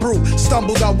drunk off brew.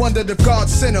 Stumbled, I wondered if God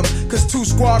sent him, cause 2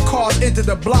 squad cars entered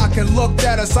the block and looked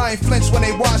at us. I ain't flinched when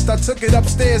they watched. I took it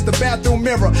upstairs, the bathroom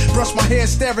mirror. Brushed my hair,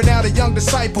 staring at a young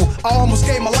disciple. I almost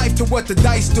gave my life to what the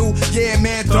dice do. Yeah,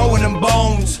 man, throwing them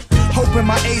bones. Hoping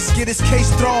my ace get his case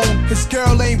thrown. His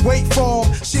girl ain't wait for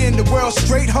him. She in the world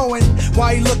straight hoeing.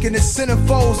 Why he looking at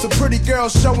centerfolds? The pretty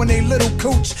girls showing they little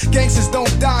cooch. Gangsters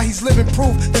don't die, he's living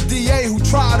proof. The DA who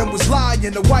tried him was lying.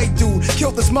 The white dude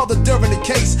killed his mother during the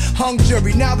case. Hung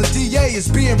jury, now the DA is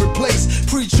being replaced.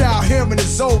 Pre-trial hearing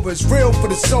is over, it's real for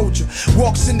the soldier.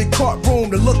 Walks in the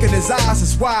courtroom, the look in his eyes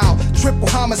is wild. Triple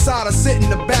homicide, I sit in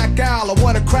the back aisle. I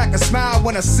wanna crack a smile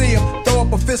when I see him. Throw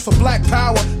up a fist for black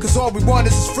power, cause all we want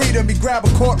is his freedom. He grab a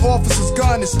court officer's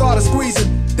gun and started squeezing.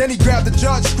 Then he grabbed the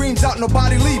judge, screams out,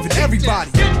 "Nobody leaving,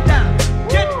 everybody." Get down,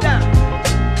 get down,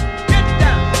 get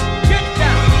down, get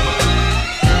down.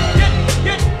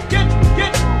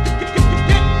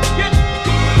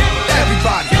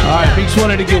 Everybody. All right, Beats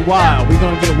wanted to get wild. We're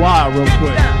gonna get wild real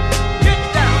quick.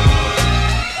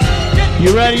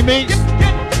 You ready, Beats?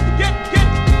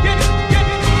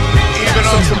 Even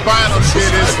on some vinyl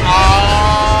shit, it's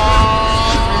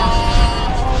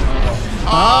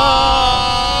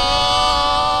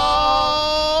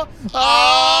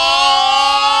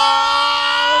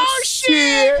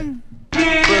shit.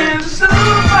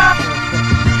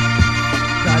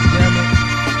 Goddamn it.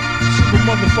 Super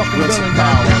motherfucking villain,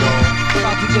 goddamn it.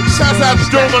 Shouts out to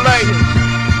Dumoulin.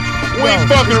 We ain't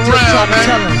fucking around, man.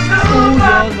 Ooh,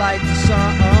 you're like the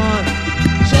sun.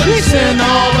 Chasing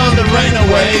all of the rain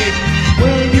away.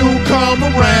 When you come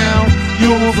around,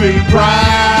 you'll be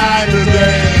brighter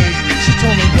day. She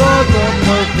told me you're the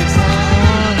perfect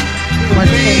one.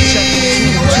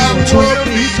 Microphone check.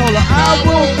 He told her I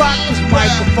will rock this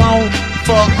microphone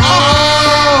for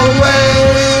always.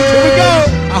 Here we go.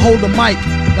 I hold the mic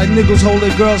like niggas hold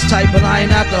their girls tight, but I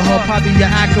ain't after her. Probably your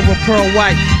Acura Pearl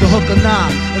White, the hook or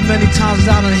nine. And many times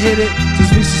I done hit it.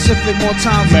 Just be specific more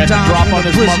times than dimes drop in on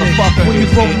the this prison. motherfucker. When you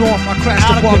broke north, I crashed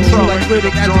the bar through like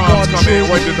Riddick at the Garden Tree.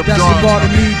 That's the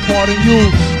Garden me, pardon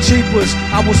you. Cheapers,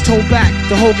 I was told back.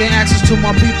 The whole gang access to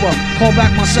my beeper. Call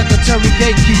back my secretary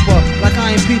gatekeeper. Like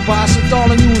I ain't peeper. I said,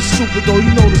 darling, you was stupid though.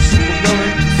 You know the super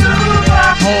villain.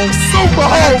 Home. Super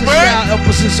home, man.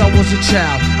 Ever since I was a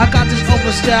child, I got this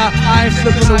other style. I ain't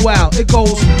flipping a wow. It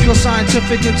goes pure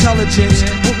scientific intelligence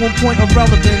with 1 point of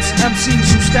relevance.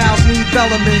 MCs whose styles need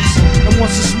elements, and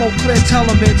once the smoke clear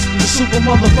elements, the super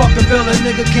motherfucking villain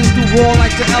nigga came through raw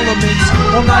like the elements.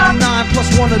 On 99 plus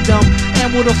one of them, and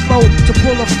with a flow to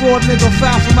pull a fraud nigga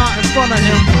foul from out in front of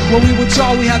him. When we with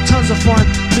y'all, we had tons of fun.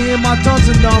 Me and my duns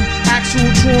and them, actual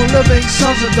true and living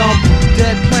sons of them.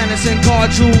 Dead planets and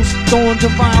guard jewels, throwing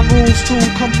divine rules to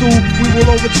come through. We will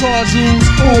overcharge yous.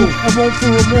 Ooh, and won't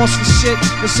feel remorse for shit,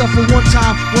 except for one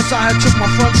time once I had took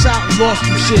my fronts out and lost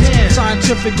some shit.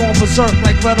 Scientific on berserk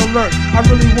like red alert. I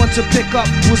really want to pick up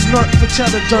was nerd for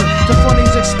cheddar dirt. The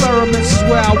funniest experiments is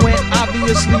where I went,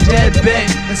 obviously dead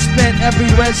bent, and spent every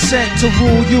red cent to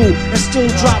rule you, and still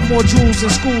drop more jewels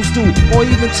than schools do, or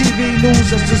even TV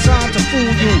news that's designed to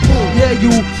fool you. Yeah,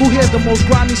 you who hear the most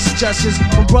grimy suggestions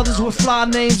from brothers with fly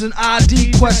names and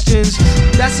ID questions.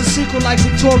 That's a secret like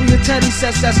Victoria Teddy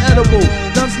says that's edible.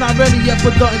 None's not ready yet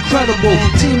for the incredible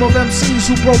team of MCs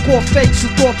who broke off fakes who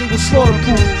thought they were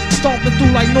slaughterproof. stomping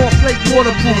through like North Lake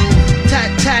waterproof. Tat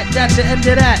tat, that's the end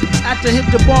of that. After hit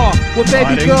the bar with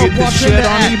baby girl watching the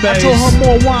act. I told her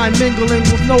more wine mingling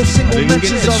with no single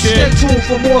mentions of. Stay tuned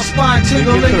for more spine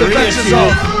tingling adventures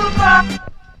of.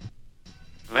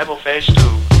 Level Phase 2.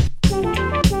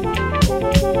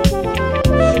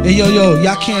 Hey yo,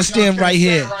 y'all can't stand right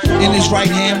here. In his right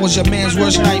hand was your man's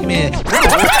worst nightmare.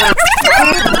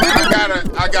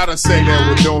 I gotta say that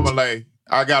with Dumoulin.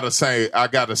 I gotta say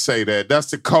that.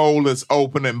 That's the coldest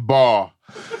opening bar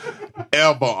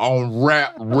ever on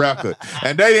rap record.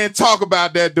 And they didn't talk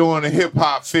about that during the Hip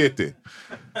Hop 50.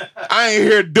 I ain't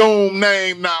hear Doom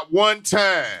name not one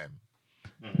time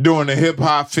during the Hip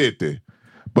Hop 50.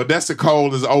 But that's the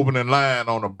coldest opening line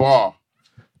on a bar.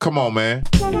 Come on, man.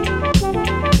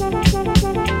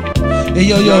 Hey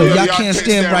yo, y'all can't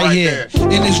stand right here.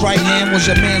 In his right hand was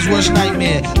your man's worst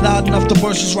nightmare. Loud enough to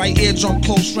burst his right eardrum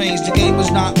close range. The game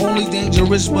is not only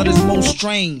dangerous, but it's most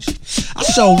strange. I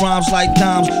sell rhymes like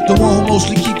dimes. The one who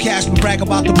mostly keep cash but brag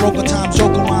about the broker time.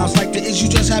 Joker rhymes like the is you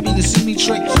just happy to see me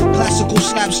trick. Classical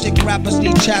slapstick rappers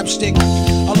need chapstick.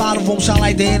 A lot of them sound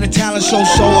like they in a talent show,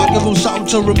 so I give them something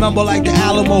to remember like the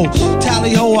Alamo.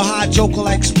 Tally ho, a hot joker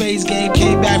like Space Game.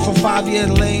 Came back from 5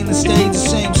 years lane and stayed the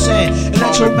same.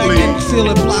 Electromagnetic feel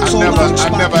it blocks all logic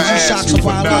spots. G-shocks a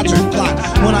biological clock.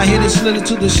 When I hit it, slid it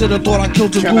to the shit, I thought I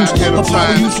killed a goose. My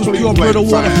power use was pure brittle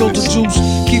water filter juice.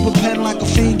 Keep a pen like a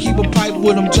fiend, keep a pipe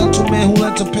with him. Gentleman who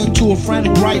lent a pen to a friend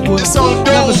who write with him.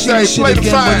 Never seen this shit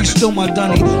again, but he's still my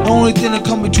dunny. The only thing that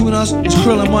come between us is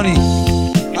krill and money.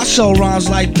 I sell rhymes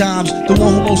like dimes. The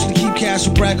one who mostly keep cash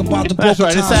and brag about the broken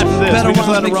times. Better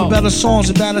rhymes make for better songs,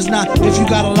 and bad as not. If you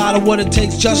got a lot of what it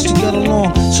takes just to get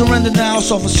along. Surrender now,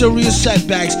 suffer serious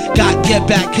setbacks. Got get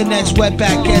back, connects, wet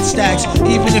back, get stacks.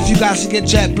 Even if you got to get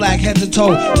jet black, head to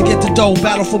toe to get the dough.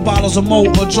 Battle for bottles of Mo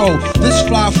or Joe. This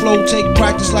fly flow take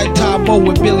practice like Tybo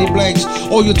with Billy Blanks.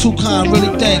 Oh, you're too kind,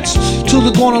 really thanks. To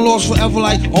the corner lost forever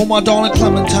like, oh my darling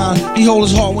Clementine. He hold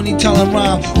his heart when he tellin'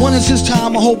 rhyme. When is his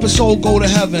time? I hope his soul go to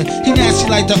heaven. He nasty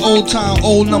like the old time,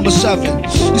 old number 7.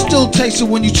 You still taste it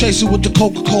when you chase it with the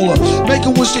Coca-Cola. Make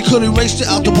 'em wish they could erase it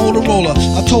out the Motorola.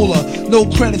 I told her, no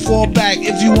credit for a bag.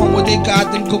 If you want what they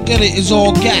got, then go get it, it's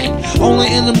all gag. Only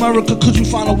in America could you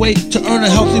find a way to earn a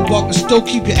healthy buck and still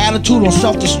keep your attitude on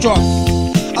self-destruct.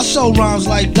 I sell rhymes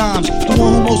like dimes. The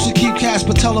one who mostly keep cash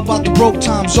but tell about the broke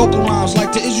times. Joker rhymes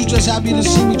like the is you just happy to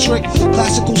see me trick.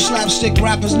 Classical slapstick,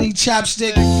 rappers need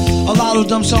chapstick. A lot of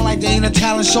them sound like they ain't a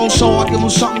talent show, so I give them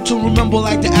something to remember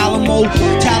like the Alamo.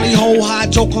 Tally ho, high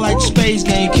joker like Space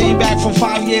Game. Came back from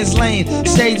 5 years lane,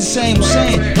 stayed the same.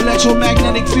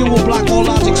 Electromagnetic field will block all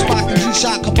logic spot. And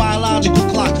G-shock a biological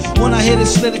clock. When I hit it,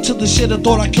 slid it to the shit, I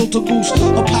thought I killed a goose.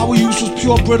 Her power use was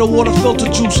pure brittle water filter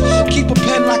juice. Keep a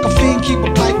pen like a fiend, keep a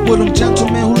pipe with him.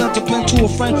 Gentleman who lent a pen to a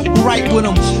friend who write with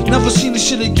him. Never seen this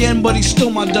shit again, but he's still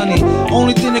my dunny.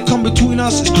 Only thing that come between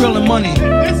us is krill and money.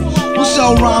 We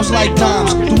sell rhymes like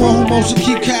dimes. The one who mostly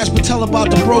keep cash but tell about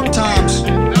the broke times.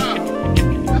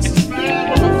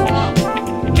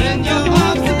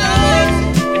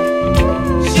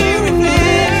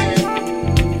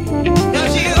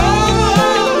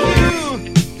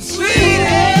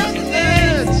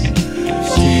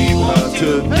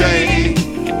 Today,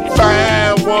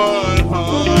 find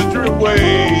 100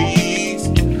 ways.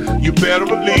 You better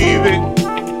believe it.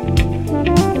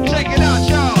 Check it out,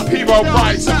 y'all. People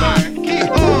Price, man.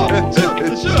 Keep on.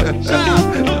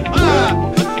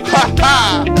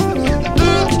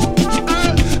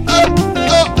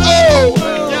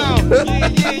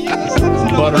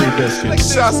 Buttery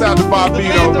biscuits. Shouts out to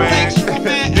Bobito, man.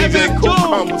 DJ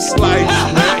Cucumber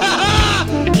Slice, man.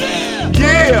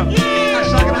 Yeah.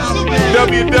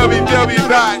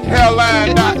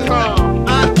 www.hellline.com.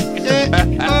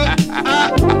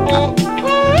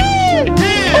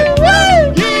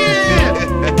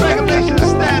 Regulation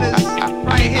status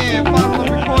right here. Follow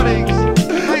recordings.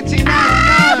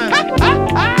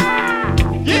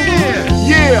 1999.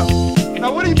 Yeah.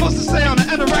 Now what are you supposed to say on the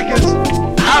end of records?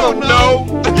 I don't know.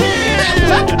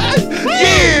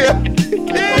 Yeah.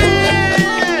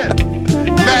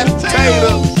 Mashed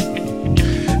potatoes,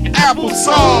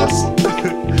 applesauce,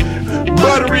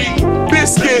 buttery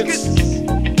biscuits,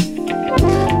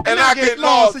 and I get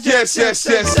lost. Yes, y'all. To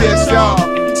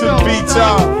the beat,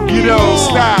 y'all. You don't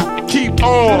stop. Keep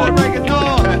on.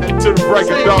 To the break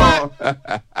of dawn.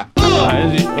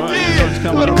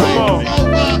 Come on.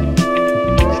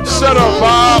 Shut up,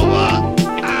 Bob.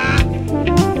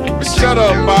 Shut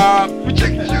up, Bob.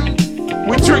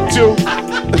 We tricked you.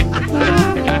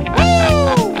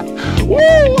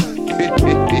 Woo!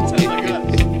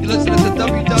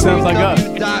 Sounds like us.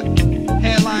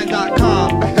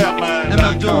 www.headline.com.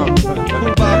 MF Doom.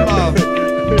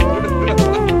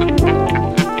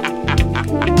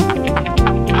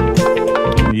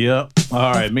 Yep.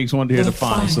 All right, Meeks wanted to hear the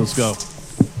finest. Let's go.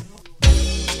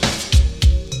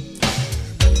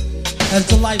 As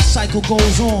the life cycle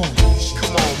goes on.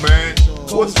 Come on, man.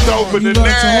 What's doper than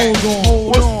that?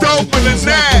 What's doper than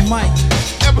that?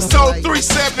 Episode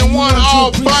 371,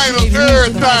 all vinyl,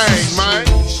 everything, man.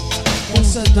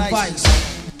 What's a device?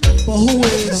 But who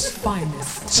is the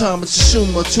finest? Time is a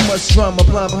shumer, too much drama,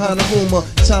 blind behind the rumor.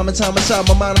 Time and time inside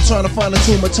my mind, I'm trying to find a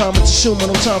tumor. Time is a shumer,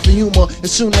 no time for humor.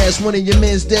 As soon as one of your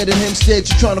men's dead and him's dead,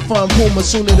 you trying to find Puma.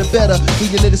 Sooner the better. We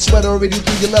in the sweater already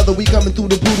through your leather. We coming through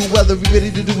the brutal weather. We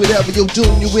ready to do whatever. Yo,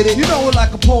 doom, you with it? You know it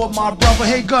like a poet, my brother.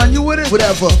 Hey, gun, you with it?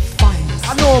 Whatever.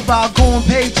 I know about going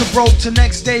paid to broke to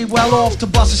next day well off to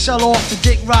bust a shell off. The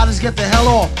dick riders get the hell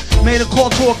off. Made a call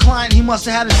to a client, he must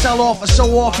have had to sell off or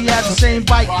show off. He had the same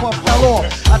bike, but fell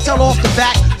off. I tell off the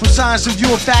back from science and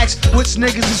view of facts. Which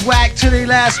niggas is whack to they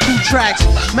last 2 tracks.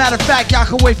 Matter of fact, y'all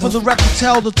can wait for the rep to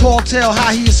tell the tall tale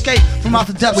how he escaped from out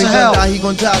the depths of hell. He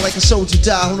gon' die like a soldier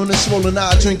die. Holding a swollen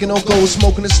eye, drinking no gold,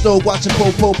 smoking the stove, watching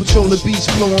Popo patrol the beach,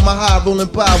 blowing my high, rolling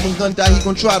by. When gun die, he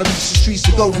gon' try to reach the streets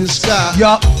to go to the sky.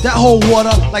 Yup, that whole water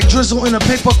like drizzle in a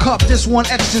paper cup. This one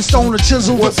etched in stone, a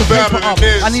chisel with the paper up.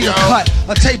 I need a cut,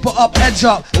 a taper up, edge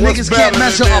up. Niggas can't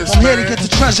measure up. I'm here to get the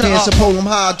treasure up. Can't hold him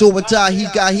high, do or die. He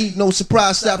got heat, no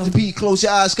surprise. Stop the beat, close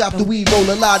your eyes, got the weed, roll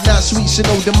a lot. Not sweet, so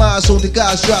no demise. So the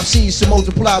guys drop seeds to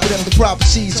multiply whatever the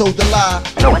prophecies hold the lie.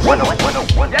 He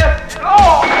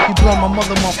blow my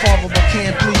mother, my father, but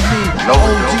can't bleed me. No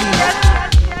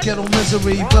OG. Ghetto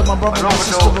misery. He blow my brother, my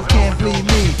sister, but can't bleed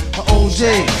me. A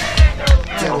OG.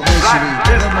 Ghetto misery.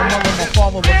 Blow my mother, my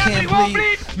father, but can't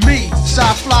bleed me.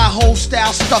 Side fly, whole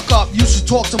style stuck up. Used to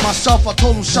talk to myself, I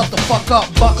told him shut the fuck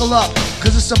up. Buckle up,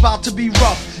 cause it's about to be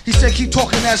rough. He said keep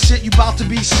talking that shit, you about to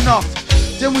be snuffed.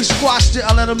 Then we squashed it,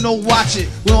 I let him know watch it.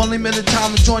 We only minute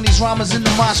time to join these rhymes in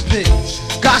the mosh pit.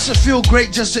 God should feel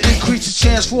great just to increase the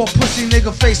chance for a pussy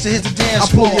nigga face to hit the dance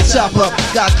floor. I pull your top up,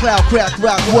 got cloud, crack,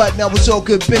 rock, what? Now it's all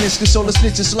good business, cause all the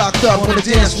snitches locked up. On the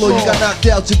dance floor, you got knocked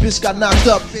out, your bitch got knocked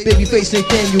up. Baby face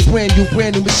Nathaniel, brand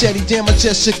new machete. Damn, I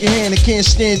just shook your hand, I can't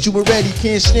stand you already,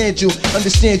 can't stand you.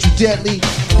 Understand you deadly,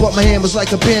 but my hand was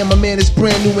like a band. My man is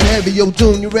brand new and heavy, yo,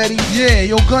 Doom, you ready? Yeah,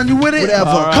 yo, gun, you with it? Whatever.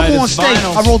 Right, come on, stay.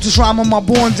 I wrote this rhyme on my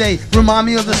born day. Remind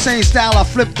me of the same style I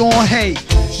flipped on, hey.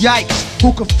 Yikes,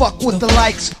 who could fuck with the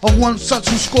likes of one such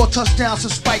who scored touchdowns to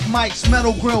spike mics?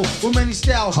 Metal grill with many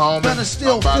styles. Better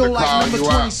still feel like number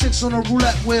 26 on a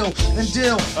roulette wheel. And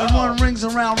deal and run rings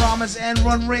around rhymes and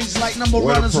run rings like number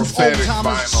runners who's old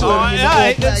timers.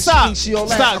 Alright, stop.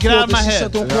 Stop, get out of my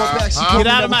head. Get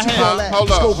out of my head.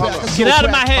 Hold up. Get out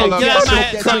of my head. Get out of my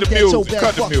head. Cut the music.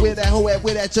 Cut the music. I'm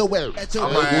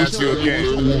gonna ask you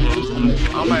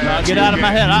again. Get out of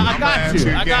my head. I got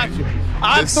you. I got you.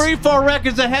 I'm 3-4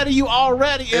 records ahead of you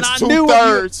already, and I knew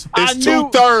it's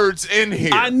 2/3 in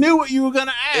here. I knew what you were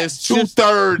gonna ask. It's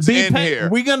 2/3 in here.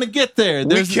 We're gonna get there.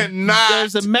 There's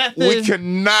a method. We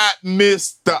cannot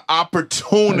miss the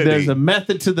opportunity. There's a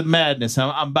method to the madness.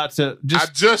 I'm about to I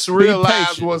just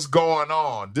realized what's going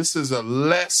on. This is a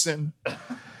lesson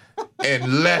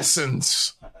in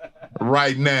lessons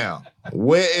right now.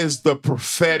 Where is the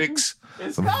prophetics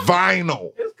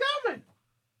vinyl? It's coming.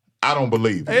 I don't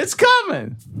believe it. It's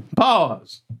coming.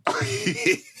 Pause.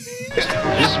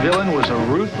 This villain was a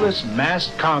ruthless,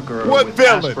 masked conqueror with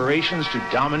villain? aspirations to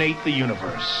dominate the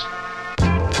universe.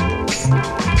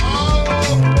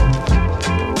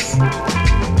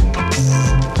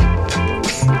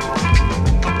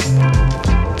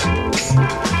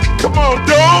 Come on,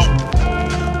 dog.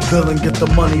 Villain get the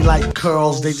money like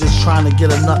curls. They just trying to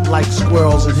get a nut like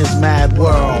squirrels in his mad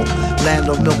world. Land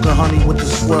of milk and honey with the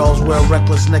swirls, where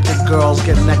reckless naked girls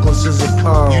get necklaces of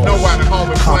pearls. You know why the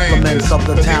homie compliments of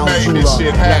the town jeweler.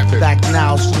 Left back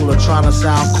now, schooler, trying to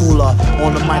sound cooler.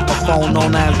 On the microphone,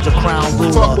 known as the crown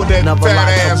ruler. Fuck with that Never fat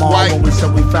liked ass them all white when we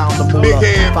said we found the moolah.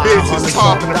 big head bitches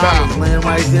talking about. Laying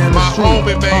right there in the My street.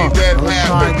 homie made that Let's happen.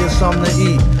 try and get something to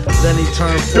eat. Then he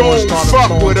turned Don't and started fuck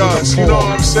flowing with to the us, you know what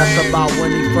I'm floor. saying? That's about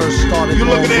when he first started. You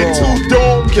looking at two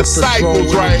dome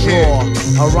disciples right here.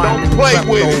 Don't play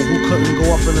with it. Who couldn't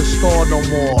go up in the store no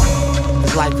more.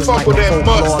 His life is Fuck like with a that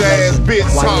folklore mustache legend. bitch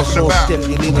Why you're talking so about. stiff,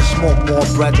 you need to smoke more,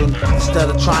 brethren. Instead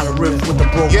of trying to riff with the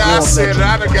broke Yeah, I war said it. veteran.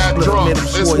 I done got Split drunk. made him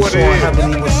That's swore he what saw it is.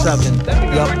 heaven, he was 7.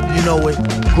 Yup, you know it.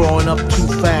 Growing up too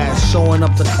fast, showing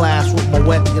up to class with my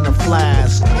wet in a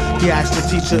flask. He asked the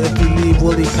teacher if he leave,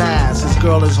 will he pass? His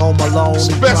girl is home alone. He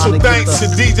Special trying to thanks get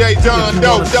to the, DJ John. if you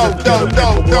Dope, wanna dope, sip, dope, get a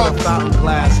dope, paper water dope. fountain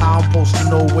glass. How I'm supposed to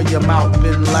know where your mouth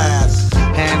been last?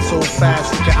 Hand so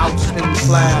fast, you can outspin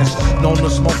flash. Known to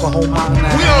smoke a whole mountain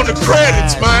of We on the hash.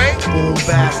 credits, man. Boom,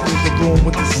 bass, leave the room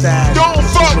with the stash. Don't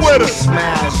fuck with us.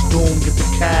 Smash, doom, get the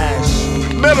cash.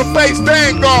 Leatherface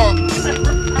Vangard.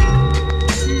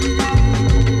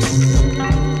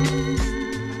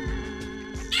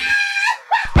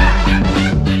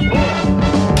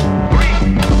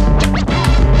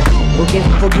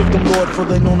 Forgive them, Lord, for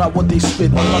they know not what they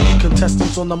spit. Unlucky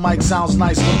contestants on the mic sounds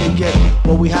nice what they get.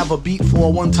 But we have a beat for a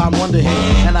one-time wonder hit,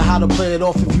 and a how to play it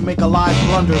off if you make a live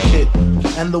blunder kit.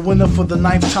 And the winner for the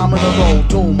 9th time in a row,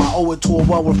 doom, I owe it to a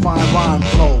well-refined rhyme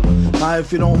flow. Now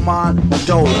if you don't mind, a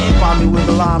dough, find me where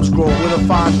the limes grow, with a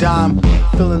fine dime,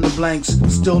 fill in the blanks.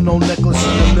 Still no necklace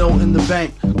in the mill in the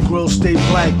bank. Grill stay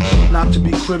blank, not to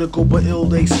be critical, but ill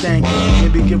they stank.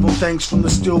 Maybe give them thanks from the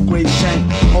steel gray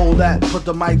shank. Hold that, put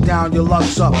the mic down, your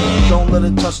luck's up. Don't let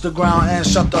it touch the ground and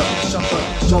shut the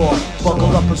door.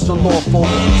 Buckle up, it's the law,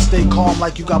 folks. Stay calm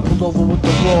like you got pulled over with the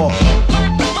raw.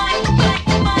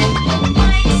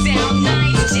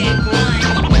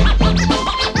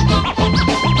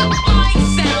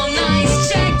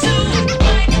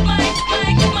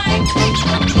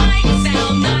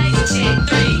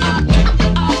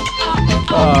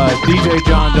 DJ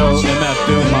John Doe, MF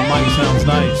Doom, my mic sounds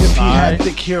nice. If he had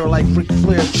thick hair like Ric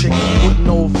Flair, chick, he wouldn't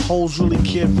know if hoes really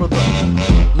cared for the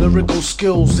lyrical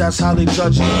skills. That's how they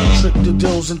judge it. Trick the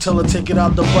deals until I take it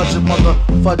out the budget, mother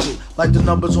fudge it. Like the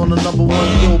numbers on the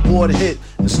 #1 Billboard hit,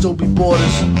 and still be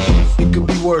borders. It could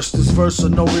be worse. This verse or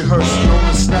no rehearse. No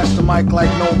one snatch the mic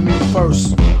like no me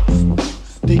first.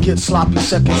 They get sloppy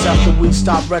seconds after we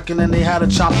stopped wrecking, and they had a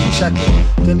choppy checking.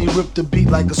 Then he ripped the beat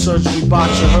like a surgery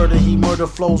botcher. Heard that he murder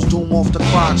flows doom off the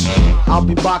crotch. I'll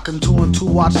be bocking 2 and 2,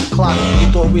 watch the clock.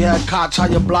 You thought we had Koch, how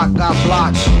your block got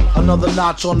blotched. Another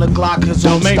notch on the Glock, his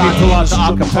own make stock. me pull out the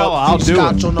acapella, I'll do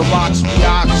Scotch it. on the rocks,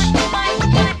 biatch.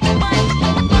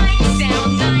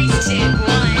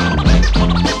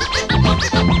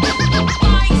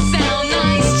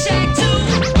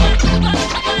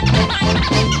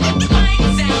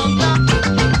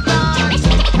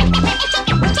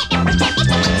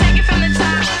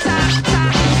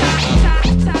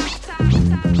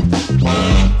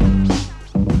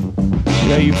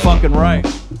 Yeah, you fucking right.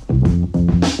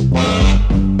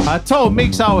 I told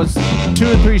Meeks I was 2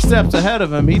 or 3 steps ahead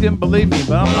of him. He didn't believe me,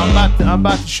 but I'm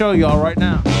about to show y'all right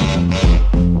now.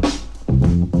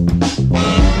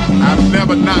 I've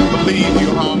never not believed you,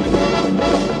 homie.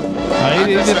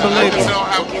 He didn't believe me. I know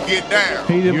how you get down.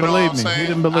 He didn't You know believe what I'm me. He saying?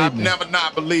 didn't believe I've me. never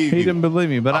not believed He you. didn't believe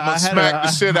me, but I'm I gonna had smack to,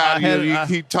 the shit out of you. You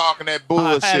keep talking that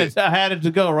bullshit. I had it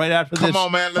to go right after this. Come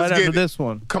on, man. Let's right get after it. this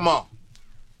one. Come on.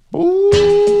 Ooh.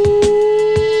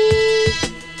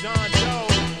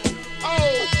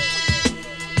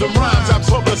 The rhymes I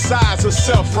publicize are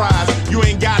self-rise. You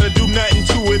ain't gotta do nothing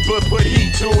to it, but put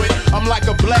heat to it. I'm like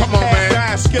a black Come on, man.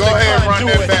 guy, skillet Go ahead, run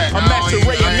conduit. that back. I'm at your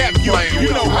Ray and nephew. You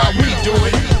know how we do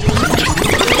it.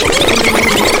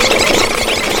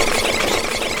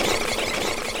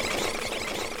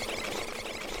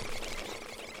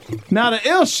 Now the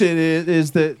ill shit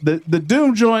is that the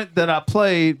Doom joint that I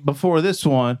played before this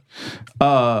one,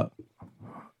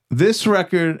 this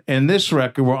record and this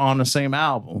record were on the same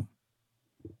album.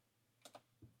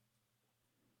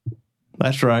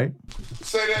 That's right.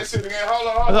 Say that shit again.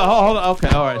 Hold on. Okay,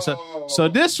 all right. So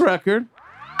this record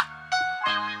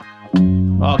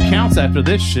counts after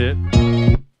this shit.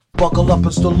 Buckle up,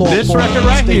 it's the law. This record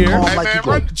right here. Hey, man,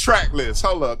 run the track list.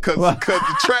 Hold up, cause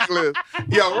the track list.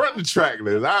 Yo, run the track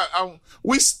list.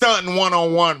 We stunting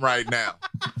 1-on-1 right now.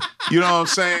 You know what I'm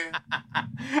saying?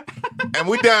 And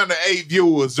we down to 8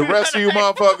 viewers. The rest of you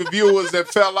motherfucking viewers that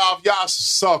fell off, y'all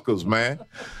suckers, man.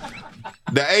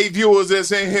 The 8 viewers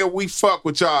that's in here, we fuck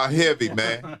with y'all heavy,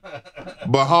 man.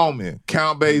 But homie,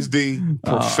 Count Bass D,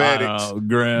 Prophetics,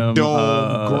 Grim,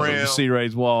 Doom, Grim, C.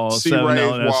 Ray's Walls, C. Ray's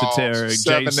 7 Walls, Esoteric,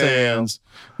 7 Jay Sands,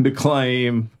 The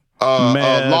Claim,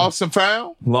 Lost and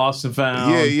Found? Lost and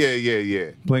Found.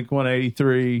 Yeah. Blink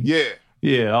 183.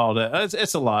 Yeah, all that.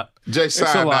 It's a lot. Jay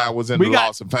Sinai was in the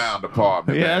Lost and Found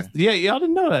department. Yeah, y'all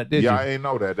didn't know that, did you? Yeah, I ain't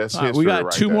know that. That's history. We got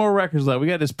right 2 there. more records left. We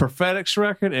got this Prophetics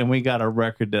record, and we got a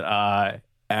record that I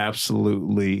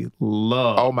absolutely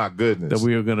love. Oh my goodness! That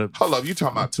we are gonna hold up. You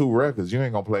talking about 2 records? You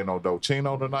ain't gonna play no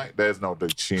Docino tonight? There's no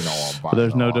Docino on vinyl.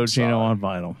 There's no Docino on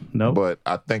vinyl. Nope. But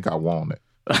I think I want it.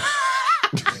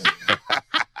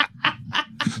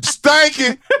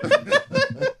 Stanky.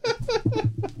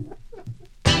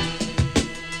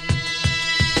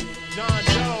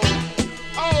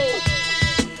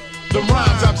 The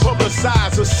rhymes I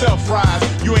publicize are self-rise.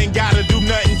 You ain't gotta do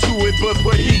nothing to it, but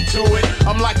put heat to it.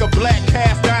 I'm like a black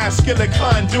cast iron skillet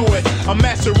conduit. I'm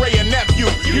Master Ray and nephew.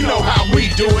 You know how we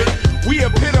do it. We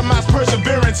epitomize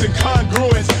perseverance and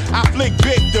congruence. I flick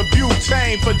Victor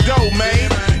butane for dough, man.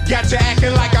 Got you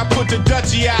acting like I put the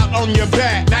Dutchie out on your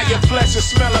back. Now your flesh is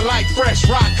smelling like fresh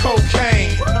rock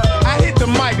cocaine. I hit the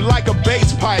mic like a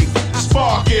bass pipe,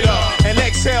 spark it up, and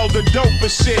exhale the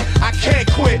dopest shit. I can't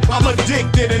quit, I'm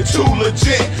addicted and too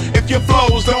legit. If your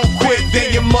flows don't quit,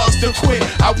 then you must have quit.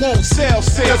 I won't sell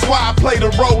shit, that's why I play the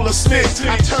role of snitch.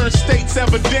 I turn state's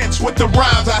evidence with the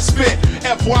rhymes I spit.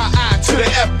 FYI to the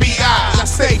FBI, I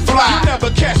stay fly. You never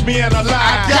catch me in a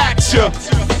lie, I got you.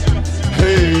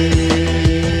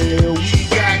 Hey, we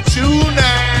got you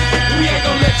now. We ain't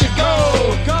gonna let you go.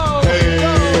 Go.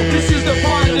 This is the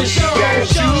part of the show.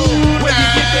 Where you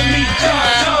get to meet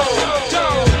Joe.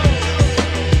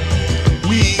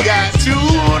 We got you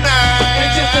now.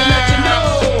 And just to let you know,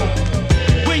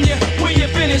 when you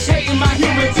finish hating my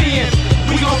human being,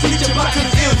 we gon' teach you about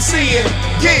this MCing.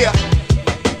 Yeah.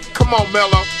 Come on,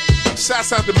 Mello.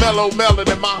 Shouts out to Mello Mellon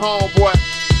and my homeboy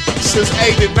since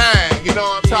 '89. You know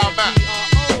what I'm talking about?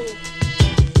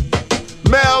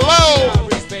 Mello.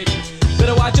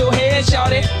 Better watch your head,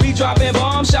 shout it. We dropping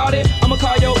bombs, shout it. I'ma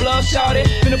call your bluff, shout it.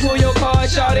 Finna pull your card,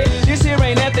 shout it. This here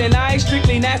ain't nothing nice,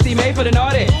 strictly nasty, made for the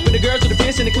naughty. With the girls with the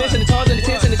piss and the clips and the tongues and the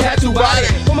tits and the tattoo body.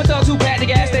 Put my thug 2-pack, the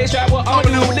gas stay strap, what I'ma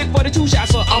do? Lick for the 2 shots,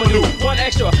 so I'ma do 1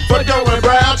 extra for dope and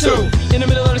brown too. In the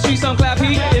middle of the street, some clap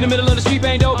heat. In the middle of the street,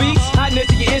 bang dope beats. Hotness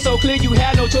to get in so clear, you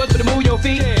had no choice but to move your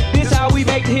feet. This how we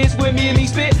make the hits with me and me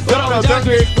spit. Put on the junk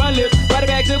grip, run lips, ride it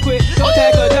back so quick. Don't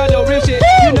tackle, done no real shit.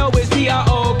 You know it's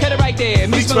P.R.O. Cut it right there.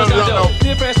 Me smell dope.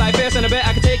 Feel fresh like best in the bet.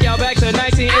 I can take y'all back to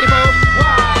 1984.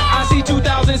 Why? I see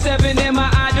 2007 in my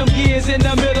item years in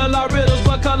the middle of riddles,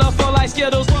 but colorful like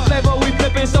Skittles. Flavor we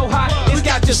flipping so hot, it's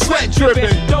got your sweat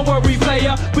dripping. Don't worry,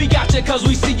 player, we got you cause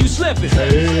we see you slipping.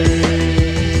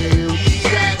 Hey, we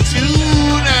got you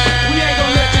now. We ain't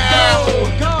gonna let you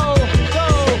go.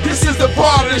 This is the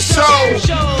part of the show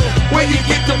where you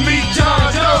get to meet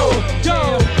John Doe.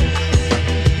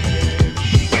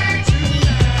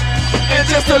 And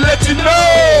just to let you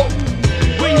know,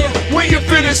 when you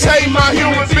finish hating my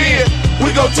human being,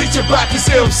 we gon' teach you about this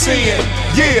MCing.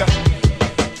 Yeah.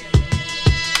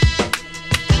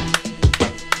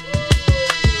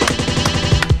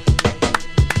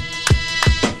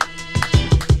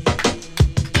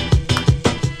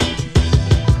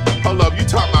 Hold up, you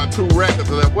talking about 2 records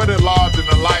left. What did Large in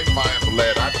the Life Bible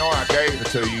at? I know I gave it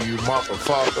to you, you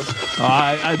motherfucker.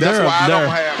 That's why I don't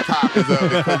have copies of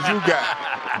it, because you got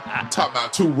talking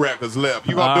about 2 records left.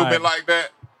 You gonna do me like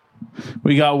that?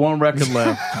 We got 1 record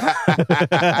left.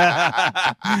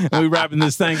 We wrapping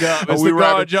this thing up. It's we the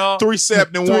Guard, y'all.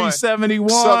 371. 371.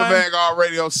 Southern Vangard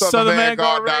Radio,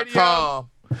 SouthernVangard.com.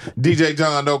 DJ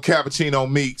John Doe, Cappuccino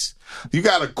Meeks. You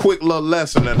got a quick little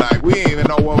lesson tonight. We didn't even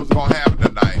know what was gonna happen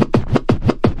tonight.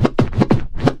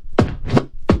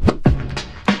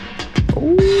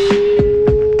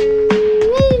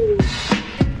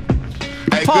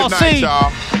 Hey, Paul good night, C.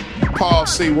 y'all. Paul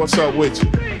C, what's up with you?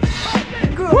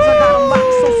 Girls, I got 'em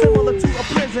locked so similar to a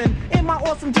prison. In my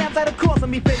awesome jams that are causing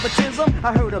me favoritism.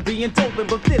 I heard of being doping,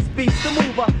 but this beats the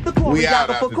mover. The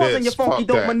choreographer for causing your funky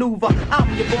dope maneuver.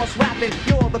 I'm your boss rapping,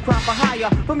 you're the crop for hire.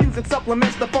 For music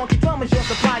supplements, the funky drum is your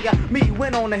supplier. Me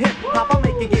win on the hip hop, I'll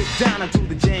make you get down into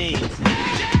the James.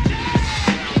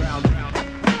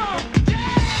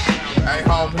 Hey,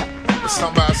 homie,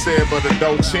 somebody said, but the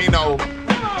Dochino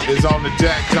is on the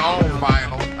Jack Jones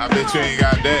vinyl. I bet you ain't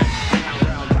got that.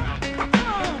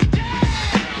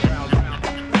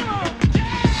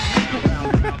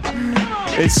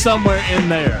 It's somewhere in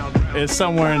there. It's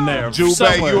somewhere in there.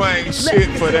 Jubei, you ain't shit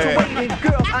for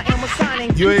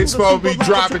that. You ain't supposed to be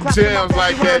dropping gems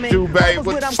like that, Jubei.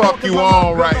 What the fuck you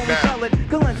on right now?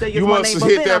 You must have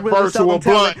hit that virtual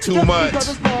blunt too much.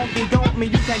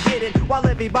 You can't get it while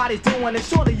everybody's doing it.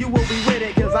 Surely you will be with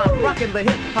it, cause I'm rocking the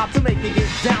hip hop to make you get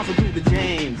down. So do the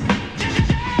James.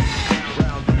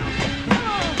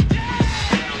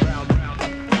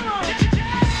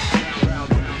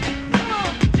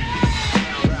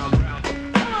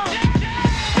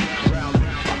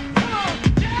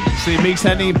 See, Meeks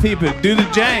hadn't even peeped it. Do the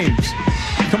James.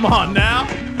 Come on now.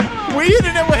 We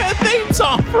didn't ever had a theme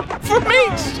song for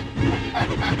Meeks.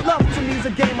 Love to me's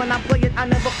a game when I play it, I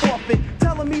never forfeit.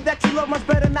 Telling me that you love much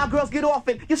better, now girls get off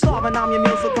it. You're starving, I'm your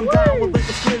meal, so come down with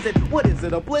liquor blizzard. What is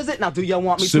it, a blizzard? Now do y'all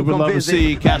want me Super to come Lover visit?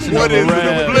 C, Casanova What is it, a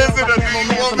Red. blizzard, or do you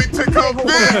want me to come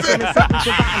visit?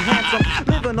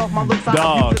 Living off my looks,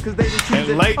 Dog. because they didn't choose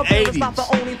In it. late Okay, that's not 80s. the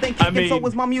only thing I kicking, mean, so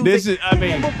is my music. this is- I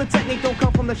mean, Both the technique don't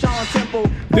come from the Shaolin Temple.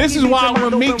 This is why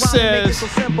when Meeks says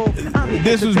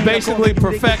this was basically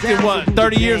perfected, what,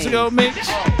 30 years ago, Meeks?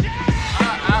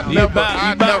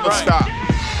 I never stopped.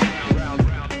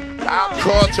 Our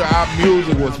culture, our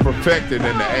music was perfected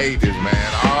in the 80s,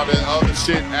 man. All the other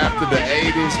shit after the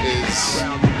 80s is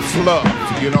fluff.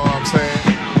 You know what I'm saying?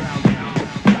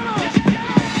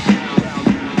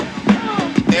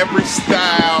 Every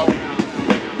style,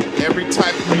 every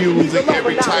type of music,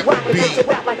 every type of beat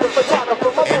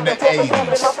in the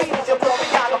 80s.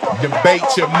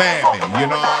 Debate your mammy. You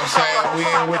know what I'm saying? We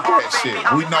ain't with that shit.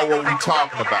 We know what we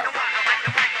talking about.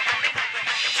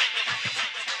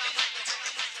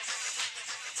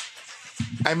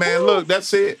 Hey, man, look,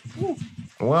 that's it.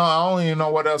 Well, I don't even know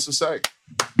what else to say.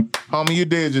 Homie, you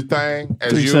did your thing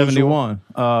as 371.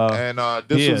 usual. And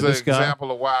this was an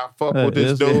example of why I fuck with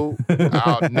this dude.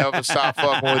 I'll never stop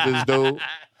fucking with this dude.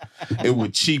 It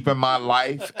would cheapen my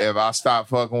life if I stopped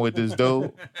fucking with this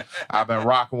dude. I've been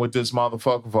rocking with this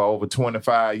motherfucker for over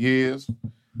 25 years.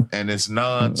 And it's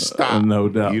non-stop. No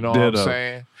doubt. You know what I'm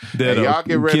saying? Ditto. And y'all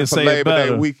get ready Can't for say it Labor Day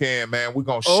better. weekend, man. We're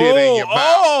going to shit in your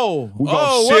mouth. We're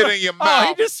going to shit in your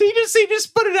mouth. He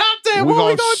just put it out there. We're What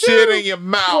going we to gonna shit do? in your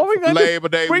mouth What we gonna do? Labor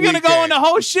Day We're weekend. gonna go in the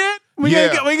whole shit.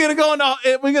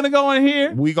 We're gonna go in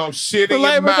here. We're gonna shit For in your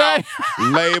Labor mouth. Day.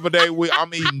 Labor Day week.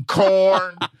 I'm eating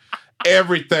corn,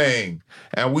 everything,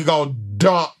 and we gonna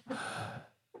dump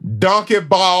donkey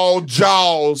ball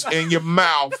jaws in your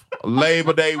mouth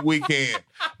Labor Day weekend.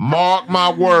 Mark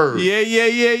my word.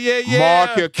 Yeah.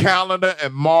 Mark your calendar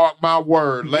and mark my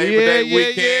word. Labor Day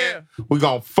weekend, we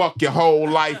gonna fuck your whole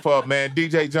life up, man.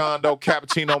 DJ John Doe,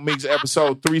 Cappuccino Meeks,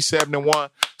 episode 371,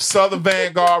 Southern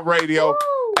Vanguard Radio.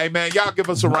 Hey, man, y'all give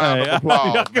us a round of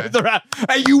applause. Y'all give us a round.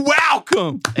 Hey, you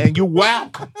welcome. And you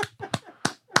welcome.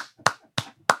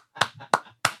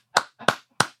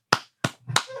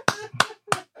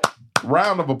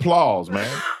 Round of applause,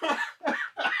 man.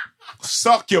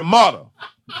 Suck your mother.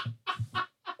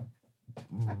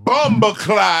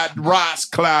 Bumba Ross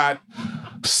Clyde.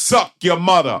 Suck your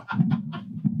mother.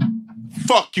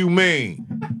 Fuck you mean.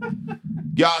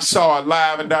 Y'all saw it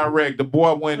live and direct. The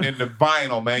boy went in the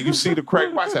vinyl, man. You see the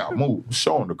crate? Watch out. Move.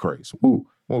 Show him the crates. Move.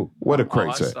 Where the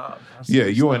crates at? Yeah,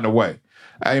 you in the way.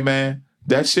 Hey, man,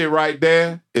 that shit right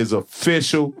there is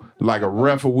official, like a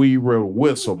referee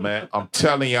whistle, man. I'm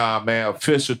telling y'all, man,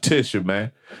 official tissue,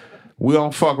 man. We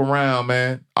don't fuck around,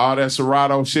 man. All that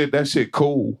Serato shit, that shit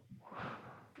cool.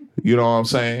 You know what I'm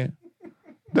saying?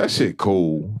 That shit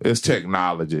cool. It's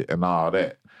technology and all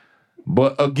that.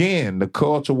 But again, the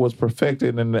culture was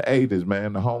perfected in the 80s,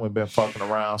 man. The homie been fucking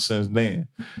around since then.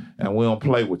 And we don't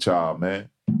play with y'all, man.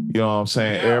 You know what I'm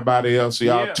saying? Everybody else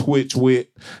y'all twitch with,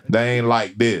 they ain't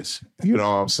like this. You know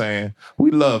what I'm saying? We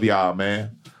love y'all,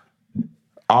 man.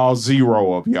 All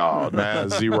zero of y'all. Now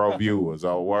 0 viewers.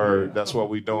 Oh, word. That's what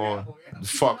we doing.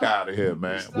 Fuck out of here,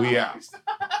 man. We out.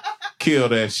 Kill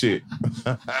that shit.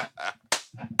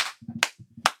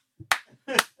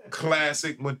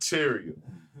 Classic material.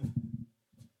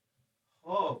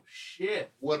 Oh,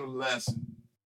 shit. What a lesson.